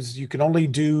 Because you can only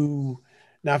do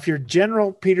now. If you're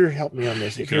general, Peter, help me on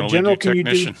this. If you're only general, do can you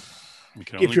do?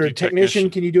 If you're a technician,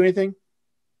 can you do anything?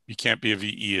 You can't be a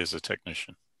VE as a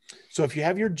technician. So if you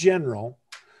have your general,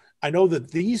 I know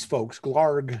that these folks,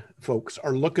 Glarg folks,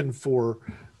 are looking for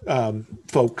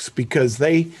folks because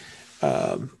they,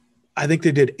 I think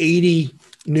they did 80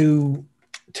 new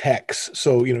techs.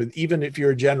 So, even if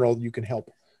you're a general, you can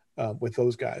help with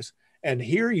those guys. And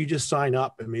here you just sign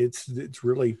up. I mean, it's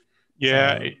really.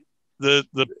 The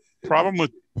problem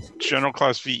with general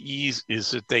class VEs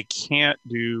is that they can't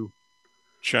do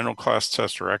general class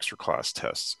tests or extra class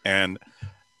tests. And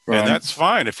that's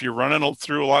fine. If you're running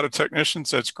through a lot of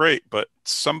technicians, that's great. But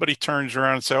somebody turns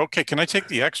around and say, okay, can I take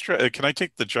the extra? Can I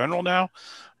take the general now?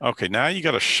 Okay, now you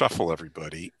got to shuffle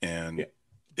everybody. And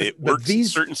it works in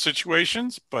certain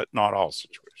situations, but not all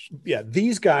situations. Yeah,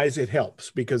 these guys, it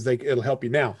helps because it'll help you.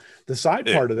 Now, the side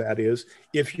part of that is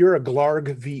if you're a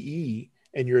Glarg VE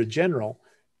and you're a general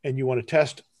and you want to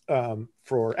test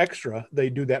for extra, they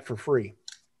do that for free.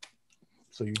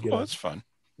 So you get that's fun.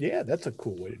 Yeah, that's a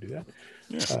cool way to do that.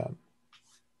 Yeah.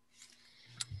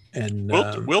 And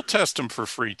we'll test them for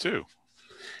free too.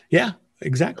 Yeah,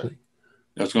 exactly.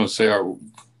 I was going to say, as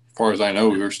far as I know,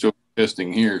 we're still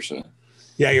testing here. So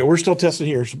yeah, we're still testing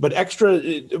here. But extra,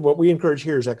 what we encourage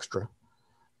here is extra.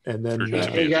 And then,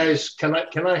 hey guys, can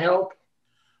I help?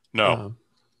 No.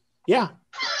 Yeah.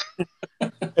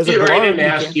 As a Glarg, I didn't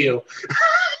ask you.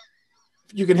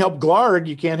 You can help Glarg.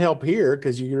 You can't help here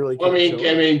because you really can't.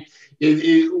 I mean,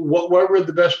 what would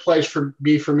the best place for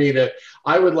me to?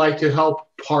 I would like to help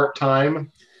part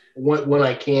time when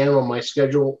I can, when my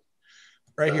schedule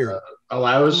right here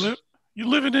allows. You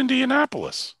live in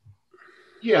Indianapolis.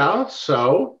 Yeah,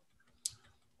 so.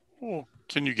 Well,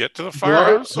 can you get to the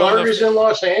firehouse? Glarg is in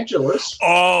Los Angeles.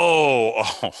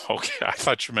 Oh, okay. I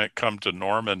thought you meant come to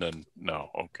Norman, and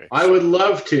no, okay. I would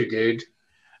love to, dude.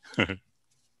 I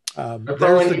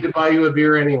probably need to buy you a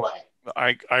beer anyway.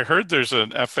 I heard there's an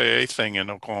FAA thing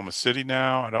in Oklahoma City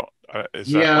now.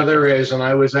 There is, and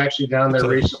I was actually down there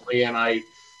recently, and I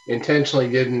intentionally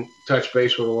didn't touch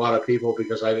base with a lot of people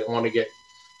because I didn't want to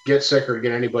get sick or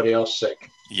get anybody else sick.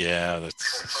 Yeah,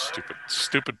 that's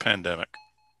stupid pandemic.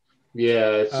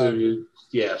 Yeah,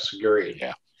 yes, agreed.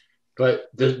 Yeah, but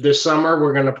this summer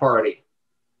we're going to party.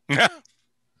 Yeah.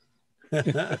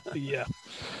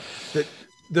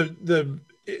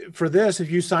 For this,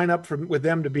 if you sign up with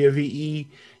them to be a VE,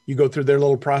 you go through their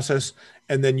little process,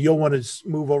 and then you'll want to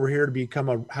move over here to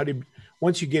become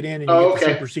once you get in and you get the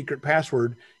super secret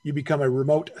password, you become a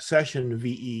remote session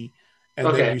VE, and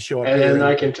then you show up. And then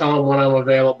I can tell them when I'm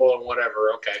available and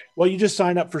whatever. Okay. Well, you just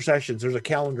sign up for sessions. There's a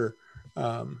calendar.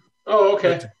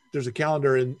 There's a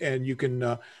calendar, and you can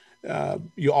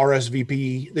you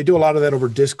RSVP. They do a lot of that over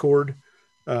Discord.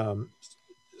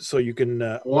 So you can.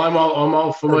 Well, I'm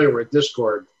all familiar with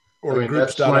Discord.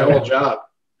 That's my whole job.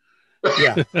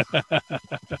 Yeah.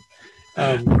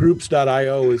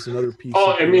 Groups.io is another piece.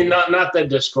 Oh, I mean, not that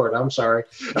Discord. I'm sorry.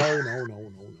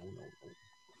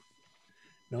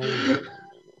 No.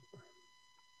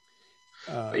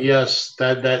 Yes,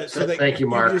 thank you,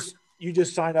 Mark. You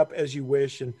just sign up as you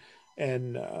wish, and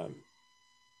the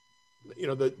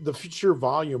sheer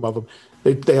volume of them.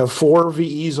 They have 4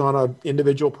 VEs on an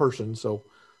individual person, so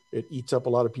it eats up a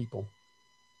lot of people.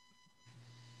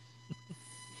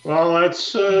 Well,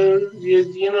 that's got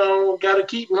to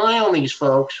keep an eye on these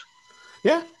folks.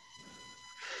 Yeah,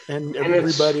 and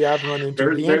everybody I've run into.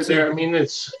 I mean,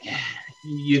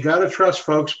 you got to trust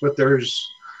folks, but there's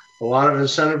a lot of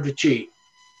incentive to cheat.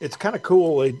 It's kind of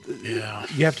cool. You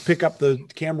have to pick up the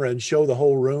camera and show the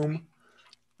whole room.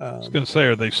 I was going to say,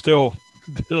 are they still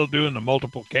doing the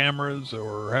multiple cameras,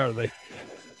 or how are they?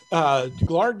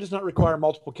 Glarg does not require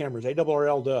multiple cameras.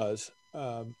 ARRL does.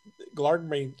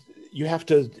 Glarg you have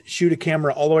to shoot a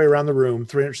camera all the way around the room,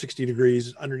 360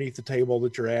 degrees, underneath the table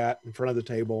that you're at, in front of the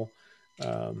table.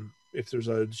 If there's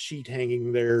a sheet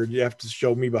hanging there, you have to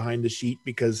show me behind the sheet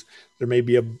because there may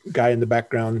be a guy in the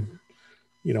background,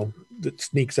 that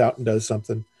sneaks out and does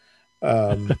something.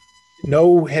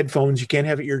 No headphones. You can't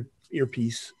have an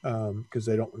earpiece because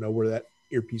they don't know where that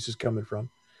earpiece is coming from.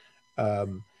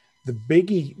 The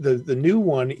biggie, the new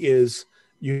one is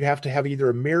you have to have either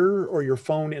a mirror or your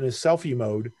phone in a selfie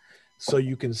mode, so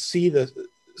we can see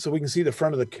the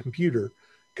front of the computer,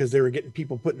 because they were getting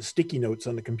people putting sticky notes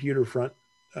on the computer front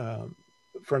of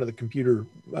the computer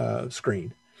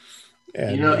screen.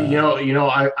 And,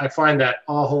 I find that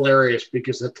all hilarious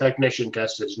because the technician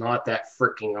test is not that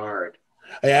freaking hard.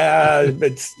 Yeah,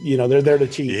 it's they're there to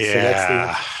cheat.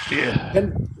 Yeah.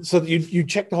 And so you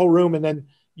check the whole room, and then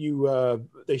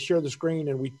they share the screen,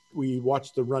 and we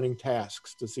watch the running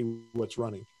tasks to see what's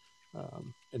running,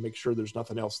 and make sure there's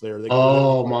nothing else there. I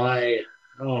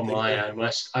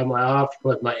have to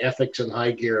put my ethics in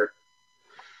high gear.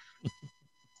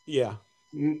 Yeah.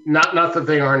 Not that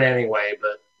they aren't anyway,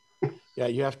 but Yeah,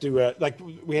 you have to like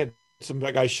we had some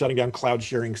guys shutting down cloud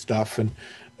sharing stuff, and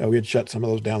we had shut some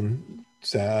of those down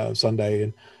Sunday,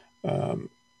 and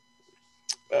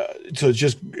so it's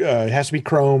just it has to be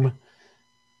Chrome,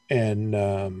 and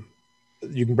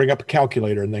you can bring up a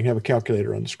calculator, and they have a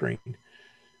calculator on the screen,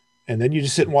 and then you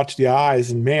just sit and watch the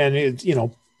eyes, and man, it's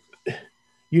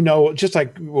just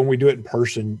like when we do it in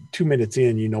person, 2 minutes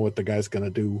in, you know what the guy's going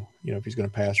to do, if he's going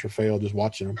to pass or fail, just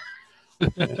watching him.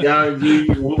 Yeah,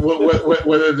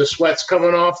 whether the sweat's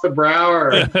coming off the brow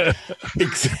or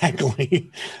exactly.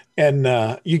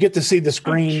 And you get to see the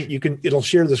screen. It'll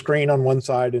share the screen on one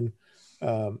side, and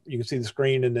you can see the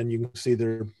screen, and then you can see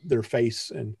their face.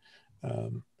 And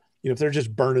if they're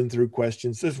just burning through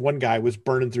questions, this one guy was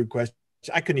burning through questions.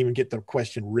 I couldn't even get the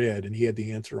question read, and he had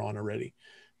the answer on already.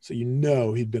 So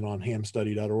he'd been on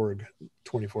hamstudy.org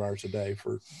 24 hours a day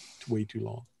for way too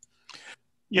long.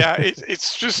 Yeah,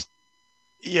 it's just.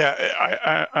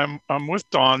 Yeah, I'm with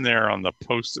Don there on the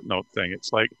Post-it note thing.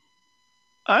 It's like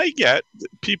I get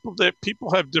that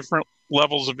people have different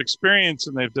levels of experience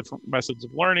and they have different methods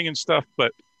of learning and stuff,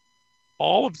 but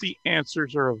all of the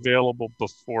answers are available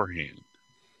beforehand.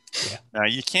 Yeah. Now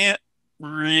you can't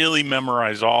really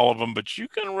memorize all of them, but you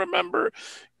can remember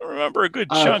a good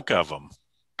chunk of them.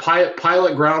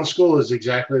 Pilot ground school is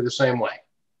exactly the same way.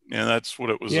 And that's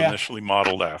what it was initially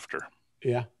modeled after.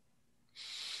 Yeah.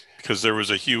 Because there was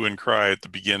a hue and cry at the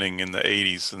beginning in the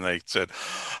 80s, and they said,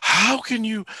 how can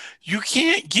you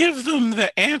can't give them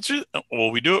the answer?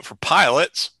 Well, we do it for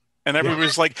pilots. And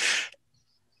everybody's like,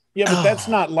 yeah, but that's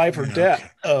not life or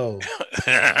death. Oh.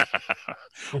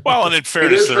 Well, and in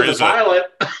fairness, there is pilot.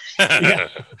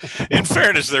 In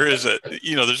fairness, there's a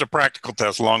practical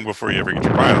test long before you ever get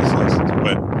your pilot's license.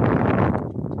 But,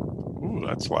 ooh,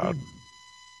 that's loud.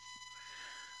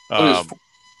 What is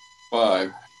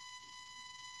 5?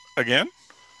 Again?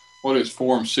 What is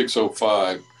Form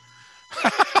 605?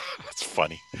 That's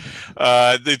funny.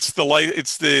 It's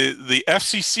the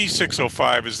FCC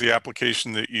 605 is the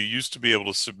application that you used to be able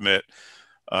to submit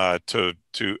to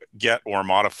get or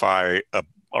modify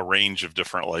a range of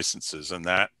different licenses, and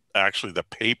that actually the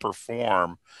paper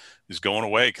form is going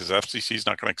away because FCC is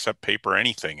not going to accept paper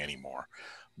anything anymore.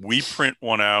 We print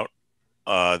one out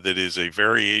that is a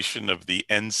variation of the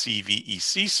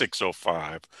NCVEC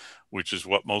 605, which is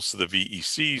what most of the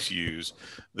VECs use,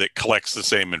 that collects the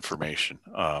same information.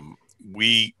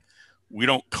 We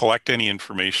don't collect any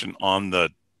information on the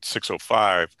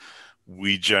 605.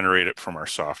 We generate it from our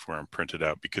software and print it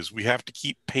out because we have to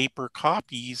keep paper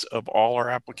copies of all our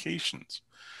applications.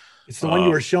 It's the one you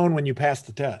were shown when you passed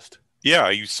the test. Yeah,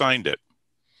 you signed it.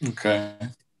 Okay.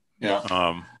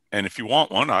 Yeah. And if you want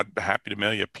one, I'd be happy to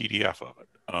mail you a PDF of it.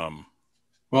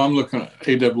 Well, I'm looking at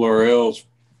ARRL's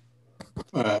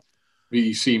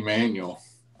VEC manual.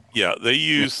 Yeah, they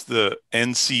use the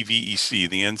NCVEC.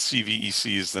 The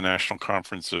NCVEC is the National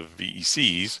Conference of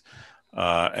VECs,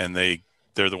 and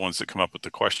they're the ones that come up with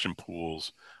the question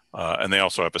pools, and they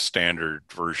also have a standard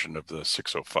version of the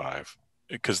 605.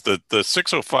 Because the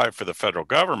 605 for the federal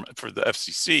government, for the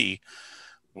FCC,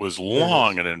 was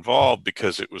long and involved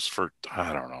because it was for,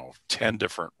 10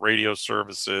 different radio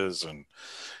services. And,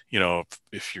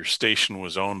 if your station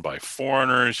was owned by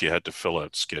foreigners, you had to fill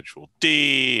out Schedule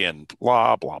D and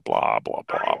blah, blah, blah, blah,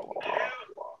 blah, blah, blah.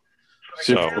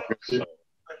 So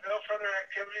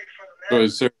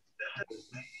is there a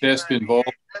test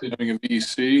involved in having a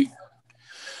VEC?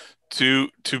 To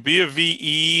be a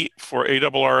VE for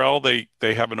ARRL,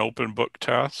 they have an open book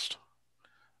test.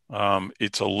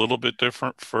 It's a little bit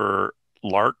different for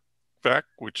LARC-VEC,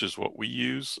 which is what we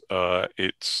use.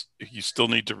 You still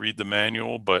need to read the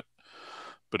manual, but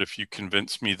if you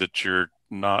convince me that you're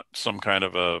not some kind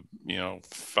of a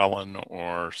felon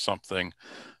or something,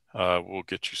 we'll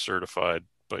get you certified.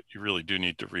 But you really do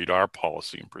need to read our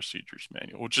policy and procedures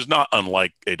manual, which is not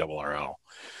unlike ARRL.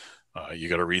 You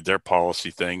got to read their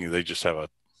policy thing. They just have a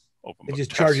open book. They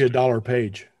just charge you $1 a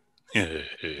page.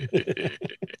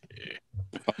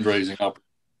 Fundraising up.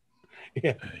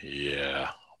 Yeah.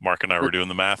 Mark and I were doing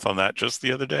the math on that just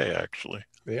the other day, actually.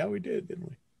 Yeah, we did, didn't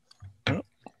we? Yep.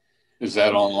 Is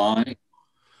that online?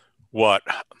 What?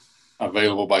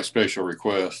 Available by special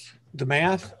request. The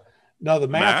math? No, the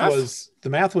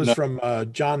math was from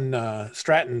John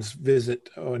Stratton's visit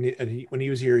when he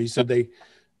was here. He said they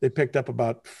picked up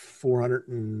about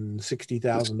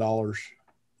 $460,000.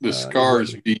 The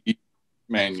SCARS V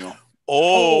manual.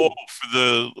 Oh, for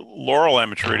the Laurel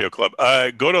Amateur Radio Club.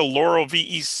 Go to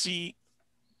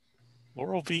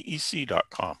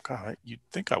laurelvec.com. God, you'd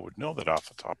think I would know that off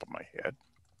the top of my head.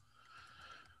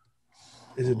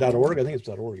 Is it .org? I think it's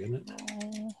 .org, isn't it?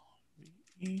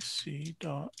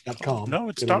 .com. No,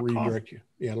 it's it'll .com. redirect you.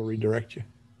 Yeah, it'll redirect you.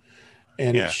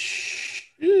 And Yeah. it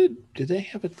should. Do they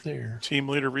have it there? Team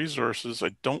leader resources.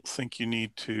 I don't think you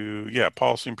need to. Yeah,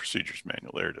 policy and procedures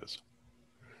manual. There it is.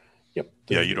 Yep.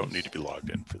 Yeah, you don't need to be logged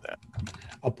in for that.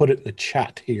 I'll put it in the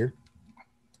chat here.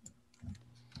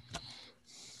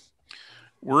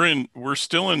 We're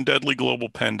still in deadly global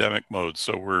pandemic mode,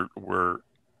 so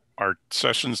our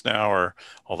sessions now are,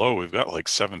 although we've got like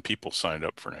 7 people signed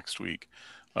up for next week,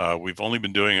 we've only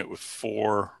been doing it with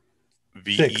 4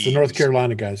 VEs. 6. The North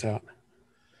Carolina guy's out.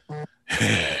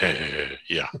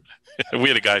 Yeah. We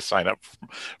had a guy sign up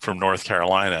from North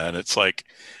Carolina, and it's like,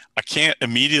 I can't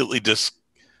immediately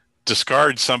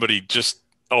discard somebody just,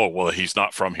 oh, well, he's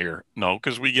not from here. No,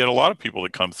 because we get a lot of people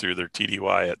that come through their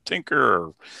TDY at Tinker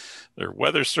or their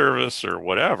weather service or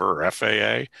whatever, or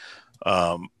FAA.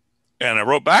 And I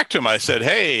wrote back to him. I said,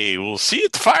 hey, we'll see you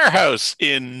at the firehouse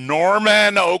in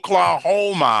Norman,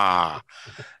 Oklahoma.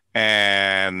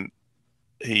 And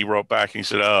he wrote back and he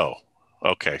said, oh,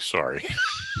 okay, sorry.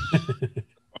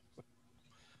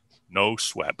 No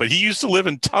sweat. But he used to live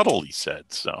in Tuttle, he said.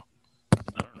 So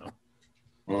I don't know.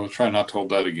 Well, try not to hold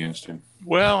that against him.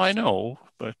 Well, I know,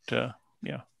 but yeah.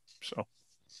 So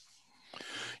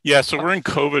yeah, so we're in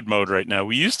COVID mode right now.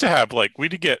 We used to have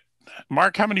we'd get,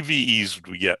 Mark, how many VEs would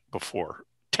we get before?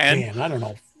 10? Man, I don't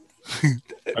know.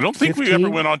 I don't think 15? we ever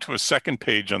went on to a second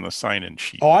page on the sign-in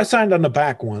sheet. Oh, I signed on the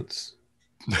back once.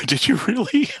 Did you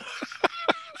really?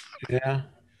 Yeah.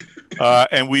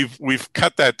 And we've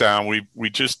cut that down. We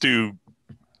just do,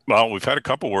 well, we've had a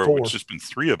couple where 4. it's just been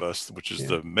 3 of us, which is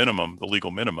the minimum, the legal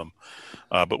minimum.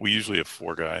 But we usually have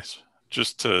 4 guys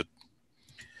just to,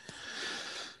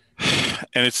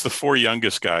 and it's the 4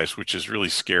 youngest guys, which is really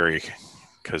scary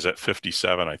because at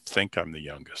 57, I think I'm the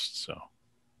youngest. So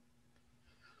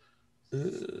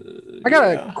I got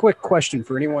a quick question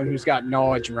for anyone who's got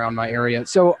knowledge around my area.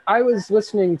 So I was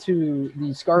listening to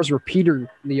the Scars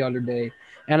repeater the other day,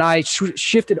 and I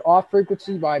shifted off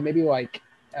frequency by maybe 1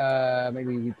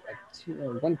 kilohertz.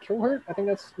 I think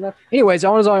that's enough. Anyways,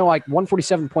 I was on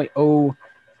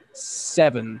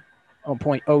 147.07 or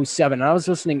 0.07, and I was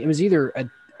listening. It was either a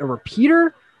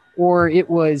repeater or it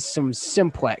was some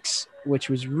simplex, which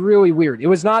was really weird. It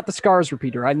was not the Scars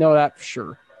repeater. I know that for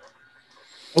sure.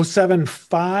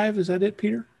 075, is that it,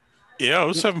 Peter?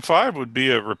 Yeah, 075 would be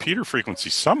a repeater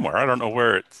frequency somewhere. I don't know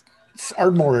where it's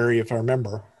Ardmore area, if I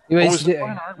remember. This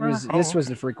was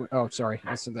the frequent. Oh, sorry,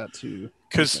 I said that too.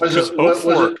 Because was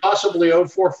it possibly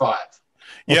 045?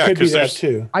 Yeah, because there's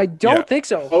too. I don't think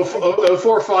so.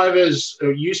 045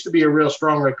 used to be a real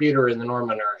strong repeater in the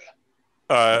Norman area.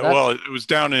 Well, it was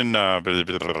down in. It was in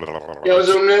the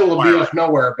middle of BF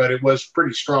nowhere, but it was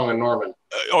pretty strong in Norman.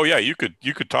 Oh yeah, you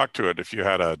could talk to it if you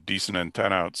had a decent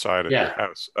antenna outside of your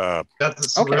house. That's the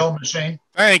Cyril machine.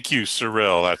 Thank you,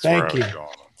 Cyril. That's where I was going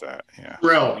with that. Yeah.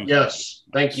 Cyril, yes,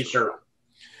 thank you, sir.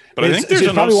 But I think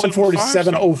there's probably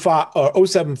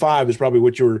 147.05 is probably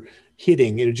what you were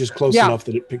hitting. It was just close enough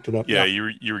that it picked it up. Yeah,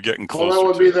 you were getting close. Well, that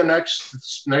would be the next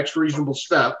reasonable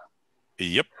step.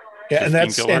 Yep. Yeah, and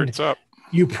that's up.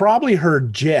 You probably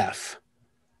heard Jeff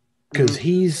because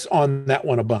he's on that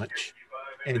one a bunch,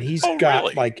 and he's got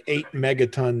really? like 8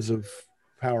 megatons of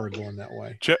power going that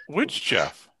way. Which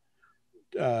Jeff?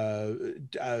 Oh,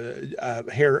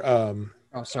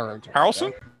 sorry.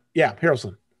 Harrelson? Yeah,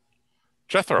 Harrelson.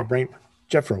 Jethro.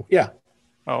 Jethro. Yeah.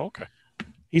 Oh, okay.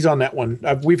 He's on that one.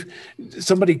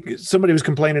 Somebody was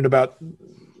complaining about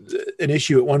an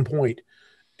issue at one point.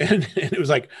 And it was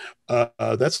like,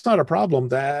 that's not a problem.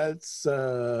 That's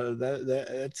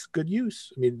good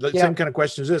use. I mean, the same kind of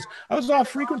question as this. I was off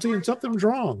frequency and something was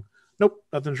wrong. Nope,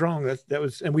 nothing's wrong. That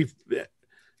was, and the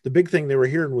big thing they were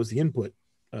hearing was the input,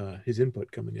 his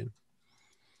input coming in.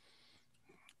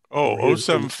 Oh,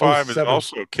 075 is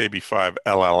also KB5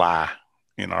 LLI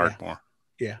in Ardmore.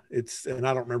 Yeah, and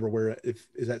I don't remember where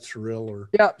is that Cyril or.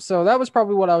 Yeah, so that was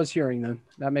probably what I was hearing then.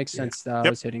 That makes sense that I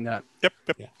was hitting that. Yep.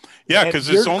 Yeah, because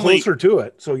it's only closer to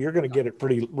it, so you're going to get it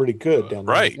pretty good down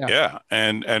there. Right. Yeah,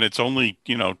 and it's only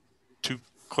 2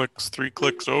 clicks, 3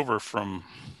 clicks over from,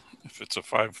 if it's a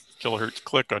 5 kilohertz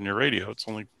click on your radio, it's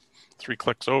only 3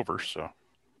 clicks over. So.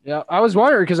 Yeah, I was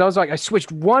wondering because I was like, I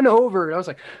switched one over, and I was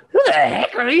like, who the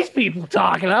heck are these people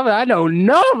talking about? I know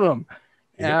none of them.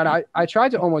 And I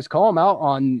tried to almost call them out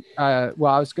on, I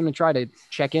was going to try to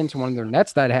check into one of their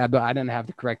nets that I had, but I didn't have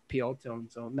the correct PL tone.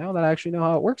 So now that I actually know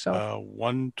how it works out.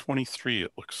 123,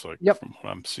 it looks like, from what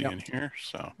I'm seeing here.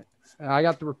 So I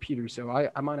got the repeater, so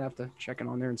I might have to check in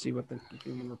on there and see what the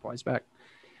human replies back.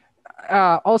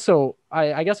 Also,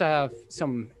 I guess I have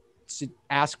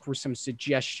ask for some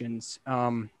suggestions.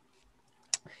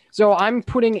 So I'm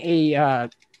putting a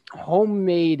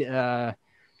homemade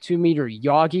 2-meter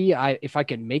Yagi. If I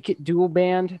could make it dual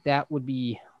band, that would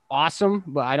be awesome,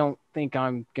 but I don't think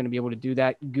I'm going to be able to do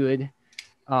that good.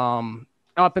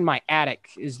 Up in my attic,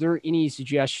 is there any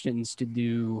suggestions to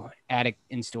do attic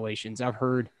installations? I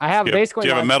have basically. Do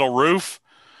you have a metal roof?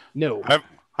 No.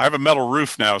 I have a metal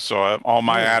roof now, so all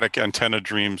my attic antenna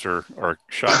dreams are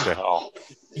shot to hell.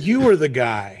 You were the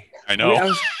guy. I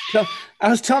know. I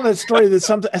was telling that story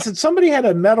that I said somebody had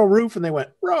a metal roof and they went,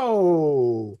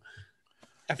 "Bro."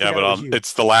 Yeah, but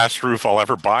it's the last roof I'll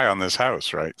ever buy on this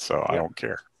house, right? So I don't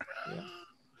care. Yeah.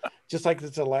 Just like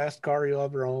it's the last car you'll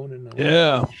ever own. And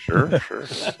yeah, sure.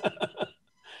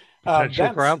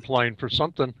 Potential ground plane for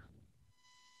something.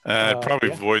 Probably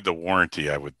void the warranty,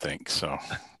 I would think. So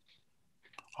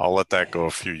I'll let that go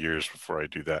a few years before I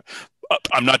do that.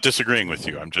 I'm not disagreeing with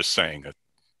you. I'm just saying that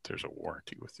there's a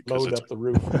warranty with you. Load up the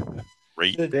roof.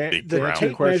 Great big the ground.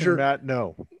 tape measure, Matt,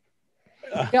 no.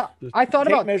 Yeah, I thought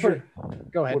about measure.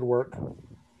 Go ahead. Would work.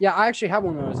 Yeah, I actually have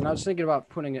one of those, and I was thinking about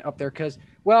putting it up there because,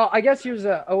 I guess here's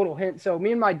a little hint. So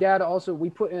me and my dad also, we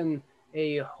put in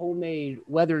a homemade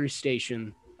weather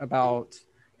station about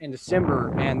in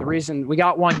December, and the reason we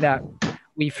got one that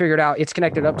we figured out it's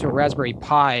connected up to a Raspberry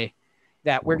Pi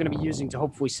that we're going to be using to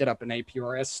hopefully set up an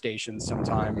APRS station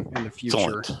sometime in the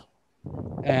future. Excellent.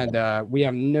 And we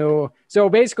have so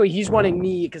basically he's wanting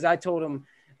me, because I told him,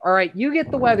 all right, you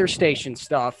get the weather station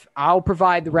stuff. I'll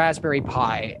provide the Raspberry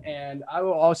Pi, and I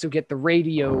will also get the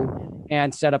radio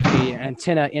and set up the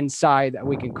antenna inside that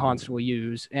we can constantly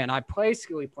use. And I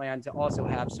basically plan to also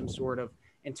have some sort of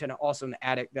antenna also in the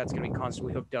attic that's going to be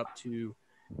constantly hooked up to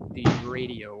the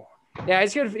radio. Yeah,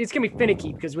 it's gonna be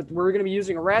finicky because we're gonna be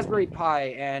using a Raspberry Pi,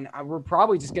 and we're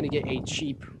probably just gonna get a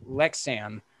cheap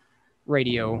Lexan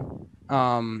radio.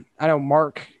 I know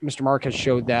Mr. Mark has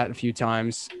showed that a few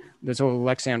times. Those old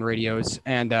Lexan radios,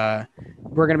 and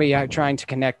we're going to be trying to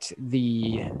connect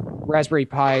the Raspberry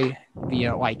Pi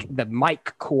via the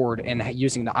mic cord and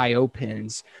using the I/O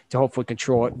pins to hopefully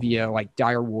control it via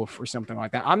Direwolf or something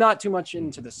like that. I'm not too much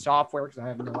into the software because I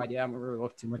have no idea. I haven't really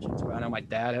looked too much into it. I know my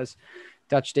dad has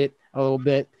touched it a little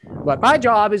bit, but my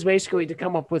job is basically to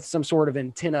come up with some sort of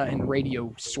antenna and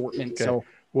radio assortment. Okay. So,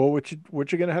 well, what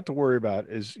you're going to have to worry about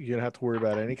is you're going to have to worry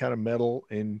about any kind of metal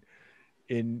in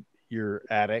your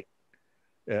attic,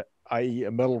 i.e.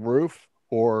 a metal roof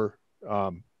or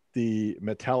the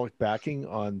metallic backing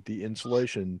on the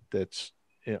insulation that's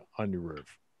on your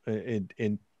roof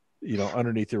in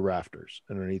underneath your rafters,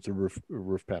 underneath the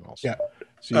roof panels. Yeah.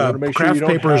 So you want to make sure craft you don't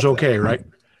paper is okay, right?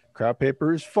 Craft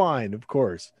paper is fine, of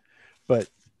course, but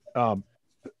a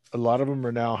lot of them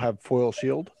now have foil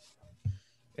shield,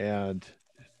 and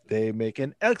they make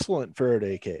an excellent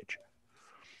Faraday cage.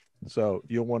 So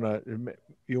you'll want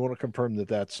to confirm that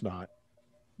that's not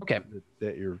okay.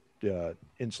 That your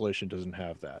insulation doesn't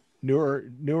have that.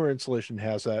 Newer insulation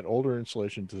has that. Older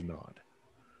insulation does not.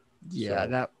 Yeah,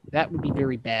 so, that would be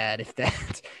very bad if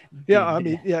that. Yeah, I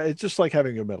mean, yeah, it's just like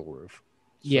having a metal roof.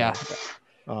 So, yeah.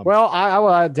 Well, I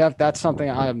will that's something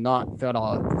I have not thought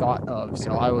of,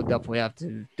 so I will definitely have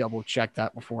to double check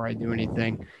that before I do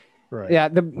anything. Right. Yeah,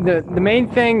 the main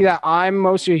thing that I'm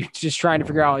mostly just trying to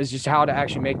figure out is just how to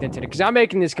actually make the antenna, because I'm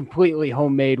making this completely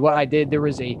homemade. What I did, there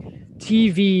was a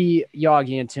TV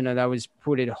Yagi antenna that was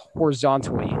put it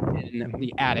horizontally in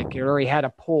the attic. It already had a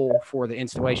pole for the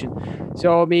installation.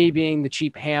 So me being the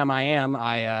cheap ham I am,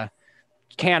 I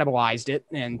cannibalized it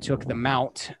and took the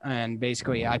mount, and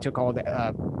basically I took all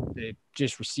the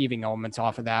just receiving elements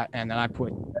off of that, and then I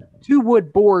put 2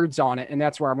 wood boards on it, and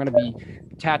that's where I'm going to be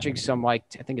attaching some I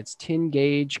think it's 10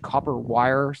 gauge copper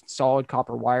wire, solid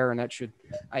copper wire, and that should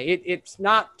it's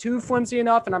not too flimsy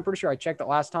enough, and I'm pretty sure I checked it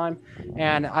last time,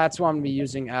 and that's what I'm going to be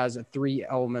using as a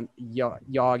 3-element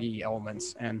Yagi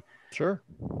elements. And sure,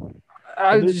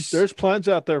 there's plans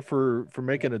out there for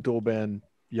making a dual band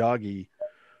Yagi.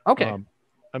 Okay.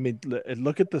 I mean,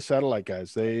 look at the satellite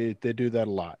guys. They do that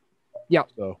a lot. Yeah.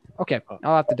 So okay,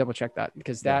 I'll have to double check that,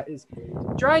 because that is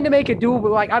trying to make a dual.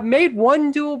 But I've made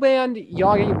one dual band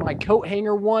Yagi, my coat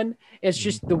hanger one. It's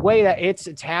just the way that it's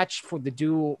attached for the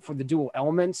dual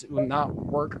elements will not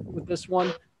work with this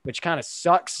one, which kind of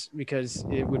sucks because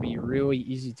it would be really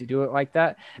easy to do it like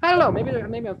that. I don't know.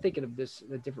 Maybe I'm thinking of this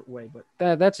a different way, but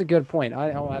that's a good point.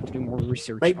 I'll have to do more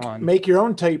research on. Make your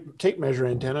own tape measure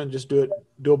antenna and just do it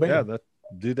dual band. Yeah,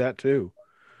 do that too.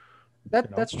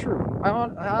 That's true.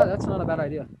 That's not a bad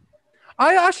idea.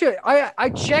 I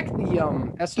checked the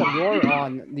SWR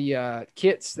on the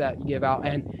kits that you give out,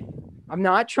 and I'm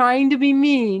not trying to be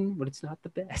mean, but it's not the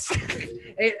best.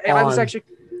 I was actually,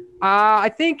 I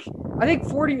think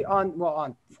 40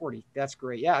 on 40. That's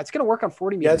great. Yeah, it's going to work on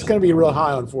 40 meters. Yeah, it's going to be real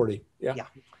high on 40. Yeah. Yeah.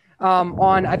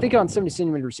 I think on 70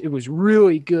 centimeters, it was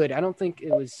really good. I don't think it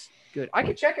was good. I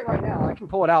can check it right now. I can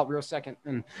pull it out real second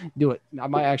and do it. I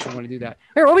might actually want to do that.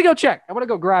 Here, let me go check. I want to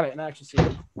go grab it and actually see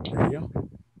it. There you go.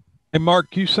 Hey,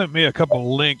 Mark, you sent me a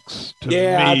couple links to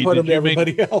me. I put them to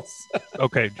everybody else.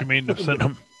 Okay, do you mean to send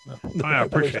them? I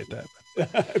appreciate that.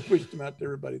 I pushed them out to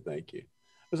everybody. Thank you.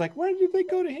 I was like, why did they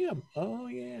go to him? Oh,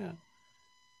 yeah.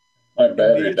 My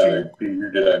battery died,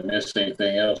 Peter. Did I miss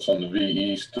anything else on the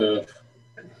VE stuff?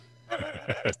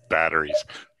 Batteries.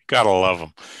 Gotta love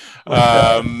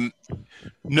them.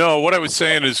 No, what I was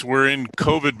saying is we're in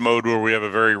COVID mode where we have a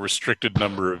very restricted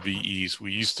number of VEs.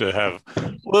 We used to have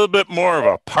a little bit more of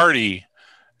a party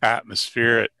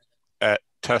atmosphere at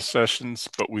test sessions,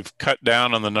 but we've cut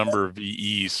down on the number of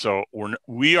VEs. So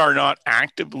we are not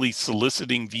actively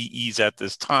soliciting VEs at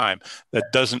this time. That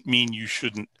doesn't mean you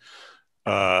shouldn't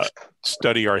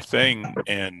study our thing,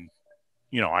 and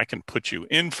I can put you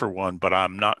in for one, but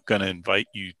I'm not going to invite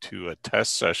you to a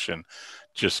test session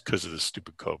just because of the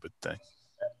stupid COVID thing.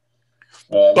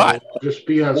 But just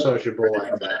be unsociable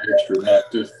like that. Extra,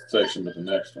 not this session, but the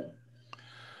next one.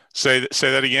 Say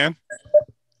that again.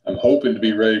 I'm hoping to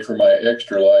be ready for my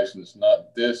extra license,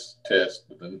 not this test,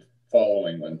 but the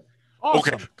following one.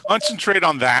 Awesome. Okay, concentrate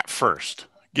on that first.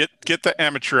 Get the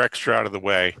amateur extra out of the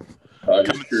way. Come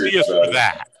and see us for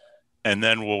that, and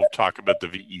then we'll talk about the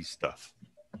VE stuff.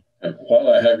 And while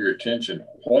I have your attention,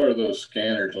 what are those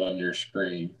scanners on your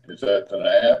screen? Is that an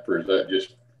app or is that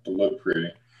just to look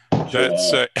pretty?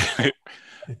 That's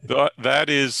that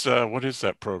is what is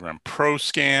that program?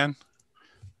 ProScan.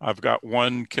 I've got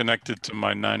one connected to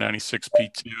my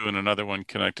 996P2 and another one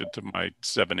connected to my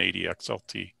 780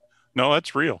 XLT. No,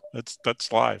 that's real.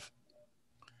 That's live.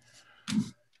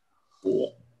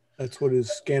 Cool. That's what his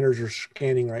scanners are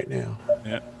scanning right now.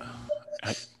 Yeah.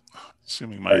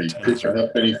 Assuming my are you picking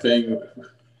up anything?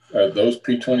 Are those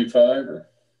P25 or?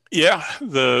 Yeah,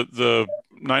 the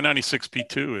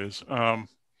 996P2 is. Now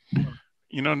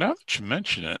that you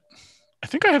mention it, I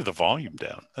think I have the volume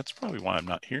down. That's probably why I'm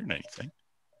not hearing anything.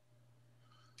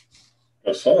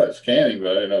 I saw it scanning,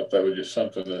 but I didn't know if that was just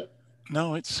something that.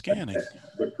 No, it's scanning.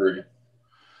 Look pretty.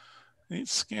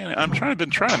 It's scanning.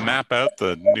 Been trying to map out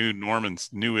the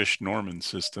newish Norman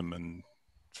system and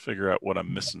figure out what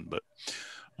I'm missing, but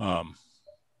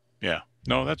yeah,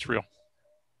 no, that's real.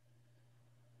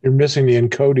 You're missing the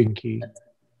encoding key.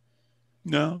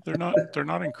 No, they're not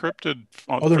encrypted.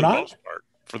 They're not?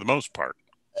 For the most part.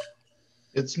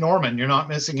 It's Norman. You're not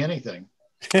missing anything.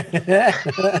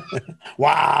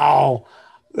 Wow.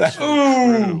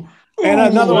 Ooh. And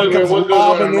another one comes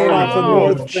lobbing in off the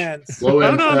north fence. No.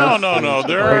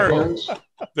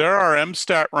 There are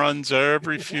MSTAT runs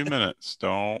every few minutes.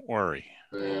 Don't worry.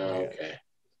 Okay.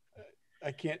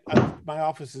 I can't. My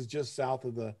office is just south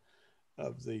of the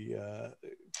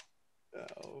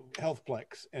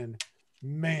Healthplex, and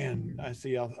man, I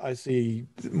see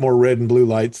more red and blue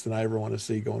lights than I ever want to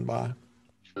see going by.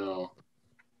 Oh.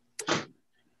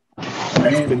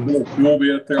 You won't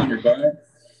be up there on your bike?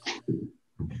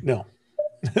 No.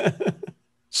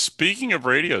 Speaking of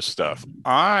radio stuff,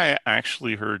 I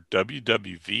actually heard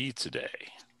WWV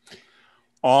today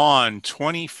on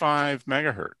 25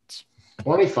 megahertz.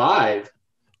 25?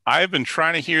 I've been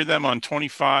trying to hear them on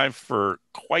 25 for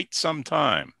quite some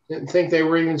time. Didn't think they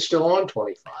were even still on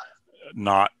 25.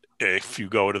 Not if you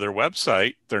go to their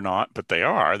website, they're not, but they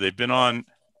are. They've been on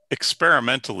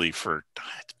experimentally for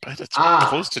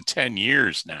close to 10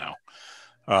 years now.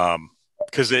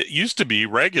 Because it used to be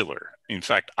regular. In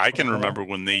fact, I can remember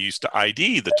when they used to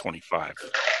ID the 25.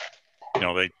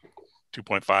 They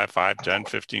 2.5, 5, 10,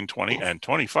 15, 20, and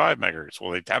 25 megahertz.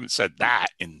 Well, they haven't said that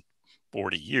in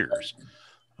 40 years.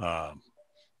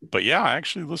 But yeah, I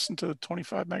actually listened to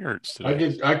 25 megahertz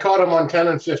today. I caught them on 10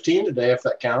 and 15 today, if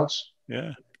that counts.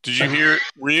 Yeah. Did you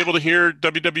were you able to hear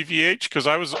WWVH? Because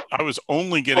I was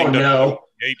only getting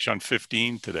WWVH on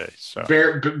 15 today. So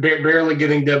barely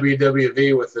getting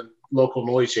WWV with the local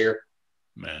noise here.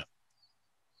 Man.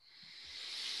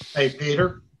 Hey,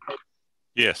 Peter.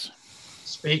 Yes.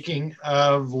 Speaking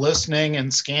of listening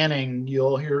and scanning,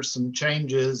 you'll hear some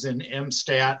changes in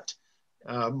MSTAT,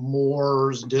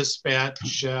 Moore's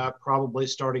dispatch, probably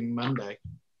starting Monday.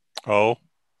 Oh.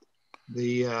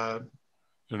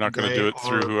 They're not going to do it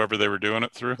through whoever they were doing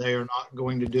it through? They are not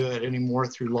going to do it anymore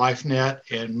through LifeNet,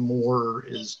 and Moore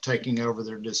is taking over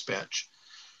their dispatch.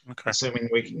 Okay. Assuming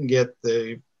we can get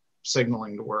the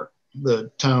signaling to work, the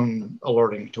tone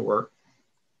alerting to work.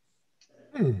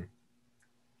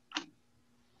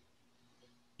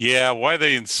 Yeah, why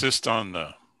they insist on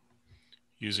the,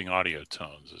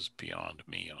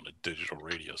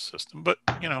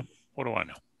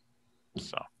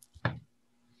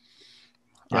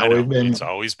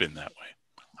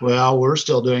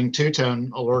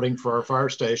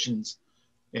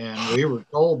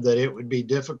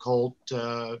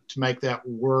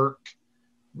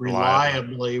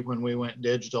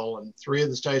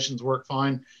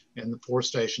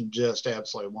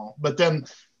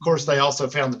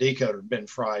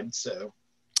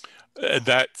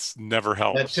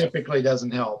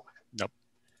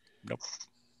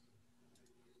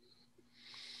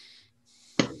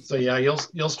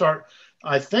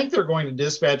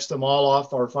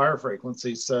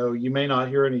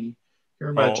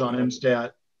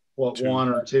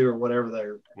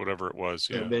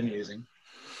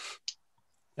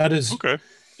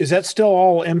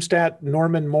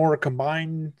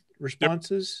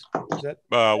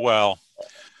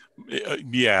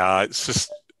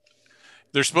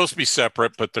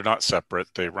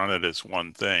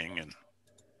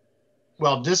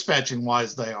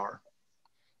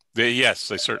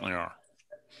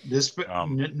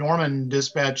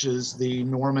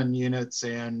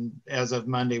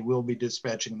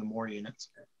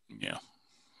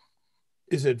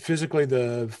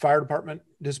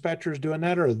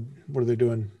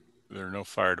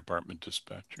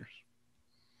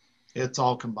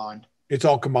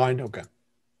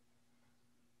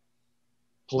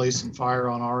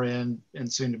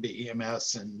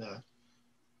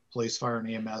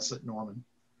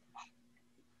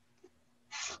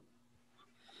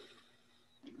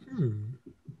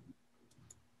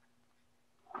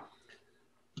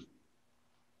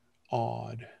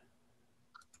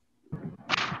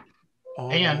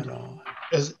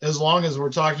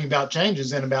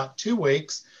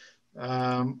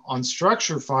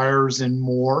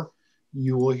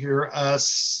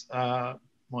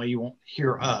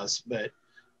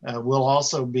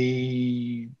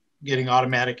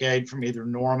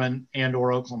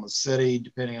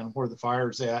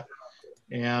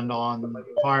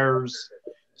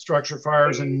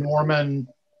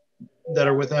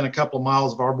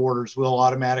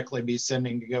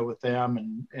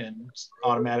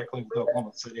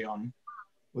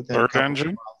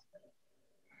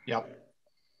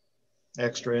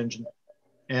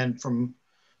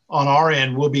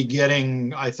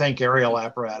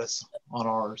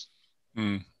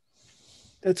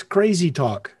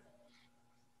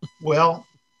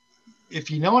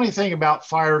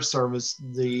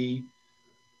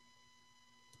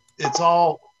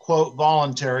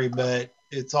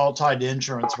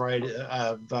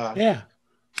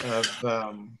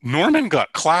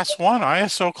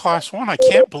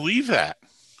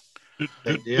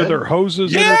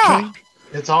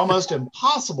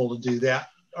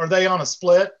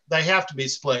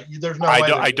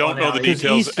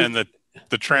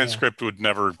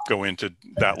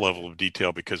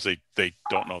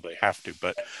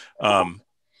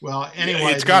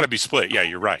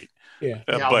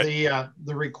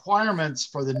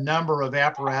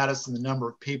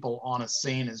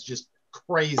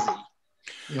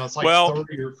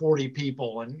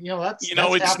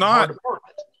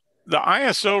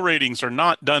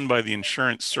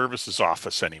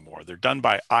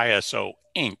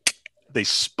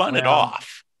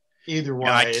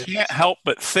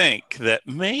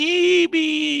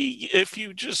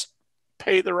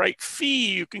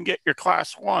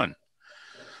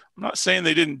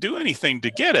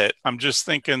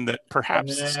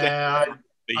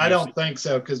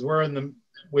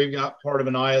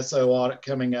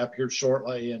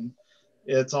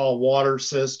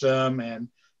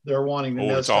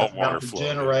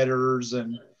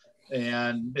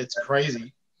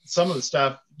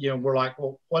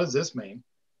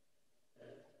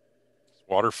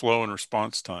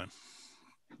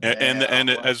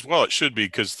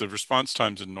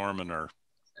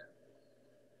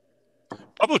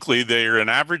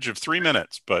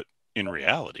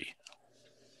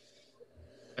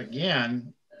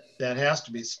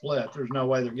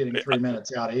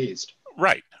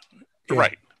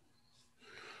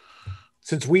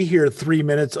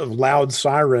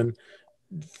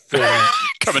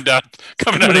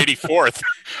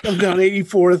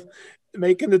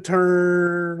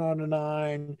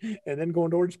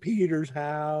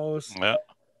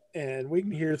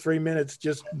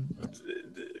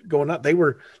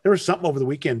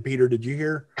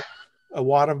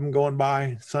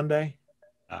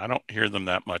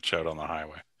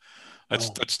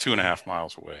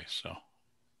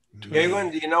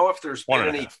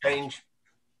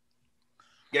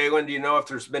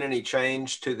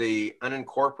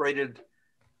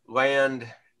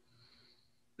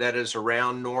 that is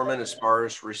around Norman as far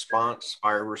as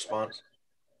fire response?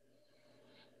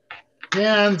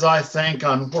 Depends, I think,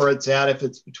 on where it's at. If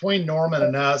it's between Norman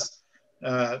and us,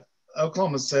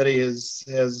 Oklahoma City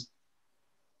has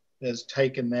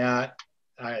taken that.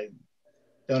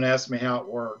 Don't ask me how it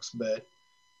works, but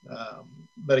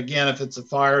again, if it's a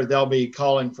fire, they'll be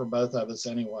calling for both of us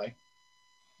anyway.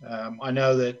 I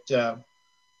know that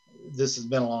this has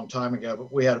been a long time ago,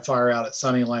 but we had a fire out at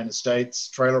Sunny Lane Estates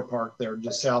trailer park there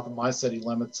just south of my city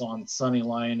limits on Sunny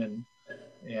Lane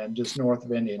and just north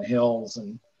of Indian Hills.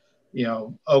 And, you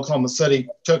know, Oklahoma City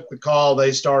took the call.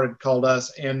 They called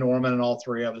us and Norman, and all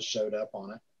three of us showed up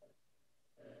on it.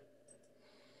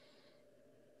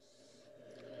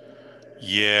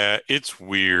 Yeah, it's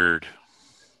weird.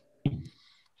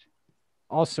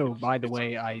 Also, by the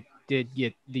way, I did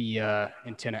get the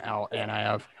antenna out, and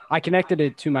I connected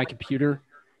it to my computer.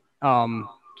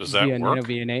 Does that via work? Nano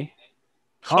VNA.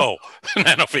 Oh,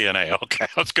 Nano VNA. Okay,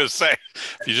 I was going to say,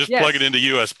 if you just plug it into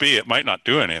USB, it might not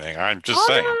do anything. I'm just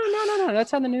saying. No.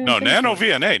 That's how the new. No, Nano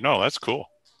VNA. No, that's cool.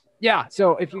 Yeah.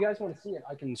 So if you guys want to see it,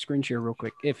 I can screen share real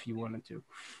quick if you wanted to.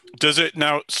 Does it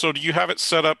now? So do you have it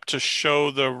set up to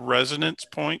show the resonance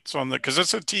points on the? Because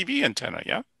it's a TV antenna,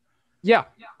 yeah. Yeah,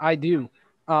 I do.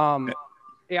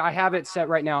 Yeah, I have it set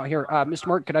right now. Here, Mr.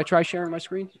 Mark, could I try sharing my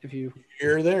screen? If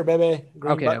you're there, baby.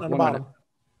 Green okay, button on the bottom.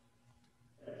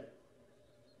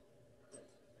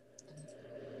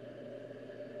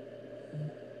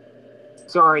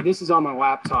 Sorry, this is on my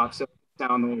laptop, so it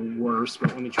sounds a little worse.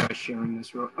 But let me try sharing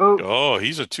this. Oh,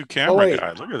 he's a two-camera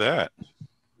guy. Look at that.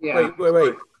 Yeah.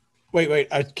 Wait.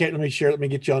 I can't. Let me share. Let me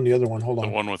get you on the other one. Hold on.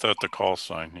 The one without the call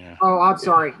sign. Yeah. Oh, I'm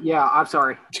sorry. Yeah, I'm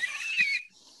sorry.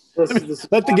 Let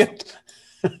the get.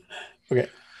 Okay.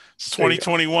 It's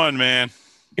 2021, man.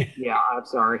 Yeah, I'm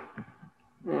sorry.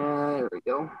 There we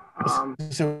go.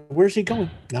 So where's he going?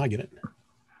 Now I get it.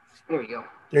 There we go.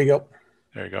 There you go.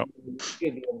 There you go.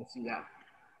 Should be able to see that.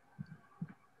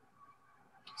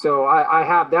 So I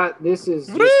have that. This is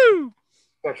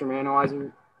spectrum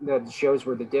analyzer that shows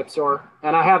where the dips are,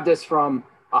 and I have this from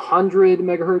 100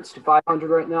 megahertz to 500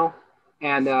 right now,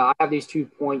 and I have these 2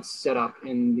 points set up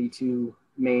in the two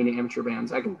main amateur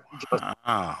bands. I can adjust.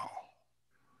 Wow.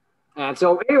 And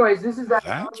so, anyways, this is that.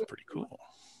 That's pretty cool.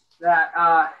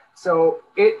 That so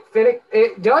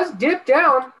it does dip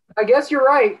down. I guess you're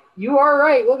right. You are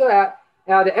right. Look at that.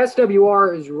 Now the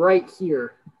SWR is right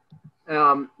here.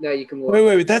 Now you can look.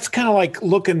 Wait. That's kind of like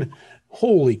looking.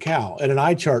 Holy cow! At an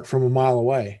eye chart from a mile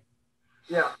away.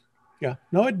 Yeah. Yeah.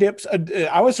 No, it dips.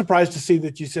 I was surprised to see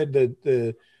that you said that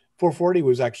the 440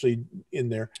 was actually in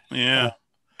there. Yeah.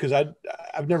 Because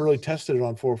I've never really tested it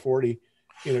on 440.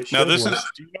 You know, now this is.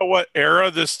 Do you know what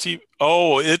era this TV?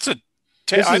 Oh, it's a.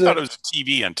 I thought it was a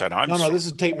TV antenna. No, this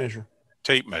is a tape measure.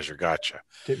 Tape measure, gotcha.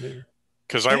 Tape measure.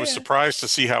 Because I was surprised to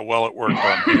see how well it worked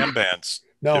on ham bands.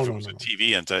 If it was a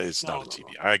TV antenna, it's not a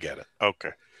TV. I get it.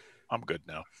 Okay, I'm good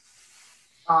now.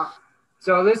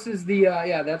 So this is the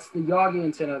that's the Yagi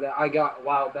antenna that I got a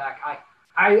while back.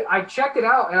 I checked it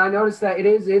out and I noticed that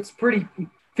it's pretty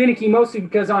finicky, mostly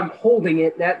because I'm holding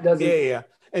it. That doesn't. Yeah.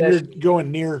 And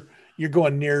you're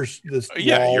going near this.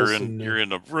 Yeah, you're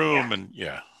in a room and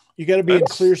yeah. You got to be in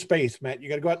clear space, Matt. You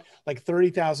got to go out like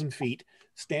 30,000 feet,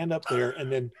 stand up there,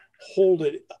 and then hold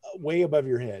it way above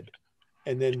your head,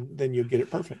 and then you'll get it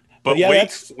perfect. But yeah,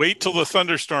 wait till the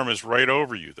thunderstorm is right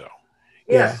over you, though.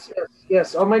 Yes.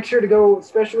 I'll make sure to go,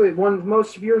 especially one of the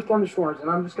most severe thunderstorms, and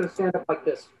I'm just going to stand up like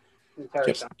this the entire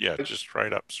time. Yeah, just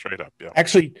straight up. Yeah.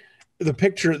 Actually, the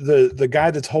picture, the guy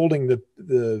that's holding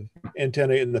the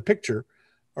antenna in the picture,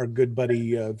 our good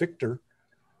buddy Victor.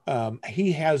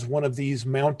 He has one of these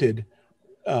mounted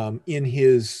in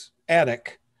his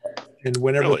attic, and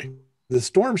whenever the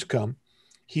storms come,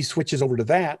 he switches over to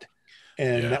that,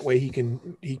 and that way he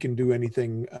can do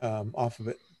anything off of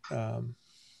it,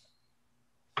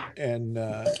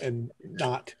 and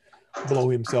not blow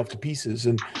himself to pieces.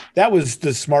 And that was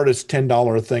the smartest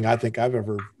 $10 thing I think I've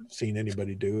ever seen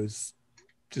anybody do, is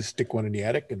just stick one in the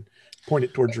attic and point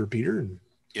it towards the repeater. And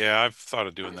yeah, I've thought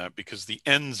of doing that because the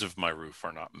ends of my roof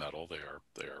are not metal; they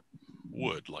are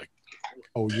wood. Like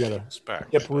you got a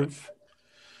spec roof.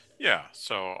 Yeah,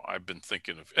 so I've been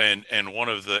thinking of and one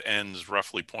of the ends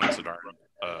roughly points at our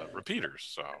repeaters.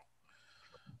 So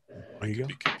I could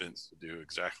be convinced to do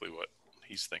exactly what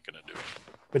he's thinking of doing.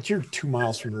 But you're 2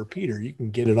 miles from the repeater. You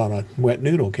can get it on a wet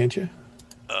noodle, can't you?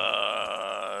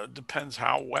 Depends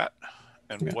how wet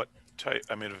and what type.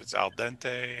 I mean, if it's al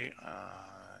dente.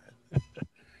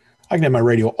 I can have my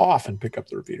radio off and pick up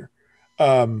the repeater.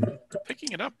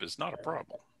 Picking it up is not a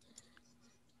problem.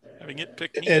 Having it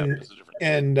pick me up is a different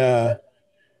thing. And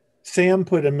Sam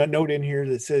put a note in here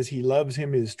that says he loves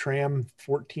him his Tram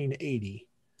 1480.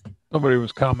 Somebody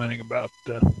was commenting about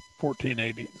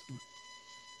 1480.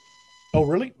 Oh,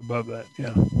 really? Above that,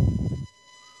 yeah.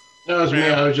 That was me.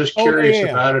 I was just curious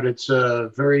about it. It's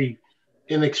a very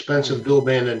inexpensive dual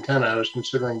band antenna. I was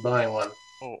considering buying one.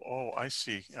 Oh, I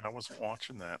see. I wasn't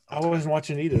watching that. Okay. I wasn't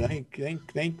watching either.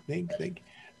 Think.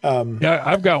 Yeah,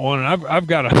 I've got one, and I've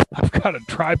got a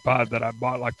tripod that I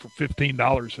bought like for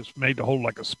 $15. It's made to hold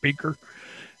like a speaker,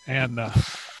 and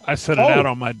I set it out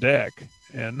on my deck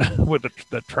and with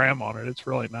the tram on it. It's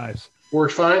really nice.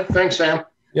 Works fine. Thanks, Sam.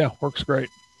 Yeah, works great.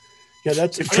 Yeah,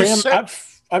 that's tram.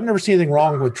 I've never seen anything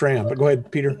wrong with tram, but go ahead,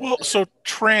 Peter. Well, so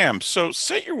tram. So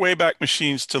set your Wayback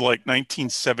Machines to like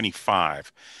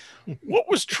 1975. What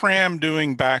was Tram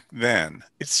doing back then?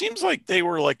 It seems like they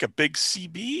were like a big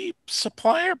CB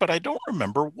supplier, but I don't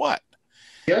remember what.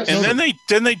 Yes. And then they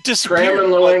disappeared. Tram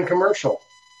and Low-End Commercial.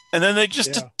 And then they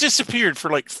just disappeared for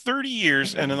like 30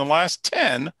 years. And in the last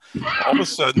 10, all of a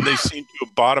sudden they seem to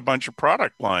have bought a bunch of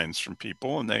product lines from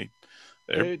people, and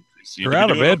they're out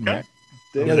of Edmond.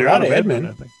 They're out of Edmond,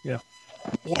 I think. Yeah.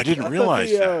 Well, I didn't realize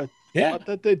that. I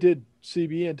thought they did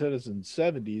CB antennas in the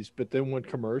 70s, but then went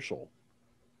commercial.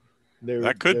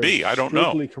 That could be. I don't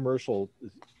know. Commercial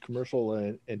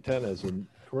antennas and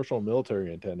commercial and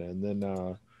military antenna, and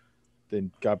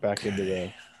then got back into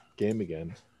the game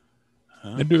again.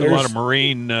 They do a lot of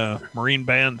marine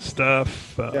band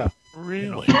stuff.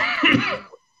 Really?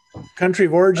 Country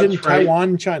of origin,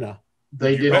 Taiwan, China.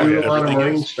 They did do a lot of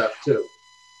marine stuff too.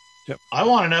 Yep. I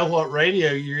want to know what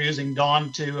radio you're using,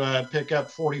 Don, to pick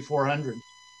up 4400.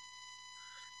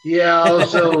 Yeah, I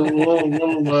was a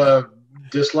little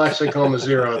dyslexic on the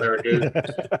zero there, dude.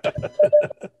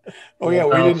 Oh yeah,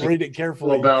 we didn't read it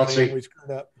carefully. A little bouncy. We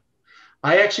screwed up.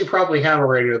 I actually probably have a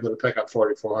radio that'll pick up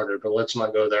 4400, but let's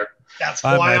not go there. That's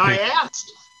why I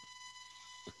asked.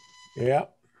 Yeah.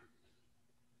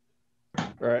 All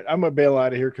right, I'm gonna bail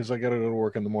out of here because I gotta go to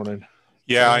work in the morning.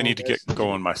 Yeah, I need to get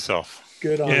going myself.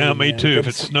 Good on Yeah, you, me man. too. Good If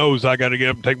it snows, I got to get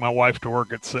up and take my wife to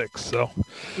work at 6. So,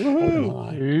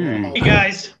 Hey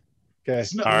guys. Okay.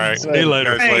 All right. See you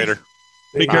later. Later.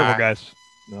 Be careful, guys.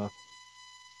 No.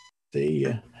 See,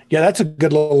 yeah, that's a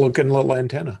good looking little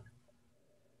antenna.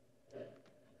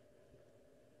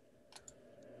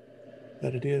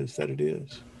 That it is.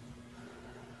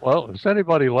 Well, is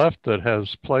anybody left that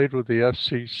has played with the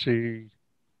FCC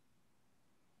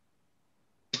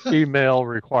email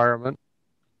requirement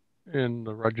in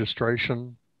the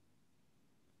registration?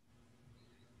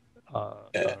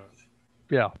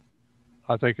 Yeah,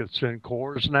 I think it's in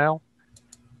cores now.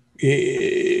 I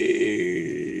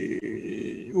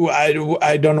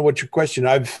don't know what your question.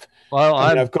 I've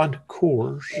gone to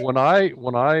cores. When I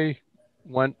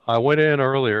went in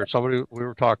earlier. We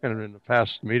were talking in the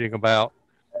past meeting about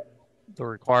the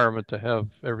requirement to have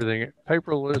everything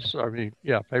paperless.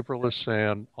 Paperless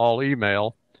and all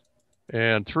email.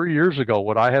 And 3 years ago,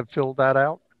 would I have filled that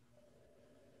out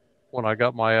when I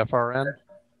got my FRN?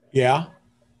 Yeah.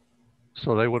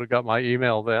 So they would have got my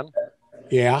email then?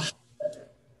 Yeah.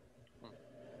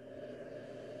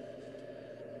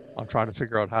 I'm trying to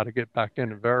figure out how to get back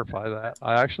in and verify that.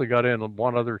 I actually got in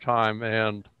one other time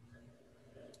and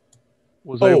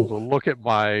was able to look at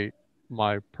my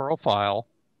profile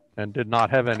and did not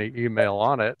have any email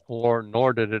on it,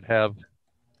 nor did it have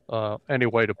any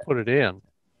way to put it in.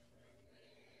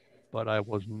 But I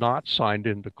was not signed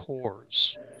into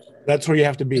Cores. That's where you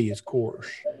have to be, is Cores.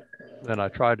 Then I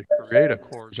tried to create a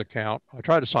Cores account. I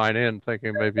tried to sign in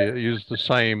thinking maybe it used the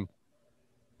same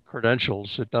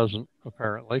credentials. It doesn't,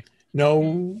 apparently.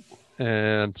 No.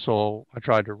 And so I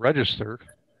tried to register.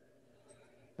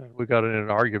 And we got in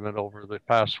an argument over the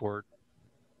password.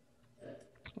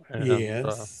 And,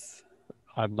 yes.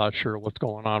 I'm not sure what's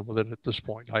going on with it at this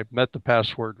point. I met the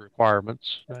password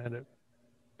requirements, and it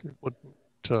wouldn't.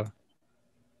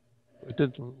 I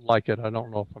didn't like it. I don't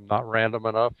know if I'm not random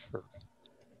enough, or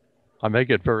I may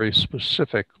get very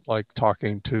specific, like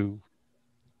talking to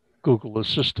Google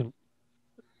Assistant.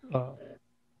 But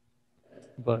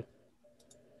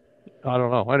I don't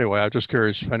know. Anyway, I'm just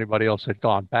curious if anybody else had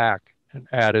gone back and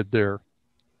added their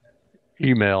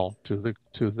email to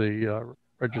the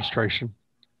registration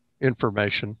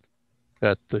information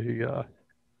at the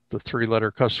 3-letter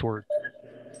cuss word.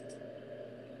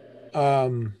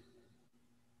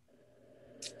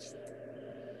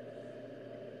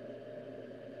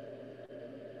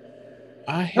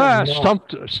 I have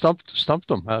stumped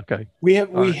them. Okay. We've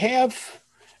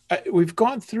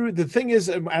gone through. The thing is,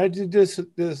 I did this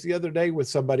the other day with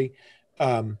somebody.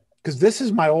 because this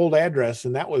is my old address,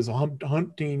 and that was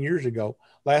 100 years ago.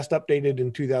 Last updated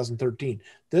in 2013.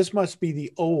 This must be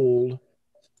the old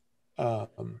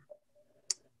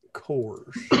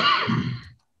cores.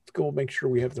 Let's go make sure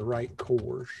we have the right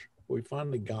cores. We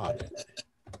finally got it.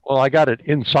 Well, I got it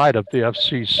inside of the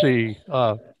FCC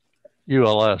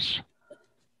ULS.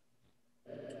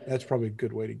 That's probably a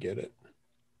good way to get it.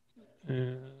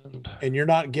 And you're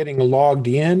not getting logged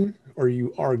in, or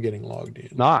you are getting logged in?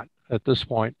 Not at this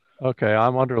point. Okay,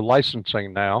 I'm under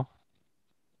licensing now.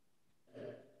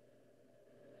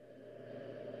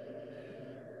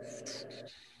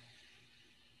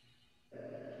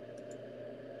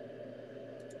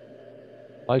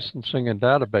 Licensing and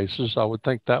databases, I would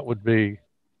think that would be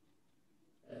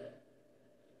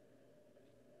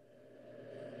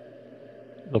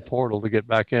the portal to get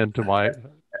back into my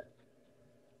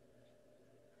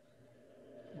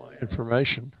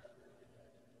information.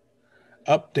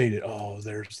 Updated. Oh,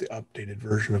 there's the updated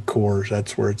version of cores.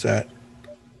 That's where it's at.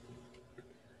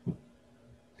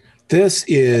 This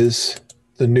is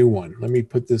the new one. Let me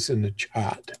put this in the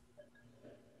chat.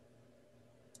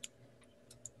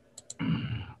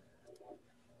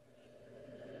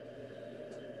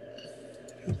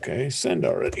 Okay, send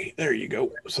already. There you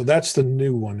go. So that's the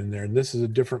new one in there. And this is a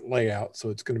different layout. So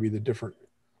it's going to be the different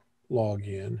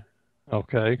login.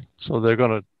 Okay, so they're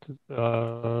going to,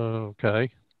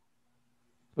 okay.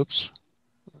 Oops.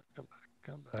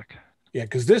 Come back. Yeah,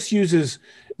 because this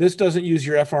doesn't use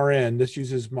your FRN. This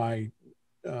uses my,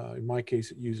 in my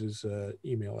case, it uses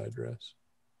email address.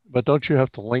 But don't you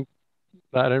have to link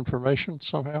that information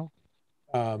somehow?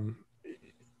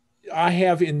 I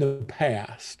have in the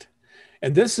past.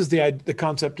 And this is the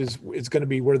concept is it's going to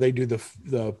be where they do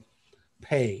the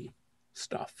pay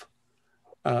stuff.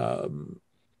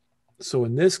 So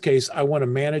in this case, I want to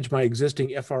manage my existing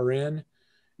FRN,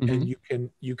 and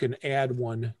you can add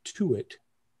one to it.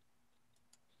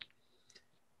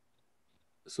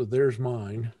 So there's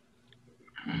mine.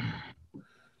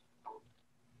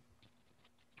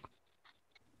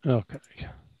 Okay.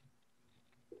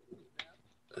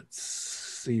 Let's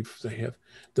see if they have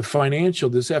the financial.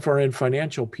 This FRN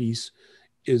financial piece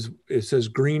it says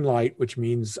green light, which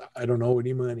means I don't owe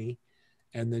any money.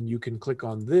 And then you can click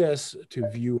on this to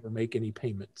view or make any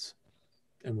payments,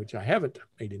 and which I haven't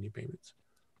made any payments.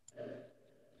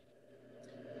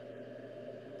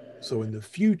 So in the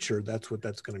future, that's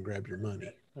going to grab your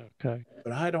money. Okay.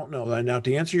 But I don't know. Now,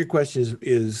 to answer your question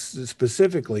is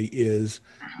specifically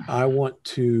I want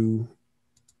to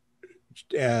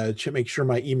make sure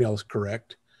my email is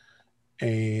correct,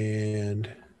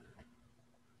 and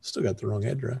still got the wrong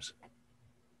address.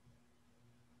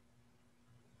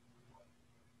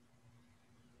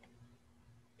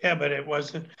 Yeah, but it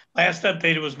wasn't. Last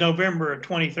update, it was November of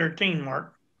 2013,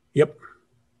 Mark. Yep.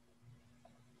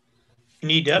 You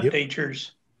need to update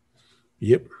yours.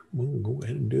 Yep. We'll go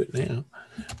ahead and do it now.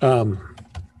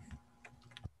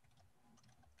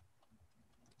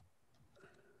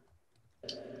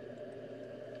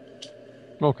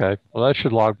 Okay. Well, that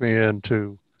should log me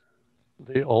into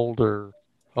the older,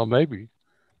 oh, maybe.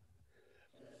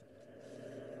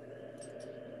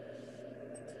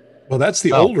 Well, that's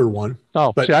the older one.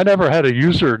 No, but see, I never had a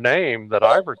username that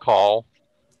I recall.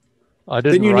 I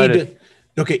didn't write it.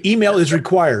 Okay, email is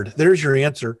required. There's your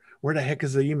answer. Where the heck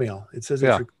is the email? It says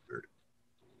it's required.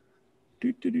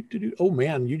 Oh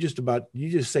man, you just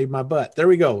saved my butt. There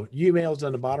we go. Email's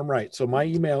on the bottom right. So my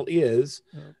email is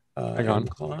hang on.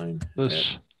 Klein@com.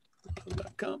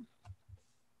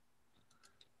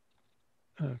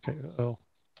 Okay. Oh,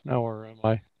 now where am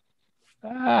I?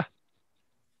 Ah.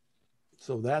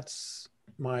 So that's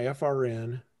my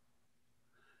FRN,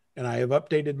 and I have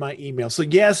updated my email. So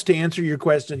yes, to answer your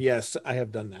question, yes, I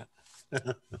have done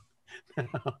that.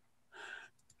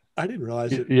 I didn't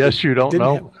realize it. Yes, you don't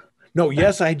know? No,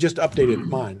 yes, I just updated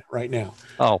mine right now.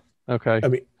 Oh, okay. I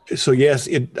mean, so yes,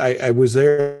 I was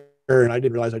there and I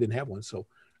didn't realize I didn't have one. So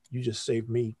you just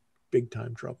saved me big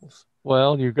time troubles.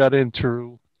 Well, you got in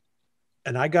through.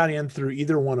 And I got in through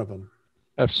either one of them.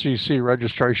 FCC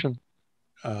registration?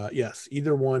 Yes,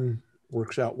 either one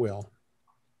works out well.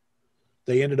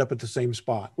 They ended up at the same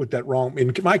spot with that wrong.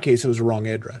 In my case, it was a wrong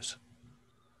address.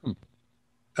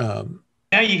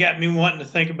 Now you got me wanting to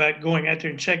think about going out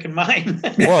there and checking mine.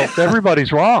 Well,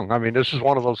 everybody's wrong. I mean, this is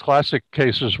one of those classic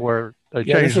cases where they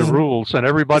change the rules and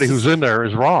everybody who's in there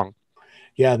is wrong.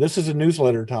 Yeah, this is a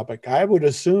newsletter topic. I would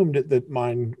assume that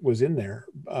mine was in there.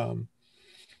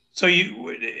 So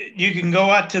you can go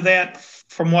out to that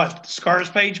from what? SCAR's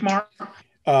page, Mark?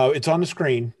 It's on the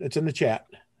screen. It's in the chat.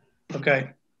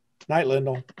 Okay. Night,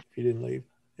 Lyndall. If you didn't leave.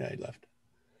 Yeah, he left.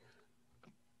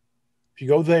 If you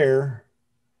go there,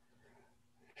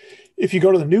 If you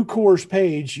go to the new course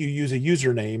page, you use a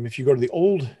username. If you go to the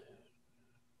old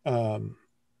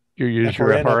you use your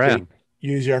FRN. Update,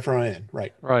 use your FRN,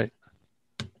 right? Right.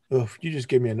 Oh, you just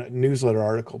gave me a newsletter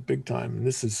article, big time. And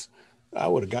this is, I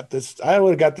would have got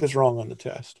this wrong on the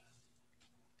test.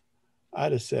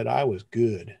 I'd have said I was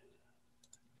good.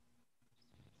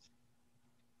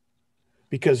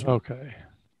 Because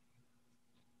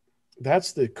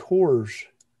that's the course.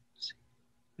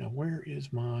 Now, where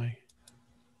is my?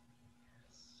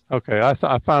 Okay,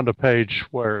 I found a page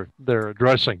where they're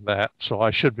addressing that, so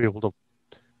I should be able to.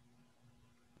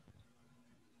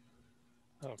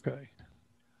 Okay.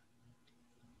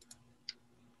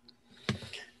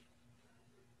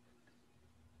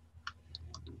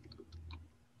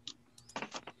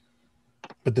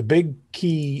 But the big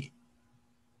key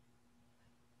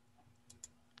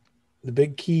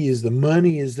is the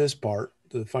money is this part,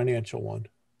 the financial one.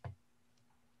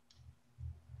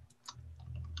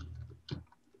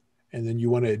 And then you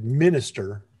want to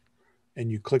administer,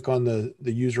 and you click on the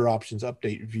user options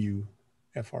update view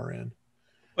FRN.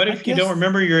 What if you don't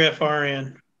remember your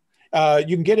FRN?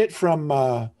 You can get it from,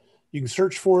 you can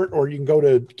search for it, or you can go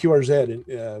to QRZ.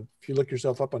 And if you look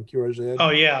yourself up on QRZ.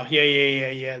 Oh,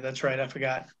 yeah. That's right. I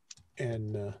forgot.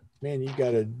 And man,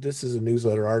 this is a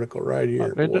newsletter article right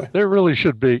here. I mean, there really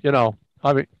should be,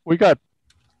 I mean, we got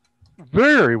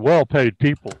very well-paid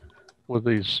people with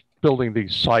building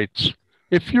these sites.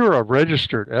 If you're a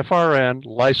registered FRN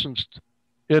licensed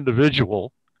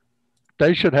individual,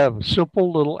 they should have a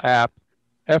simple little app,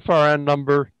 FRN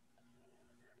number,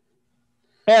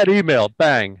 add email,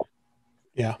 bang.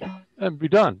 Yeah. And be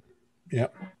done. Yeah.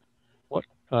 What?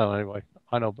 Anyway,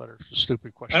 I know better. It's a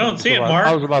stupid question. I don't see it, Mark.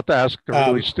 I was about to ask a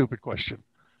really stupid question.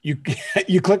 You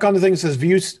click on the thing that says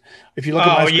views. If you look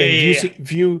at my screen,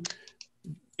 view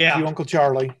Uncle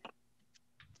Charlie.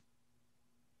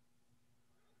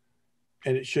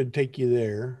 And it should take you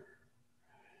there.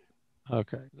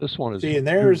 Okay. This one is. See, and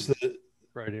there's the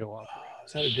radio operator.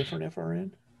 Is that a different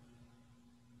FRN?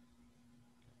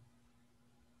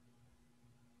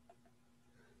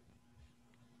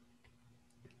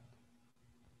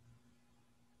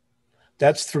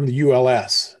 That's from the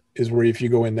ULS, is where if you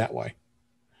go in that way.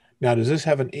 Now, does this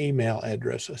have an email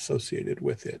address associated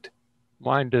with it?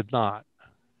 Mine did not.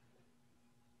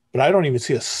 But I don't even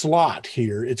see a slot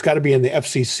here. It's got to be in the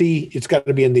FCC. It's got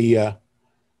to be in the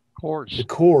cores. The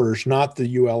cores, not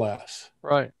the ULS.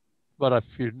 Right. But if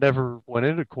you never went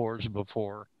into cores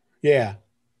before. Yeah.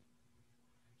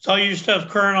 So your stuff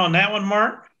current on that one,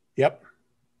 Mark? Yep.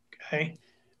 Okay.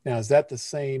 Now, is that the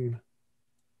same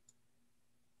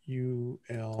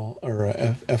UL or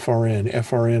FRN?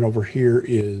 FRN over here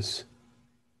is,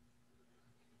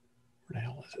 where the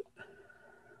hell is it?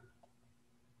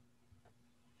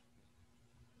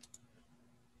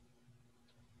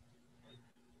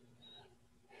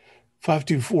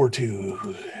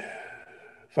 $5242.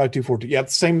 Yeah,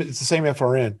 it's the same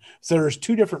FRN. So there's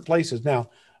two different places.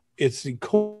 Now, it's the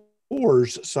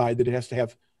cores side that it has to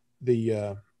have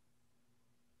the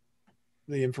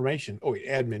information. Oh, wait,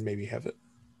 admin maybe have it.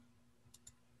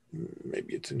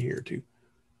 Maybe it's in here too.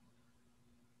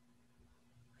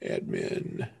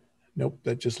 Admin. Nope,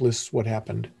 that just lists what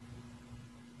happened.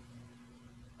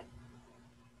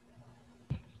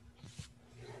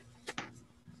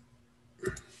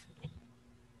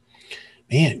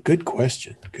 Man, good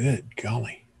question. Good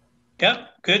golly.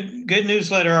 Yep. Good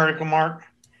newsletter article, Mark.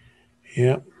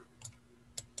 Yep.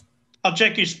 I'll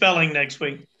check your spelling next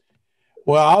week.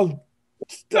 Well, I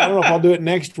don't know if I'll do it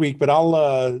next week, but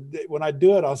I'll when I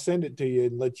do it, I'll send it to you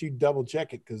and let you double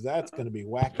check it, because that's going to be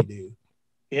wacky, dude.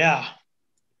 Yeah.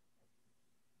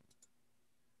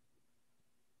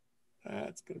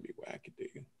 That's going to be wacky,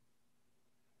 dude.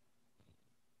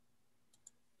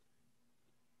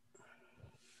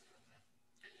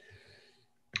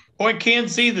 Boy, can't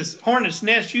see this hornet's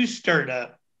nest you stirred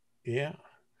up. Yeah.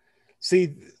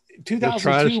 See, 2002 just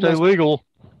trying to stay legal.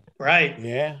 Right.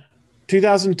 Yeah.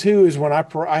 2002 is when I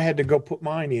had to go put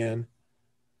mine in.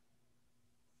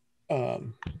 I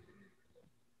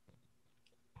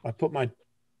put my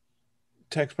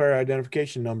taxpayer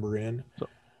identification number in.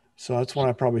 So that's when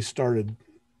I probably started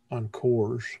on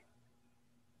cores.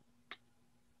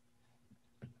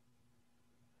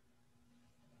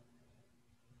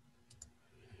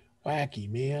 Wacky,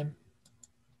 man.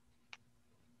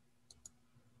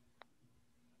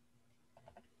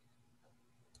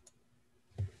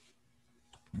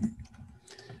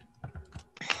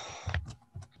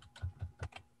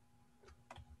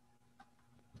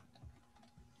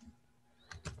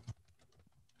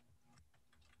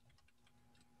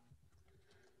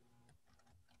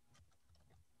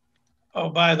 Oh,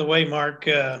 by the way, Mark,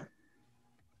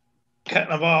 kind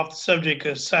of off the subject,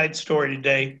 a side story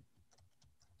today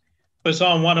was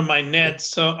on one of my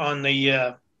nets on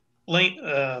the link,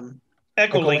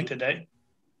 Echolink today.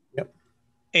 Yep.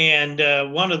 And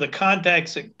one of the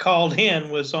contacts that called in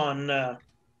was on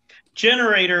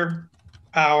generator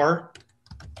power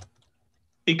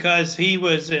because he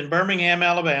was in Birmingham,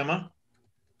 Alabama.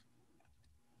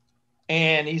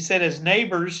 And he said his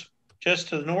neighbors just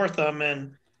to the north of him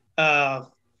in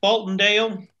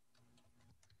Fultondale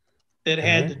that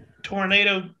had the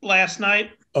tornado last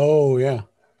night. Oh, yeah.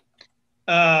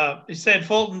 He said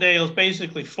Fultondale is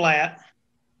basically flat.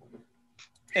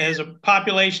 Has a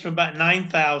population of about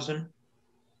 9,000.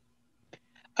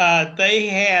 They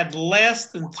had less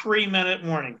than 3-minute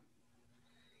warning.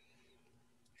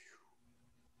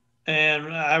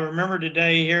 And I remember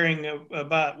today hearing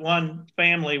about one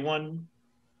family, one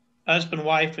husband,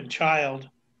 wife, and child,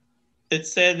 that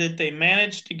said that they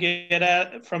managed to get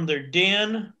out from their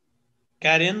den,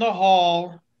 got in the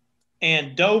hall,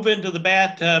 and dove into the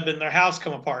bathtub, and their house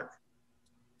come apart.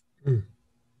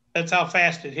 That's how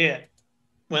fast it hit.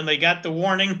 When they got the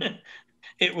warning,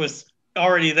 it was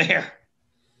already there.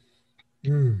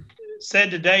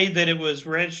 Said today that it was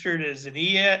registered as an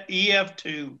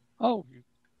EF2. Oh.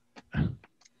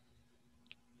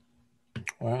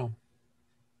 Wow.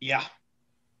 Yeah.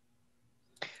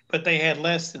 But they had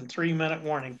less than 3-minute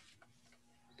warning.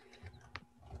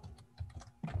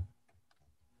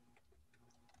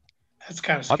 That's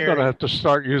kind of scary. I'm going to have to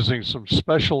start using some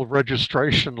special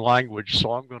registration language,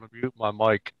 so I'm going to mute my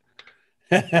mic.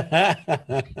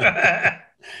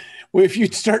 Well, if you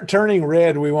start turning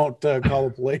red, we won't call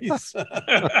the police.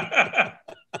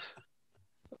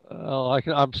 Well,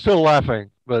 I'm still laughing,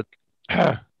 but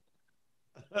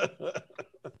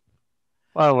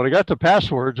well, when I got to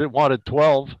passwords, it wanted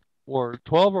 12 or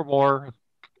more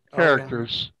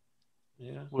characters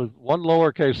with one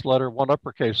lowercase letter, one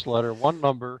uppercase letter, one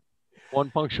number,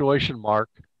 one punctuation mark.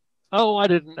 Oh, I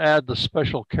didn't add the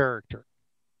special character.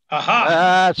 Aha.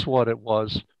 That's what it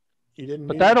was.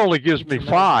 But that only gives me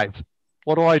 5.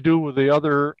 What do I do with the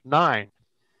other 9?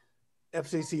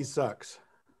 FCC sucks.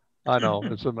 I know.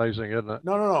 It's amazing, isn't it?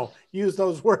 No. Use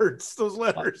those words, those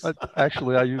letters.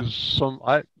 Actually, I use some.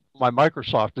 My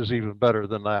Microsoft is even better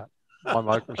than that. My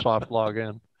Microsoft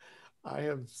login. I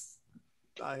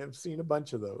have seen a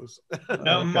bunch of those.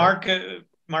 No, okay.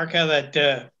 Mark, how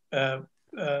that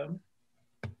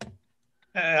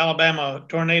Alabama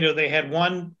tornado, they had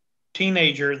one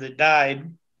teenager that died,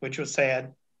 which was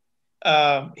sad.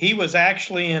 He was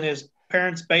actually in his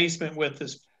parents' basement with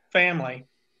his family,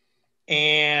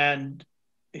 and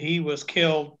he was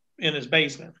killed in his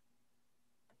basement.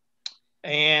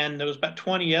 And there was about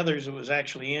 20 others that was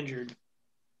actually injured.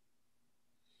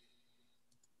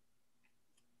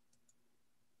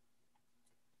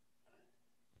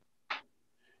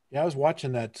 Yeah, I was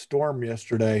watching that storm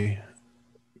yesterday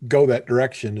go that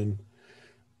direction,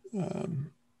 and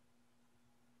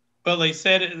well, they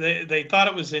said they thought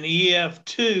it was an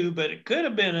EF2, but it could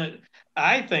have been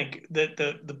I think that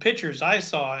the pictures I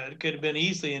saw, it could have been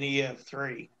easily an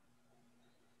EF3.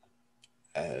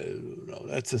 No,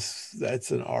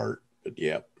 that's an art, but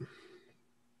yep.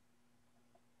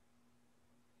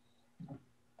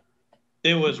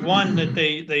 There was one that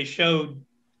they showed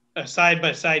a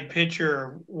side-by-side picture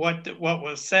of what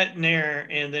was set in there,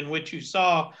 and then what you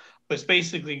saw was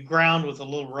basically ground with a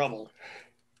little rubble.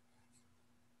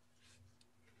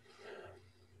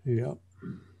 Yep.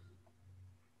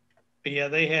 But yeah,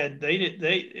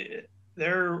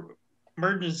 their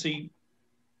emergency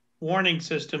warning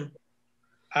system.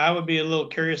 I would be a little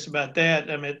curious about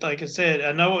that. I mean, like I said,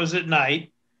 I know it was at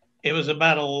night. It was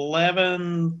about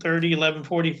 11:30,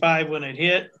 11:45 when it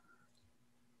hit.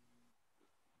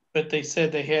 But they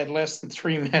said they had less than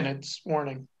 3 minutes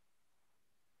warning.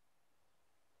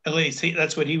 At least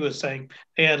that's what he was saying.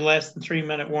 They had less than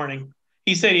 3-minute warning.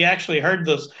 He said he actually heard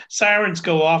those sirens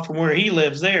go off from where he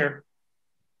lives there.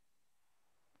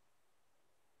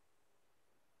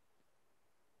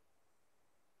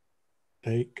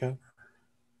 Take cover.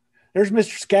 There's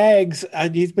Mr. Skaggs.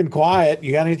 He's been quiet.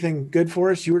 You got anything good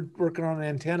for us? You were working on an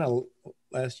antenna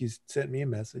last. You sent me a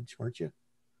message, weren't you?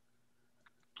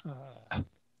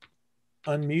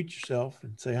 Unmute yourself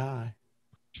and say hi.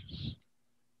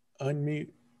 Unmute.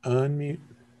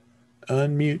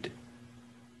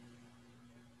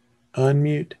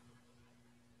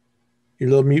 Your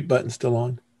little mute button's still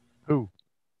on. Who?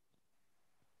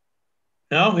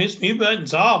 No, his mute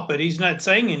button's off, but he's not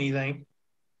saying anything.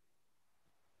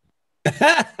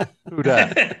 Who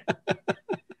that?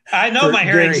 I know my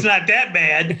hearing's not that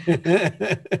bad.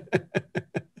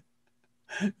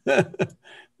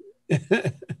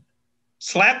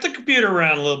 Slap the computer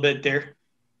around a little bit there.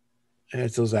 And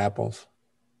it's those apples.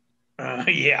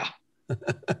 Yeah.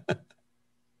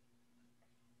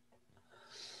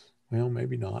 Well,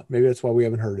 maybe not. Maybe that's why we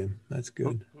haven't heard him. That's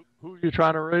good. Who are you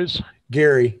trying to raise?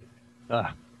 Gary.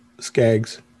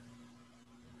 Skaggs.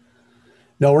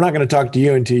 No, we're not going to talk to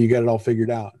you until you got it all figured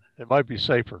out. It might be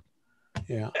safer.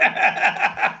 Yeah.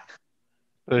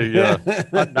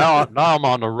 Now I'm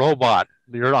on the robot.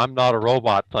 I'm not a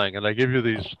robot thing, and they give you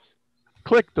these.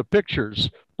 Click the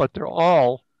pictures, but they're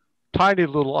all tiny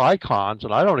little icons,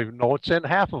 and I don't even know what's in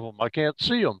half of them. I can't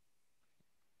see them.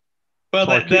 Well,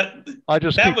 So I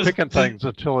just keep picking things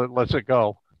until it lets it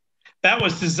go. That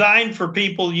was designed for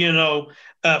people,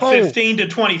 15 to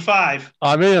 25.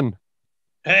 I'm in.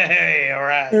 Hey, all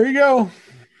right. There you go.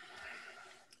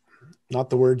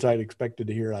 Not the words I'd expected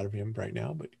to hear out of him right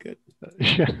now, but good.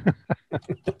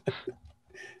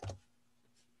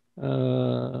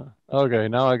 Okay,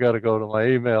 now I got to go to my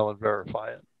email and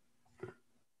verify it.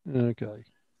 Okay.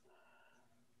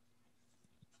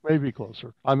 Maybe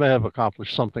closer. I may have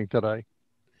accomplished something today.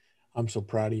 I'm so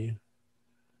proud of you.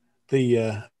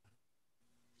 The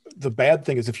bad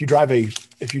thing is if you drive a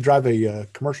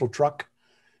commercial truck,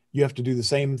 you have to do the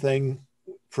same thing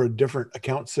for a different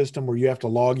account system where you have to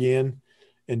log in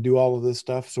and do all of this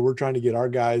stuff. So we're trying to get our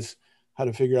guys how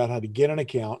to figure out how to get an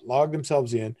account, log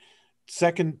themselves in.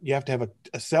 Second, you have to have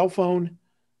a cell phone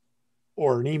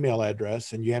or an email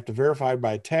address, and you have to verify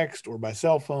by text or by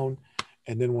cell phone.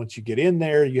 And then once you get in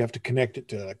there, you have to connect it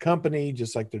to a company,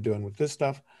 just like they're doing with this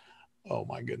stuff. Oh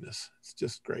my goodness. It's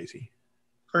just crazy.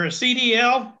 For a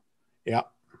CDL? Yeah.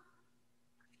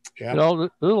 Yeah.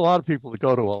 There's a lot of people that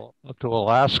go to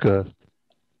Alaska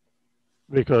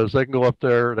because they can go up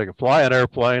there, they can fly an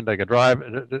airplane, they can drive,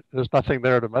 and there's nothing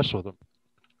there to mess with them.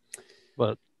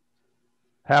 But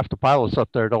half the pilots up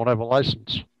there don't have a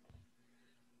license.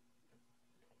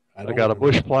 They got a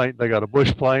bush plane. They got a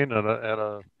bush plane and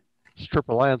a strip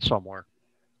of land somewhere.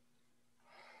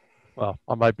 Well,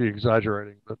 I might be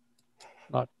exaggerating, but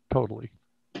not totally.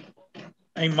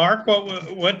 Hey, Mark,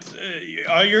 what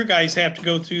all your guys have to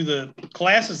go through the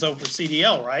classes over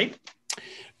CDL, right?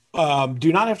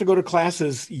 Do not have to go to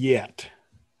classes yet.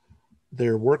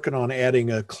 They're working on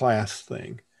adding a class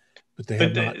thing, but they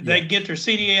have not. They get their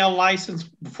CDL license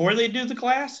before they do the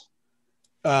class?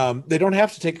 They don't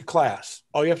have to take a class.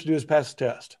 All you have to do is pass the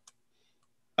test.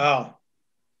 Oh.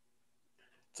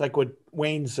 It's like what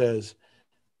Wayne says,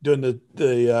 doing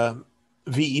the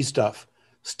VE stuff.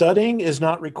 Studying is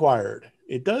not required.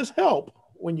 It does help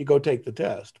when you go take the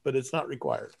test, but it's not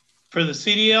required. For the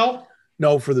CDL?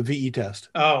 No, for the VE test.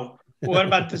 Oh, what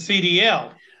about the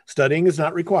CDL? Studying is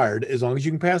not required. As long as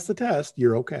you can pass the test,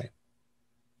 you're okay.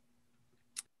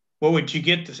 What would you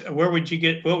get what would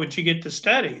you get to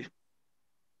study?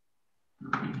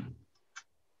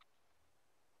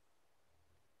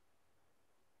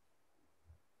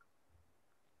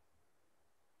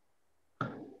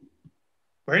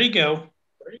 Where'd he go?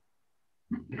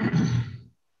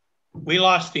 We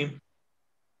lost him.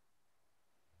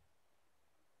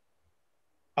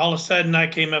 All of a sudden, I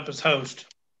came up as host.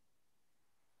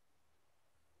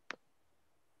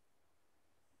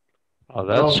 Oh,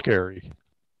 that's scary.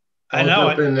 I know. I'll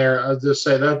jump in there. I'll just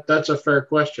say that's a fair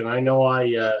question. I know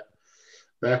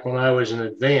back when I was in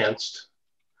advanced,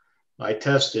 I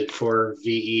tested for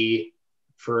VE,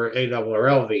 for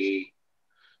ARRL VE,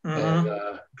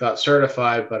 and got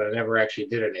certified, but I never actually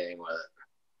did anything with it.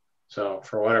 So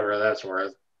for whatever that's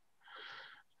worth,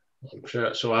 I'm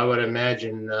sure. So I would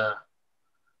imagine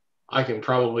I can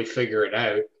probably figure it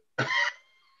out.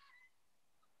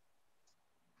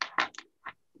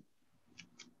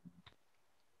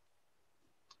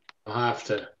 I'll have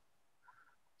to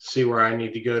see where I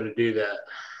need to go to do that.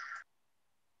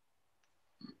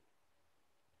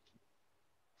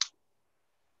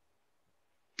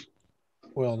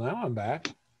 Well, now I'm back.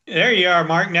 There you are,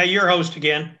 Mark. Now you're host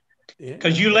again.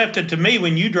 Because you left it to me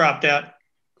when you dropped out.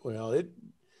 Well, it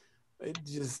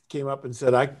just came up and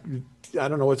said, I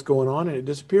don't know what's going on, and it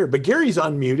disappeared. But Gary's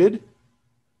unmuted.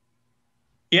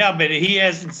 Yeah, but he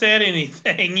hasn't said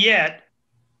anything yet.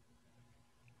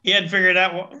 He hadn't figured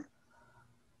out what.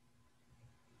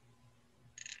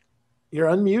 You're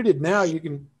unmuted now. You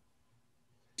can.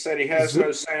 He said he has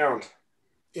no sound.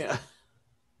 Yeah.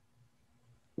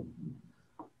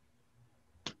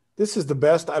 This is the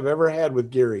best I've ever had with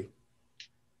Gary.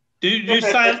 Do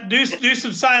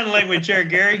some sign language there,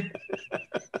 Gary.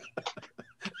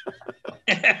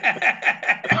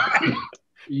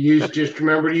 Just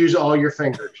remember to use all your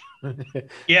fingers.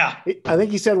 Yeah. I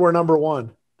think he said we're number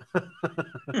one.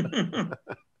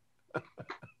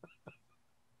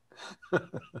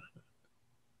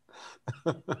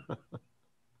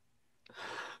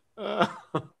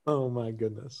 Oh my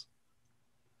goodness.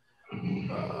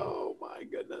 Oh my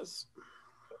goodness.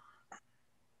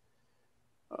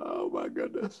 Oh my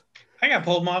goodness. I got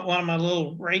pulled one of my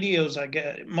little radios. I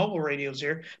got mobile radios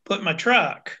here. Put in my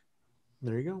truck.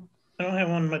 There you go. I don't have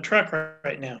one in my truck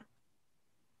right now.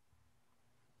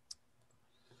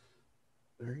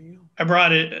 There you go. I brought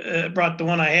the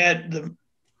one I had, the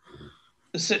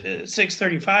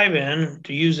 635 in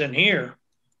to use in here.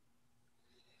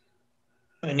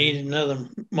 I needed another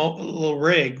little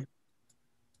rig.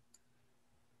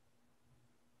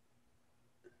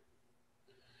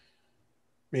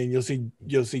 Man, you'll see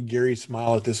Gary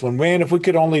smile at this one. Man, if we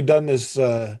could only done this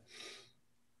no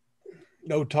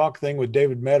talk thing with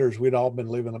David Metters, we'd all been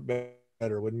living up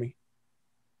better, wouldn't we?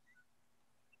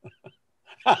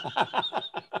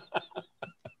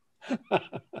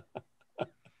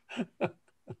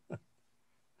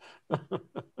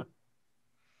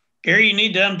 Gary, you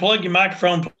need to unplug your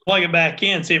microphone, plug it back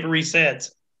in, see if it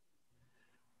resets.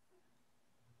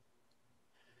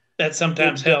 That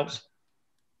sometimes helps.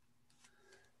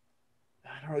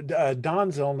 I don't know.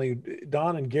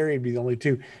 Don and Gary would be the only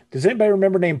two. Does anybody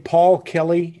remember name Paul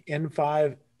Kelly,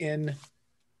 N5N?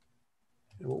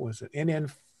 What was it?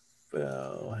 Hang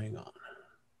on.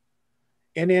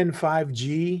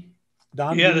 NN5G.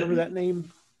 Don, do you remember that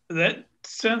name? That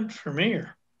sounds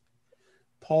familiar.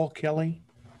 Paul Kelly.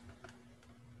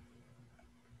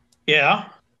 Yeah.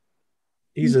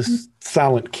 He's a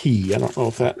silent key. I don't know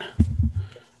if that.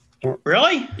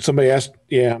 Really? Somebody asked.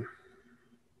 Yeah.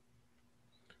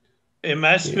 It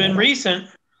must have been recent.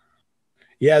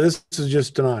 Yeah, this is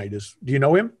just tonight. Do you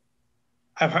know him?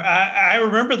 I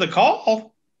remember the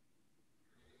call.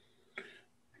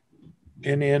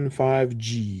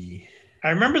 NN5G. I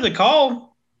remember the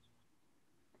call.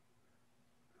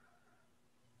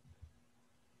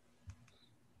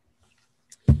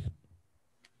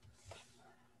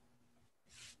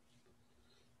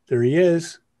 There he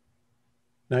is.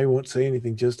 Now he won't say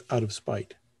anything, just out of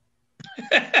spite.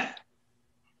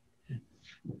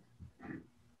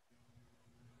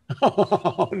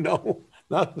 Oh, no,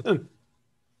 nothing.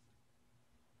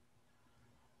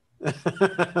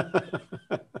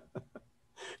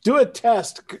 Do a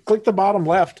test. Click the bottom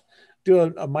left. Do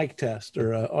a mic test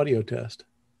or an audio test.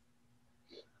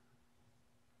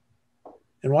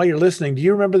 And while you're listening, do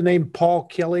you remember the name Paul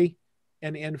Kelly,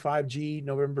 NN5G,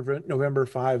 November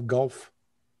 5 Gulf?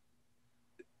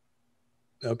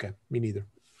 Okay, me neither.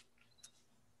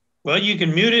 Well, you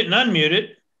can mute it and unmute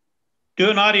it. Do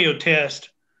an audio test.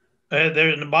 There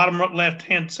in the bottom left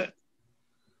hand side.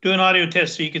 Do an audio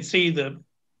test so you can see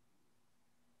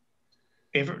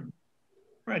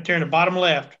right there in the bottom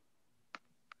left.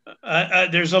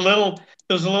 There's a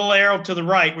little arrow to the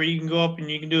right where you can go up and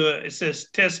you can do it says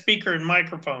test speaker and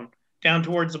microphone down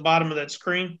towards the bottom of that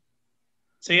screen.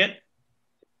 See it?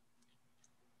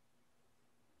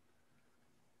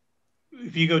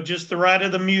 If you go just the right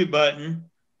of the mute button,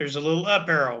 there's a little up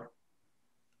arrow.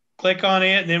 Click on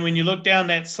it, and then when you look down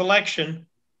that selection,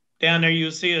 down there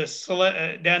you'll see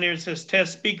down there it says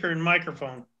test speaker and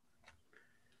microphone.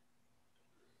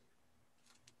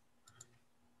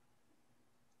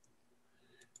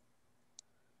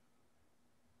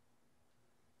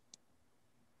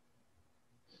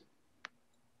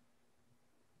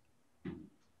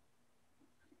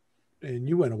 And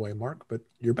you went away, Mark, but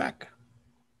you're back.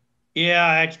 Yeah,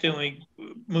 I accidentally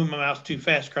moved my mouse too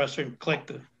fast across there and clicked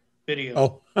the video.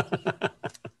 Oh.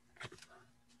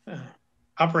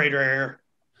 Operator error.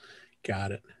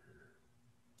 Got it.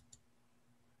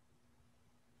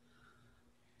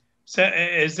 So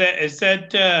is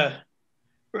that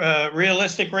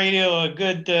realistic radio a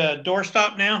good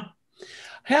doorstop now?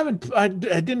 I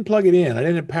didn't plug it in. I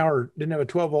didn't have a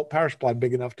 12-volt power supply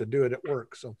big enough to do it at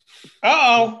work. So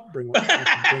bring a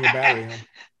battery home.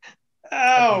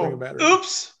 Oh,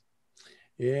 oops.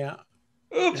 Yeah.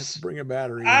 Oops. Bring a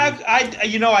battery.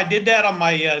 I did that on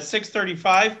my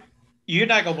 635. You're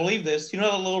not gonna believe this. You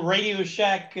know the little Radio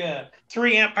Shack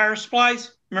 3-amp power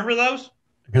supplies? Remember those?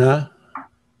 Huh?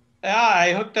 Yeah,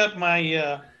 I hooked up my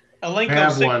Alinco. I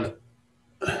have one.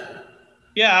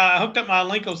 Yeah, I hooked up my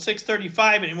Alinco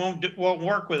 635 and it won't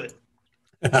work with it.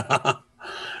 I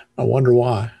wonder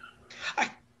why. I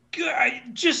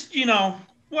just,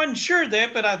 wasn't sure of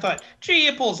that, but I thought, gee,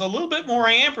 it pulls a little bit more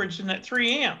amperage than that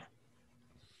 3-amp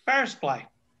power supply.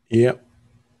 Yep.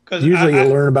 Usually you'll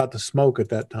learn about the smoke at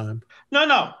that time.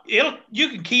 No. You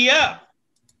can key up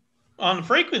on the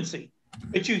frequency,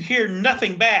 but you hear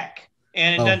nothing back,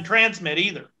 and it doesn't transmit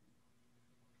either.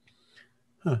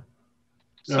 Huh.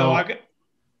 So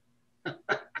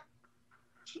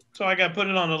So I got to put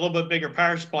it on a little bit bigger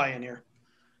power supply in here.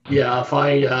 Yeah, if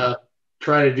I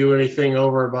try to do anything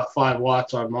over about 5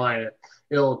 watts on mine,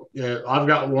 it'll. I've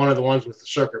got one of the ones with the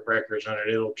circuit breakers on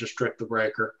it. It'll just trip the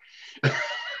breaker.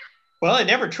 Well, it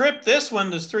never tripped this one.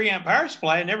 This 3 amp power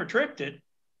supply, it never tripped it.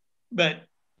 But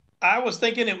I was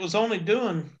thinking it was only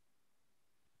doing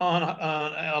on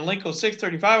a Linko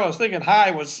 635. I was thinking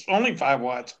high was only 5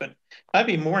 watts, but might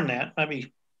be more than that. Might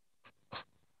be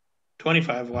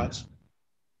 25 watts.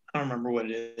 I don't remember what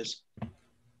it is.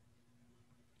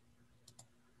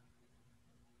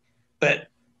 But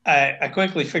I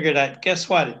quickly figured out, guess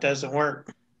what? It doesn't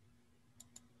work.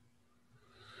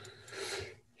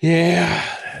 Yeah,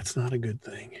 that's not a good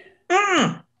thing.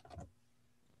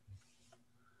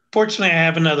 Fortunately, I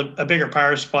have a bigger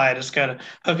power supply. I just got to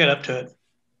hook it up to it.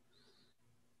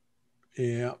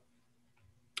 Yeah.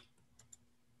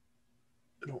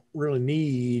 I don't really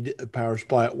need a power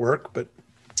supply at work, but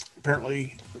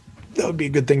apparently that would be a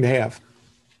good thing to have.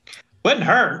 Wouldn't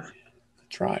hurt.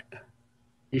 That's right.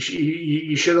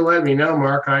 You should have let me know,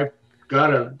 Mark. I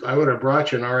would have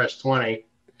brought you an RS-20.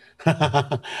 We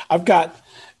got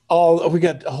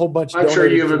a whole bunch. I'm sure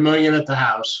you have $1 million at the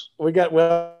house. We got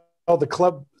the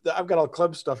club. I've got all the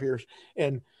club stuff here,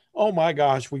 and oh my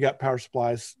gosh, we got power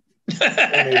supplies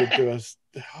donated to us.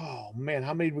 Oh man,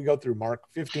 how many did we go through, Mark?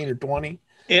 15 or 20?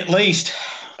 At least.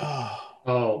 Oh,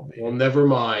 well, never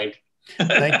mind.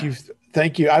 Thank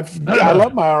you. I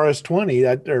love my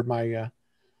RS-20. Or my.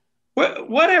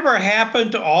 Whatever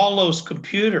happened to all those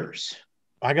computers?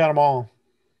 I got them all.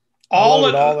 I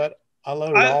loaded all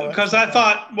that. Because I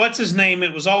thought, what's his name?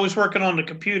 It was always working on the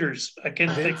computers. I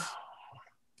can't think.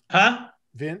 Huh?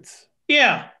 Vince.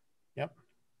 Yeah. Yep.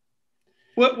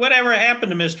 Whatever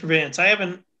happened to Mr. Vince? I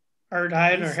haven't heard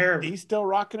hide or hair. He's still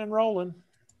rocking and rolling.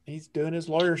 He's doing his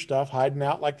lawyer stuff, hiding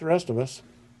out like the rest of us.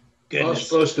 I was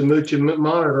supposed to mooch a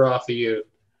monitor off of you.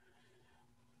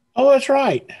 Oh, that's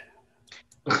right.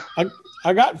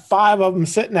 I got 5 of them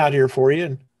sitting out here for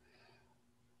you,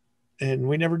 and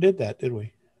we never did that, did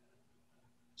we?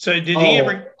 So did he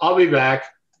ever? I'll be back.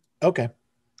 Okay.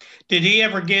 Did he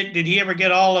ever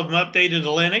get all of them updated to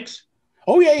Linux?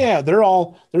 Oh yeah.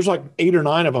 There's like 8 or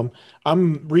 9 of them.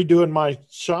 I'm redoing my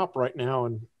shop right now,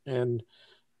 and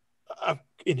I've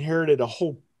inherited a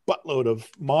whole buttload of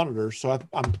monitors. So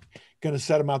I'm going to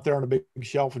set them out there on a big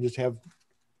shelf and just have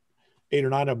 8 or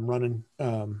 9 of them running,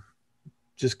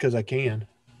 just because I can.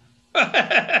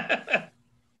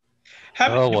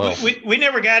 We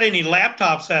never got any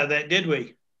laptops out of that, did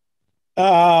we?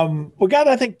 We got,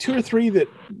 I think, 2 or 3 that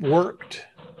worked.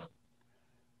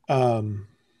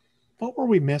 What were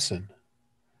we missing?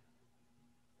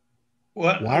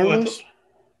 What wireless?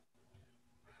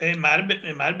 It might have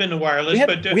been the wireless.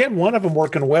 We had one of them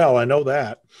working well. I know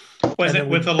that. Was it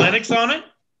with the Linux on it?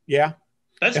 Yeah,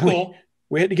 that's cool.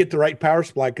 We had to get the right power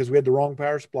supply because we had the wrong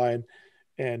power supply,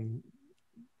 and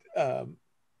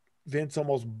Vince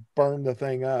almost burned the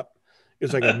thing up. It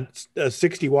was like a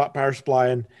 60 watt power supply,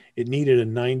 and it needed a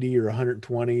 90 or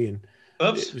 120, and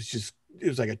oops. It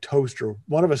was like a toaster.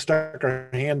 One of us stuck our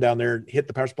hand down there, hit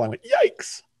the power supply, and went,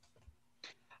 yikes.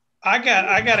 I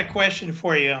got a question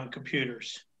for you on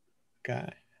computers. Okay.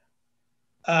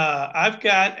 I've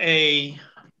got let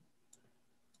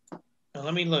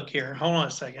me look here. Hold on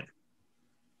a second.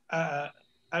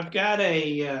 I've got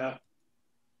a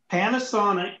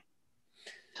Panasonic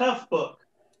Toughbook.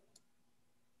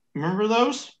 Remember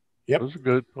those? Yep. Those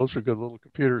are good little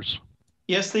computers.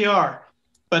 Yes, they are.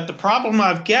 But the problem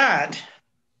I've got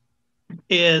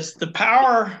is the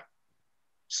power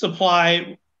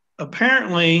supply.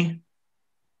 Apparently,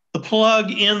 the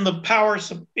plug in the power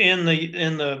in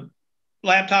the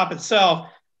laptop itself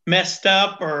messed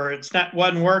up, or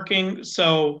wasn't working.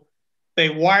 So they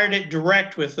wired it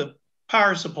direct with the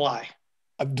power supply.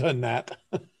 I've done that.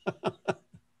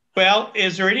 Well,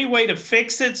 is there any way to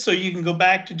fix it so you can go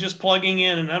back to just plugging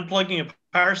in and unplugging a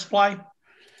power supply?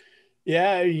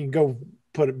 Yeah, you can go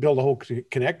build a whole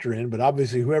connector in, but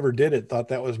obviously whoever did it thought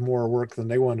that was more work than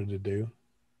they wanted to do.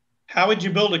 How would you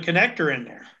build a connector in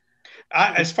there?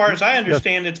 As far as I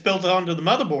understand, it's built onto the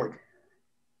motherboard.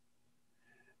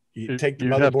 You take the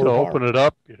you'd motherboard have to apart. open it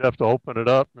up. You'd have to open it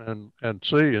up and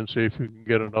see if you can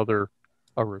get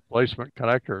a replacement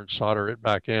connector and solder it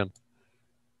back in.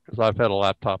 Because I've had a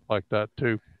laptop like that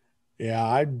too. Yeah,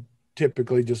 I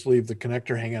typically just leave the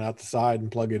connector hanging out the side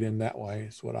and plug it in that way.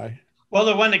 Is what I. Well,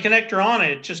 the one the connector on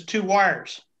it, just 2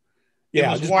 wires.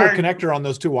 Yeah, just put a connector on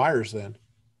those 2 wires then.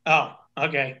 Oh,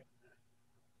 okay.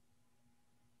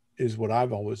 Is what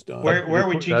I've always done. Where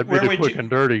would you? That'd be quick and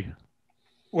dirty.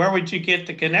 Where would you get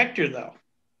the connector though?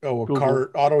 Oh, a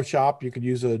car auto shop. You could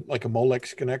use a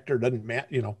Molex connector. Doesn't matter,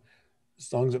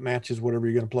 As long as it matches whatever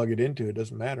you're going to plug it into, it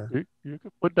doesn't matter. You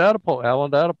could put Allen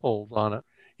data poles on it.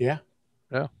 Yeah.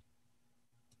 Yeah.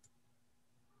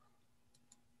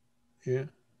 Yeah.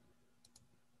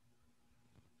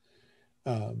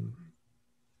 Well,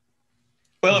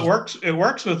 it works. It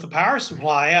works with the power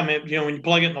supply. I mean, when you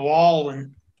plug it in the wall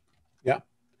and. Yeah.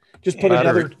 Just put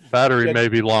another battery may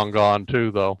be long gone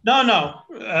too, though. No.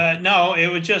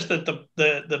 It was just that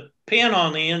the pin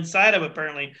on the inside of it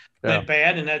apparently went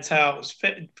bad, and that's how it was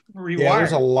rewired. Yeah,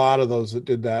 there's a lot of those that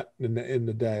did that in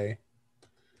the day.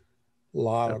 A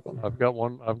lot of them. I've got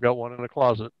one in the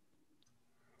closet.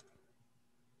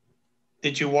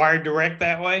 Did you wire direct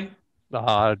that way?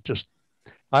 I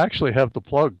actually have the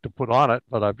plug to put on it,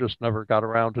 but I've just never got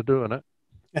around to doing it.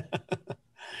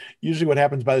 Usually what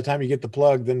happens by the time you get the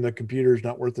plug, then the computer's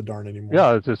not worth the darn anymore.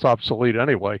 Yeah, it's obsolete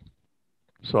anyway.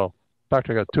 So, in fact,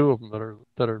 I got two of them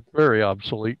that are very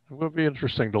obsolete. It would be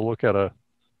interesting to look at a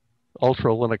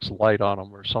Ultra Linux Lite on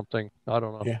them or something. I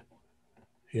don't know.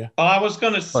 Yeah. Well, I was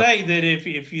going to say that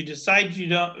if you decide you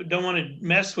don't want to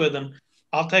mess with them,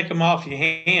 I'll take them off your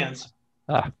hands.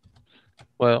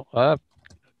 Well,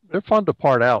 they're fun to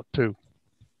part out too.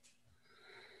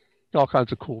 All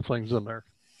kinds of cool things in there.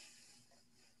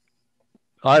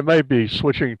 I may be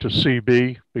switching to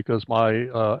CB because my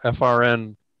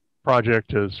FRN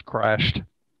project has crashed.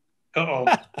 Uh-oh.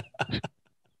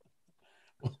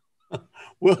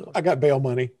 Well, I got bail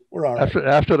money. We're all right.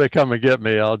 After they come and get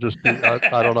me, I'll just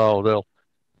I don't know.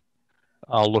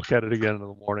 I'll look at it again in the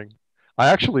morning. I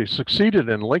actually succeeded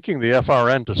in linking the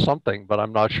FRN to something, but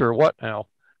I'm not sure what now.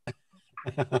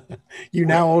 You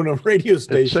now own a radio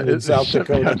station in South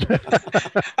Dakota.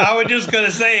 I was just going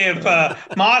to say, if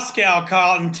Moscow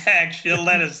contacts you,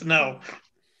 let us know.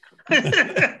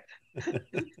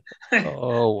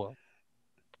 Oh,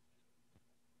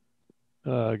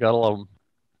 gotta love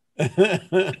them.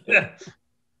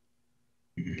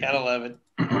 Gotta love it.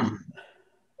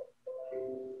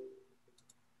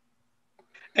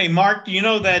 Hey, Mark, do you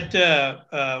know that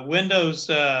Windows,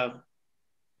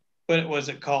 what was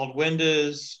it called?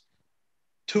 Windows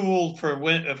tool for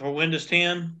Windows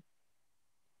 10?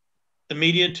 The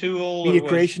media tool? Media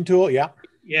creation tool, yeah.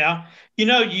 Yeah. You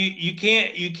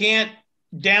can't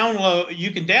download,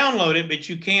 you can download it, but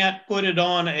you can't put it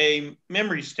on a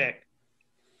memory stick.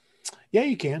 Yeah,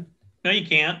 you can. No, you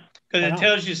can't, because it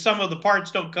tells you some of the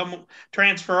parts don't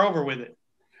transfer over with it.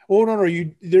 Oh, no,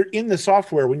 they're in the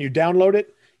software. When you download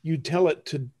it, you tell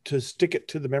it to stick it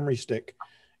to the memory stick,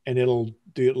 and it'll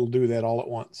do that all at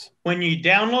once. When you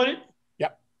download it?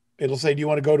 Yep. It'll say, do you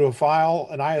want to go to a file,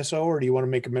 an ISO, or do you want to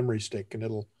make a memory stick? And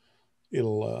it'll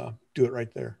do it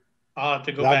right there. I'll have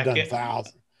to go back. I've done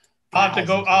thousands. I'll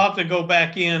have to go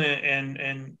back in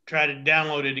and try to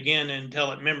download it again and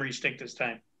tell it memory stick this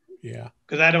time. Yeah.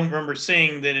 Because I don't remember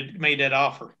seeing that it made that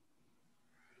offer.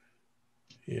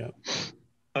 Yeah.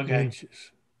 Okay.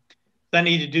 I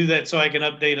need to do that so I can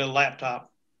update a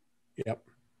laptop. Yep.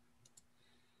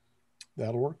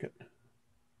 That'll work it.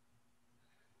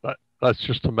 That's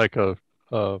just to make an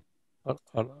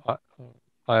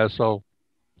ISO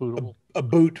bootable. A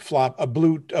boot,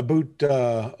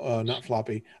 not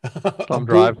floppy. Thumb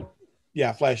drive.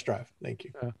 Yeah, flash drive. Thank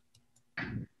you. Yeah.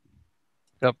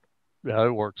 Yep. Yeah,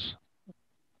 it works.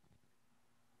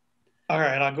 All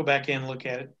right, I'll go back in and look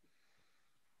at it.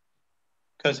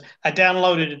 Because I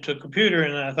downloaded it to a computer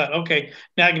and I thought, okay,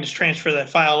 now I can just transfer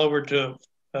that file over to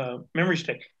a memory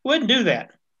stick. It wouldn't do that.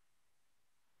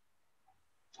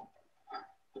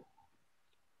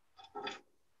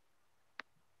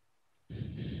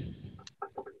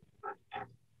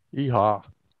 Yeehaw.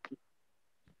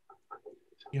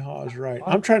 Yeehaw is right.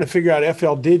 I'm trying to figure out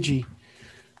FL Digi.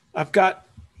 I've got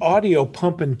audio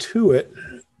pumping to it,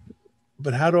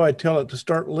 but how do I tell it to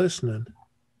start listening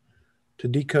to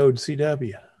decode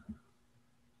CW?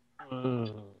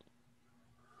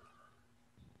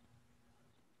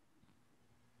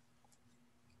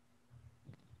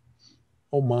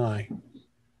 Oh my.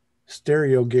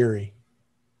 Stereo Gary.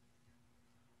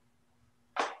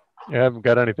 You haven't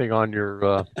got anything on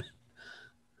your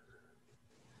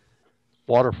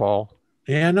waterfall.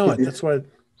 Yeah, I know it. That's why.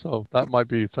 So that might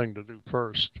be a thing to do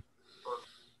first.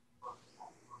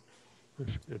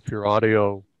 If your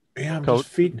audio, yeah, I'm just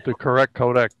feeding. The correct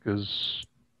codec is.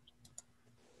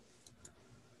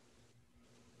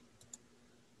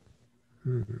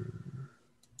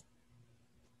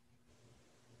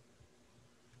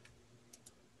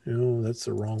 No, that's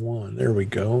the wrong one. There we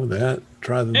go.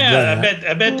 Try that. Yeah,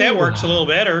 I bet that works a little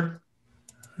better.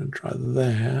 And try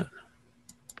that.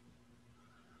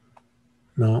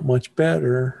 Not much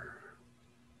better.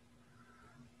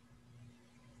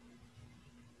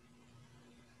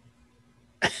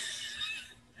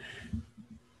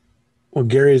 Well,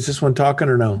 Gary, is this one talking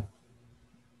or no?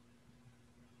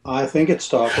 I think it's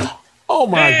talking. Oh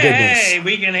my goodness. Hey,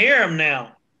 we can hear him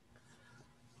now.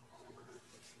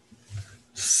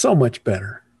 So much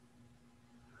better.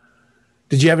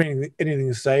 Did you have anything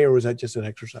to say, or was that just an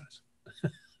exercise?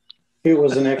 It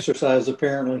was an exercise,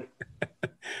 apparently.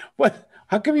 What?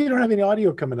 How come you don't have any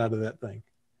audio coming out of that thing?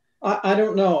 I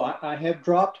don't know. I have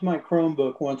dropped my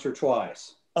Chromebook once or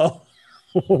twice. Oh,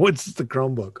 what's the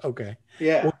Chromebook? Okay.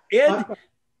 Yeah. Well,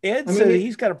 Ed said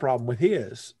he's got a problem with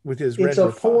his It's a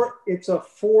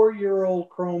 4-year-old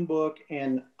Chromebook,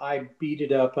 and I beat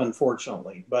it up,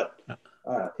 unfortunately. But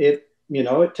it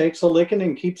takes a licking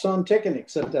and keeps on ticking.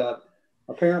 Except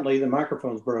apparently the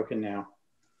microphone's broken now.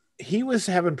 He was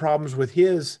having problems with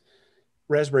his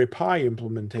Raspberry Pi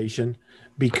implementation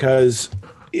because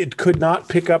it could not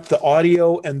pick up the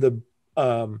audio and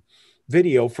the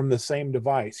video from the same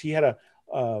device. He had a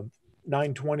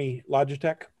 920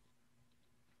 Logitech,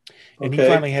 and he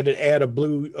finally had to add a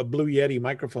Blue Yeti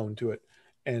microphone to it,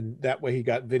 and that way he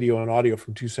got video and audio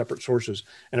from two separate sources.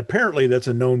 And apparently that's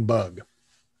a known bug.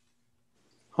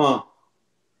 Huh.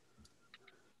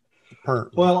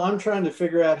 Apparently. Well, I'm trying to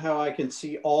figure out how I can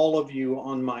see all of you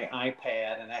on my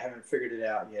iPad, and I haven't figured it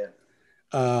out yet.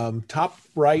 Top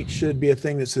right should be a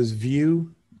thing that says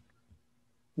view.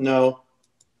 No.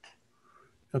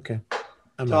 Okay.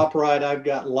 Top right, I've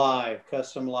got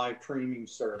custom live streaming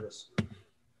service.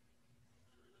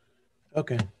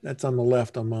 Okay, that's on the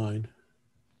left on mine.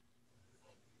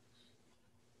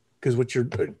 Because what you're,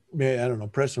 I don't know,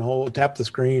 press and hold, tap the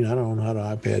screen. I don't know how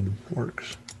the iPad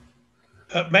works.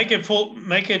 Make it full.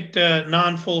 Make it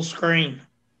non-full screen.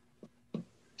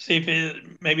 See if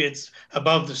maybe it's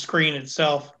above the screen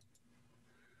itself.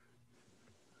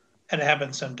 That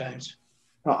happens sometimes.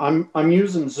 I'm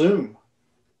using Zoom.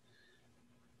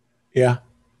 Yeah.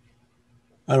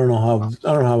 I don't know how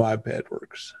iPad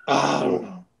works. I don't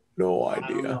know. No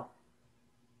idea.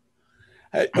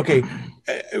 Okay.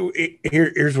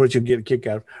 Here's what you'll get a kick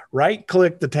out of. Right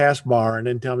click the taskbar and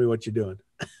then tell me what you're doing.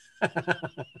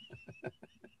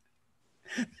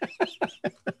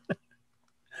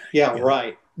 Yeah,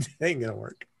 right. Ain't gonna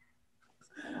work.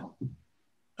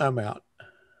 I'm out.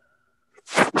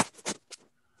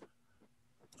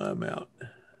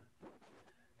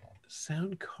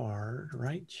 Sound card,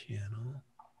 right channel.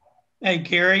 Hey,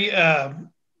 Gary, on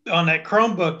that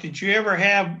Chromebook, did you ever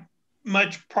have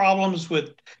much problems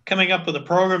with coming up with a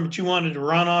program that you wanted to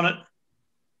run on it?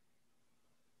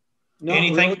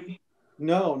 Really.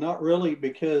 No, not really,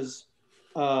 because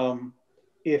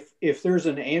if there's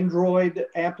an Android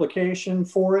application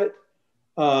for it,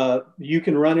 you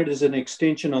can run it as an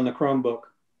extension on the Chromebook.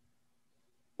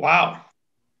 Wow.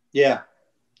 Yeah.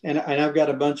 And I've got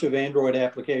a bunch of Android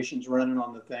applications running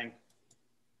on the thing.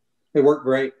 They work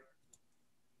great.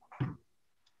 I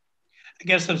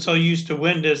guess I'm so used to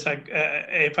Windows.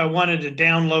 If I wanted to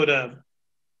download a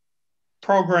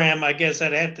program, I guess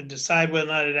I'd have to decide whether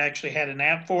or not it actually had an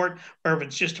app for it, or if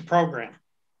it's just a program.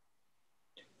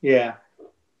 Yeah.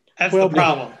 That's the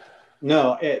problem.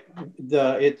 No,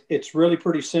 it's really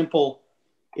pretty simple.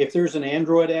 If there's an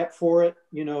Android app for it,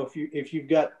 if you've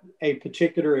got a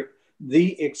particular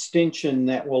the extension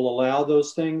that will allow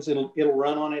those things, it'll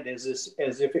run on it as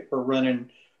if it were running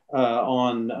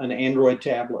on an Android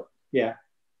tablet. Yeah.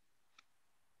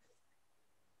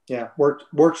 Yeah,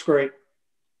 works great.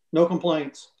 No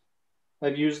complaints.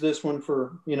 I've used this one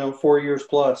for 4 years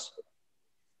plus.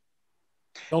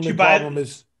 The only problem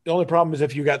is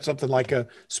if you got something like a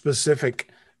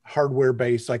specific hardware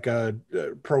base, like a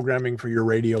programming for your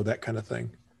radio, that kind of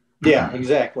thing. Yeah,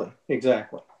 exactly.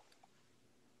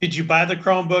 Did you buy the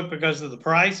Chromebook because of the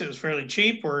price? It was fairly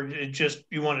cheap, or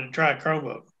you wanted to try a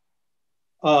Chromebook?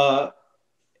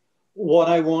 What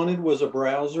I wanted was a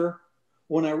browser.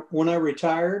 When I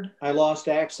retired, I lost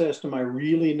access to my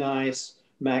really nice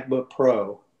MacBook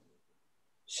Pro.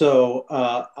 So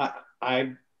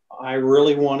I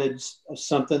really wanted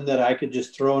something that I could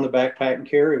just throw in a backpack and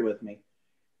carry with me.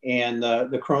 And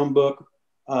the Chromebook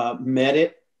met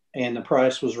it, and the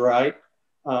price was right.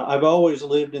 I've always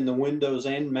lived in the Windows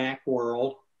and Mac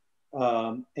world.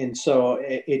 And so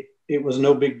it was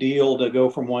no big deal to go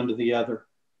from one to the other.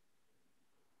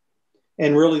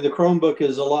 And really, the Chromebook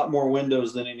is a lot more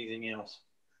Windows than anything else.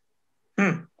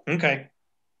 Okay.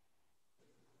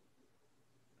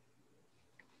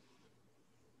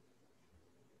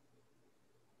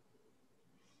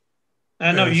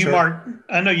 I know you,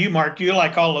 Mark. You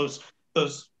like all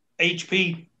those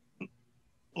HP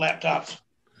laptops.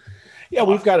 Yeah,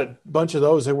 we've got a bunch of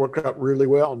those. They work out really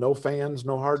well. No fans,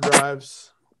 no hard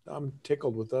drives. I'm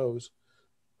tickled with those.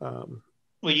 Well,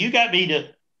 you got me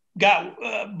to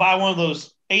got buy one of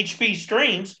those HP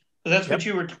streams. That's what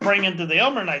you were bringing to the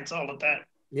Elmer nights all the time.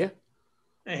 Yeah.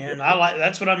 And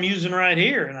that's what I'm using right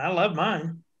here, and I love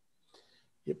mine.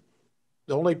 Yep.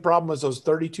 The only problem is those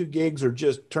 32 gigs are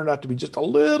turned out to be just a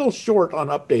little short on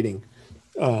updating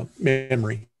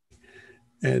memory.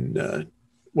 And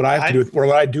what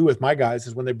I do with my guys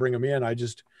is when they bring them in, I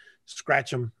just scratch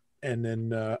them and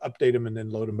then update them and then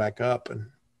load them back up.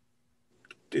 And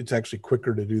it's actually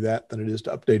quicker to do that than it is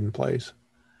to update in place.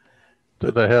 Do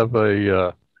they have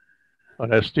an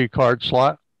SD card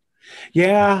slot?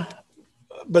 Yeah,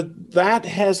 but that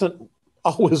hasn't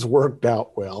always worked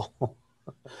out well.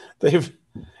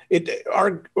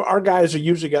 Our guys are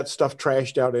usually got stuff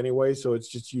trashed out anyway, so it's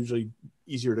just usually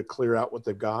easier to clear out what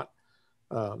they've got.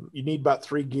 You need about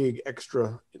 3 gig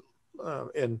extra,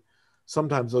 and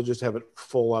sometimes they'll just have it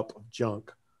full up of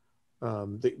junk.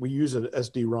 We use an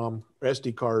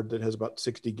SD card that has about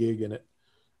 60 gig in it,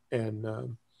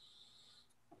 and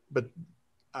but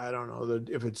I don't know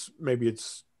if maybe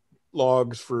it's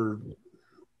logs for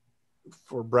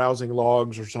browsing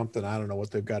logs or something. I don't know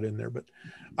what they've got in there, but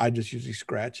I just usually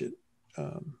scratch it.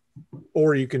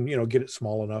 Or you can, get it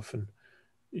small enough and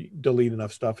delete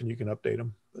enough stuff and you can update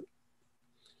them.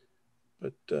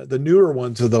 But the newer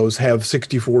ones of those have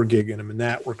 64 gig in them, and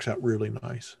that works out really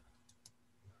nice.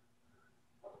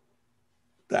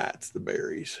 That's the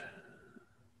berries.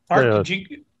 Mark, did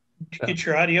you get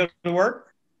your audio to work?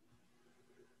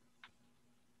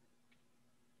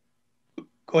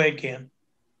 Go ahead, Ken.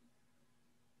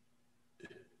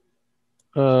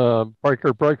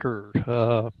 Breaker.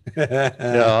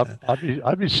 Yeah,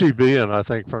 I'd be CBing, I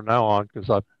think, from now on, because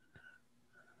I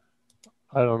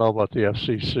don't know about the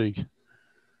FCC.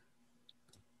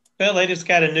 Well, they just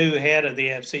got a new head of the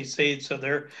FCC, so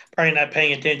they're probably not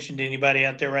paying attention to anybody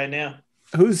out there right now.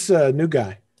 Who's new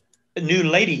guy? A new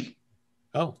lady.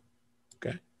 Oh,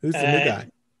 okay. Who's the new guy?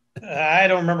 I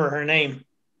don't remember her name.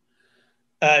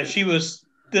 She was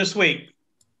this week,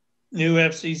 new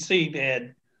FCC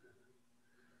head.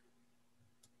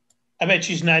 I bet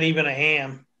she's not even a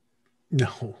ham.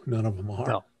 No, none of them are.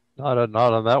 No, not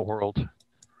in that world.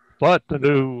 But the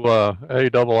new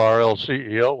ARRL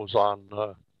CEO was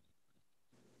on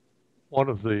one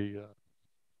of the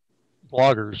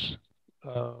bloggers'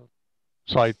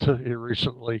 sites here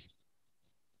recently.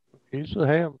 He's a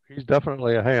ham. He's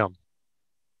definitely a ham.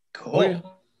 Cool. Oh, yeah.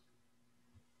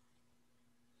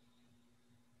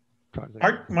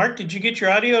 Mark, did you get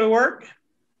your audio to work?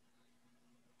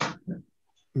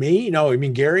 Me? No, you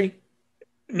mean Gary?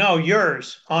 No,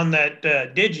 yours on that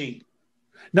Digi.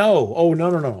 No. Oh,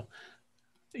 no.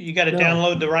 You got to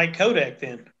download the right codec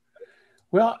then.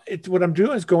 Well, what I'm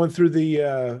doing is going through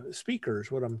the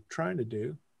speakers, what I'm trying to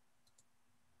do.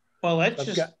 Well,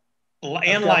 that's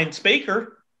inline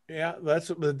speaker. Yeah,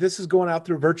 this is going out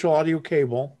through virtual audio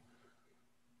cable.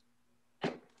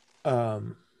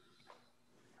 And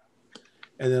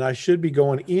then I should be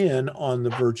going in on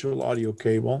the virtual audio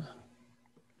cable.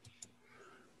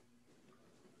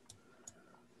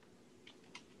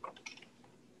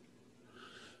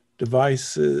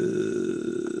 Devices,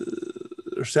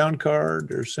 or sound card.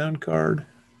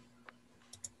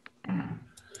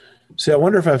 See, I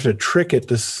wonder if I have to trick it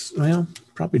to, well,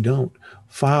 probably don't.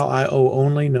 File IO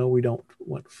only? No, we don't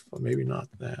want, maybe not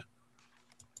that.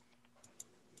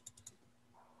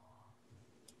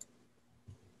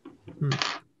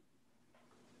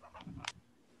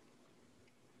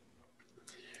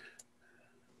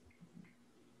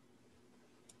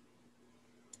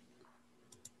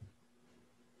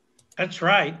 That's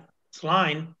right. It's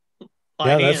line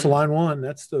yeah, that's in. Line 1.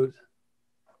 That's the.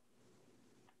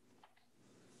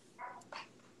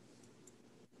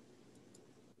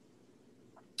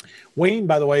 Wayne,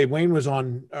 by the way, Wayne was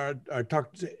on, I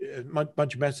talked a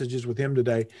bunch of messages with him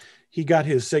today. He got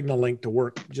his signal link to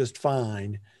work just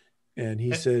fine. And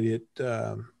he said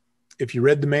if you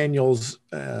read the manuals,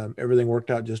 everything worked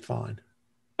out just fine.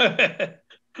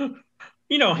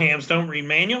 You know, hams don't read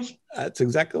manuals. That's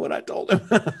exactly what I told him.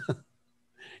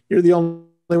 You're the only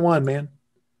one, man.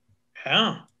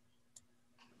 Yeah.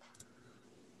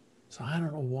 So I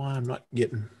don't know why I'm not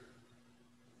getting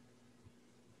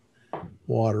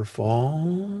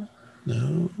waterfall.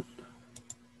 No.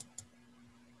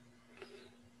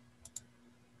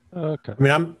 Okay. I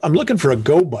mean, I'm looking for a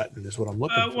go button is what I'm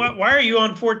looking for. Why are you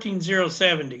on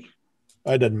 14070?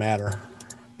 It doesn't matter.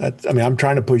 I'm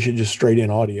trying to push it just straight in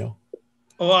audio.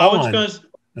 Well, I was going to.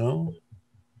 No.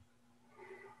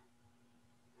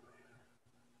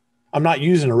 I'm not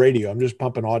using a radio. I'm just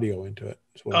pumping audio into it.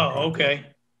 Oh, okay.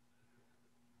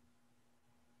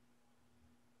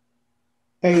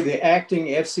 Hey, the acting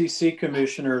FCC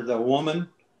commissioner, the woman,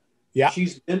 Yeah.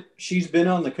 She's been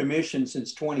on the commission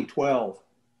since 2012.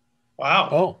 Wow.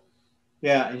 Oh.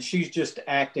 Yeah, and she's just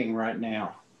acting right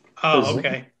now. Oh,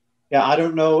 okay. Yeah, I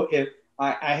don't know if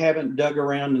I haven't dug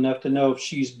around enough to know if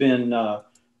she's been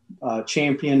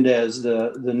championed as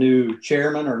the new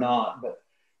chairman or not, but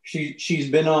she's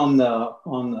been on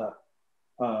the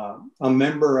a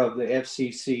member of the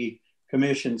FCC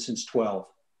commission since 12.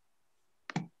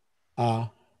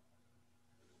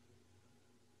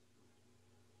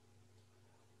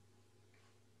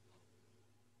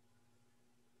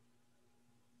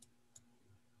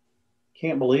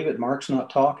 Can't believe it. Mark's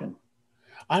not talking.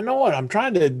 I know it. I'm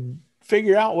trying to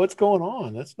figure out what's going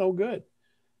on. That's no good.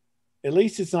 At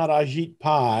least it's not Ajit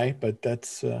Pai, but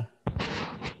that's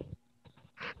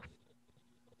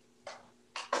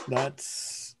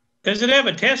Does it have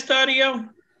a test audio?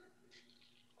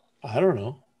 I don't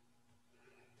know.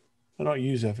 I don't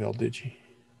use FLDigi,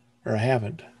 or I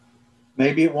haven't.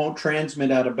 Maybe it won't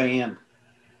transmit out of band.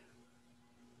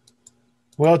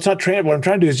 Well, it's not what I'm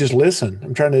trying to do is just listen.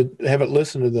 I'm trying to have it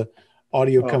listen to the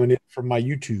audio coming in from my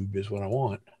YouTube is what I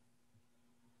want.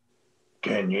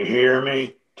 Can you hear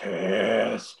me?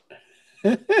 Test.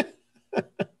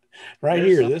 Right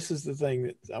here. This is the thing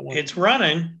that I want. It's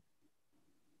running.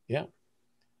 Yeah.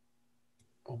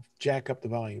 I'll jack up the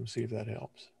volume, see if that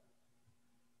helps.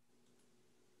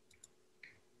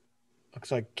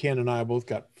 Looks like Ken and I both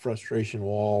got frustration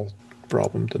wall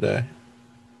problem today.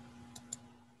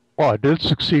 Well, I did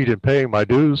succeed in paying my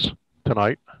dues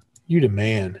tonight. You the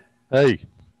man. Hey.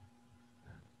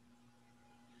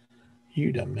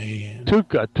 You the man.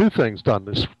 Got two things done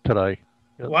today.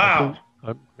 Wow.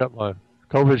 I got my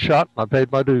COVID shot and I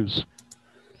paid my dues.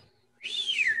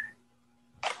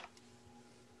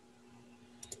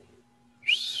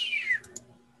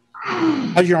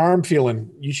 How's your arm feeling?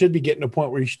 You should be getting to a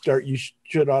point where you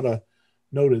should ought to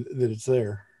know that it's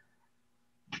there.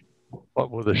 What,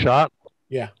 with a shot?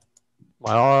 Yeah.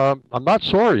 My arm, I'm not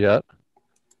sore yet.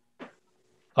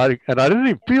 I didn't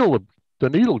even feel the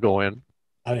needle go in.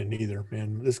 I didn't either,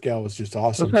 man. This gal was just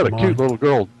awesome. I had a cute little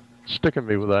girl sticking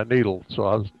me with that needle, so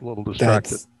I was a little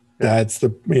distracted. That's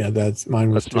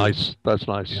mine was That's nice. That's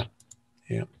nice.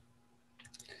 Yeah.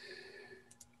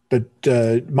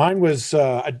 But mine was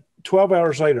 12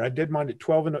 hours later. I did mine at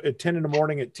 10 in the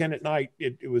morning, at 10 at night.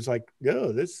 It was like,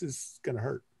 oh, this is gonna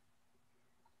hurt.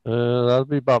 That'll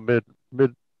be about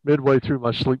midway through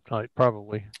my sleep night,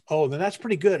 probably. Oh, then that's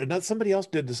pretty good. And somebody else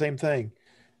did the same thing,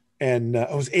 and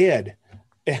it was Ed.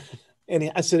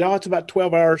 And I said, oh, it's about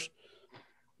 12 hours.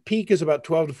 Peak is about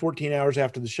 12 to 14 hours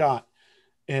after the shot.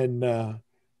 And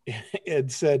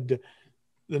Ed said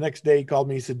the next day he called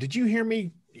me. He said, did you hear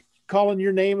me calling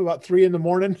your name about 3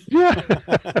 a.m? Yeah.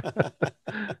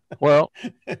 Well,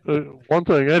 one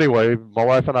thing anyway, my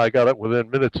wife and I got it within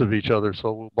minutes of each other,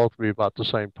 so we'll both be about the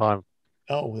same time.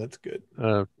 Oh, that's good.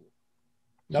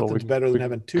 Nothing's better than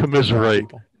having two commiserate.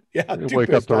 People. Yeah,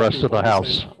 wake up the rest of the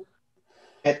house.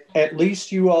 At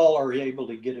least you all are able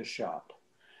to get a shot.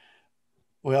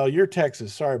 Well, you're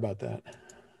Texas. Sorry about that.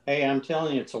 Hey, I'm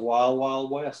telling you, it's a wild,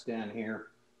 wild west down here.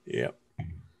 Yep.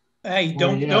 Hey,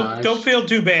 don't feel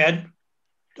too bad.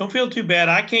 Don't feel too bad.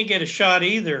 I can't get a shot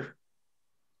either.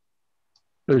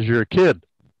 Because you're a kid.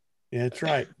 Yeah, that's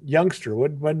right. Youngster.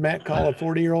 What Matt call a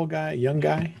 40-year-old guy? A young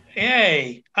guy?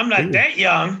 Hey, I'm not that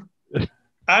young.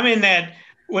 I'm in that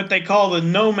what they call the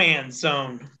no man's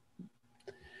zone.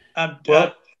 I'm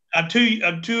too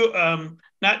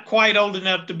not quite old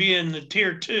enough to be in the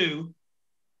tier 2,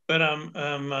 but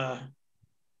I'm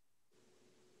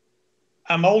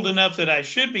old enough that I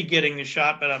should be getting the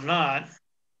shot, but I'm not.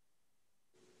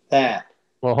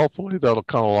 Well, hopefully that'll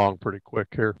come along pretty quick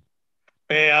here.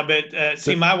 Yeah, but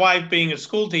see, my wife being a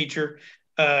school teacher,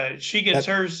 she gets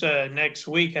hers next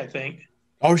week, I think.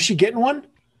 Oh, is she getting one?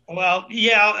 Well,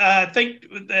 yeah, I think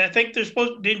they're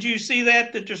supposed. Did you see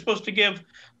that they're supposed to give?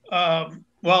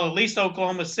 Well, at least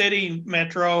Oklahoma City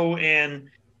Metro and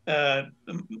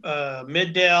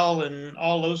Middale and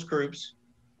all those groups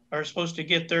are supposed to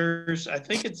get theirs. I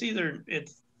think it's either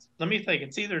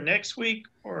next week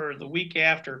or the week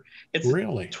after. It's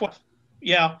really 12.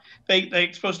 Yeah,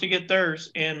 they're supposed to get theirs,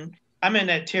 and I'm in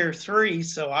that tier 3,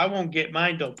 so I won't get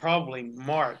mine till probably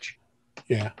March.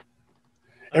 Yeah.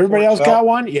 Everybody else got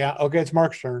one? Yeah. Okay, it's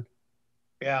Mark's turn.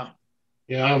 Yeah.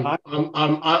 Yeah,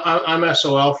 I'm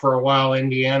SOL for a while.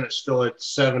 Indiana's still at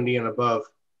 70 and above.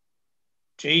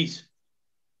 Jeez.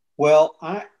 Well,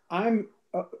 I'm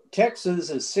Texas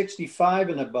is 65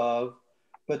 and above,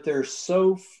 but there's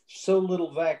so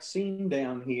little vaccine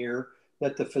down here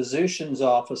that the physicians'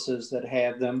 offices that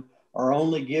have them are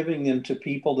only giving them to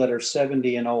people that are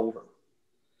 70 and older.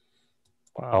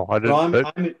 Wow, I So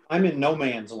didn't. I'm in no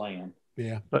man's land.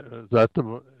 Yeah.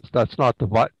 That's not the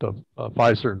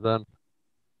Pfizer then,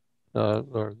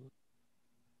 or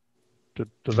the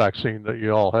vaccine that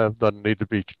you all have doesn't need to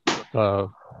be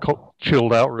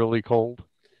chilled out really cold.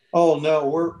 Oh no,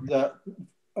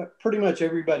 pretty much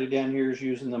everybody down here is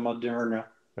using the Moderna.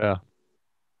 Yeah.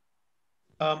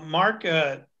 Mark,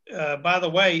 by the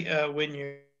way, when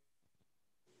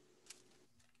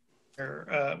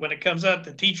it comes up,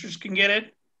 the teachers can get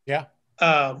it. Yeah.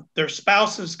 Their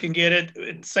spouses can get it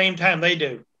at the same time they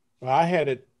do. Well, I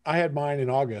had mine in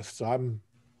August, so I'm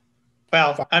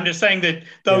just saying that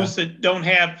those that don't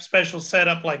have special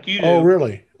setup like you do. Oh,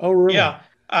 really? Yeah.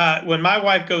 When my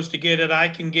wife goes to get it, I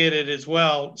can get it as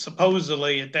well,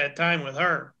 supposedly at that time with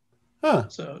her. Huh.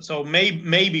 So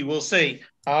maybe we'll see.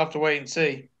 I'll have to wait and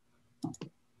see.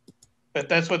 But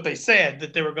that's what they said,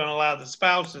 that they were going to allow the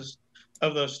spouses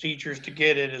of those teachers to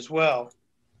get it as well.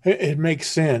 It makes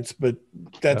sense, but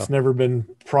that's never been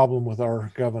a problem with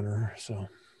our governor. So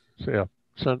yeah,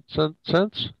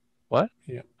 sense what?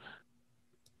 Yeah.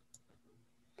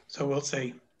 So we'll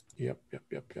see. Yep.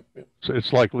 So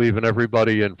it's like leaving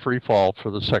everybody in free fall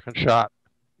for the second shot.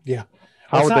 Yeah.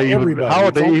 How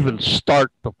would they even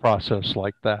start the process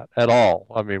like that at all?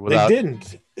 I mean, they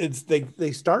didn't.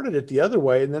 They started it the other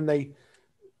way, and then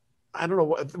I don't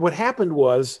know what happened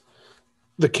was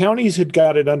the counties had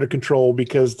got it under control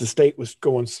because the state was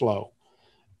going slow,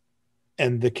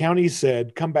 and the counties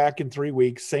said, "Come back in 3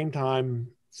 weeks, same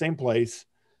time, same place.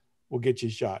 We'll get you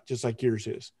a shot, just like yours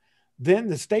is." Then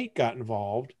the state got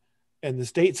involved. And the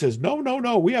state says, no,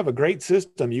 we have a great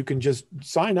system. You can just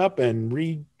sign up and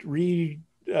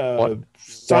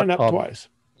sign up twice.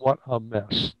 What a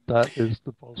mess. That is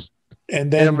the most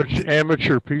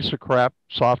amateur piece of crap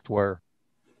software.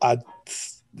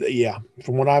 Yeah,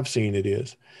 from what I've seen, it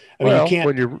is. I mean,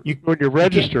 when you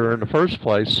register in the first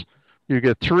place, you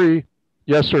get 3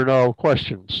 yes or no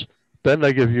questions. Then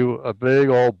they give you a big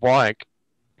old blank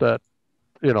that,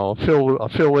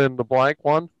 fill in the blank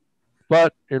one.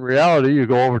 But in reality, you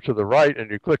go over to the right and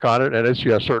you click on it, and it's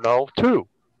yes or no too.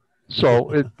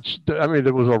 So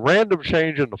there was a random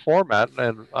change in the format,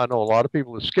 and I know a lot of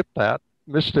people who skipped that,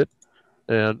 missed it,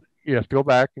 and you have to go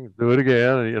back and do it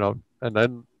again.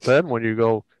 And then when you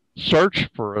go search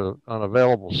for an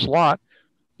available slot,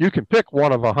 you can pick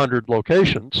one of 100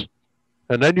 locations,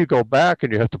 and then you go back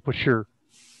and you have to put your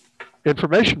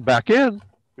information back in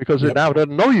because it now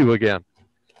doesn't know you again.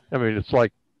 I mean, it's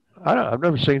like, I've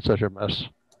never seen such a mess.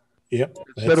 Yep.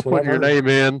 Instead of putting your name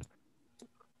in,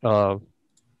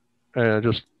 and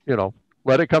just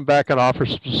let it come back and offer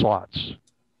some slots,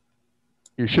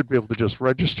 you should be able to just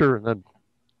register and then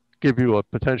give you a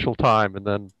potential time, and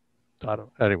then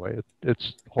Anyway,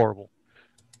 it's horrible.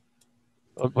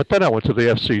 But then I went to the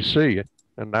FCC,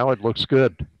 and now it looks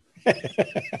good.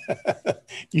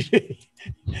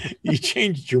 You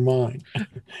changed your mind.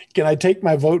 Can I take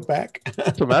my vote back?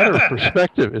 It's a matter of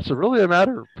perspective. It's really a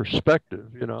matter of perspective,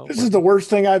 This is the worst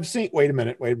thing I've seen. Wait a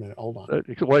minute. Hold on.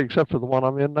 Well, except for the one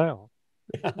I'm in now.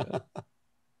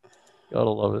 Gotta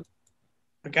love it.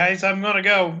 But guys, I'm going to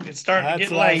go. It's starting to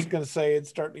get late. I was going to say it's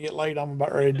starting to get late. I'm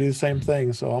about ready to do the same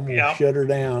thing. So I'm going to shut her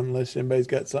down unless anybody's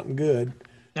got something good.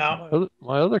 No.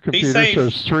 My other computer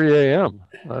says 3 a.m.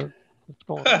 What's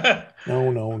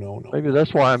going on? No. Maybe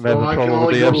that's why I'm having trouble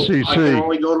with the FCC. I can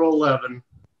only go to 11.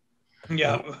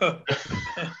 Yeah.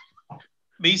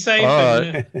 Be safe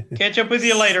and catch up with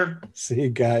you later. See you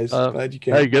guys. Glad you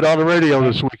came. Hey, get on the radio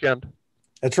this weekend.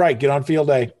 That's right. Get on field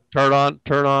day. Turn on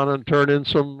and turn in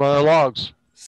some logs.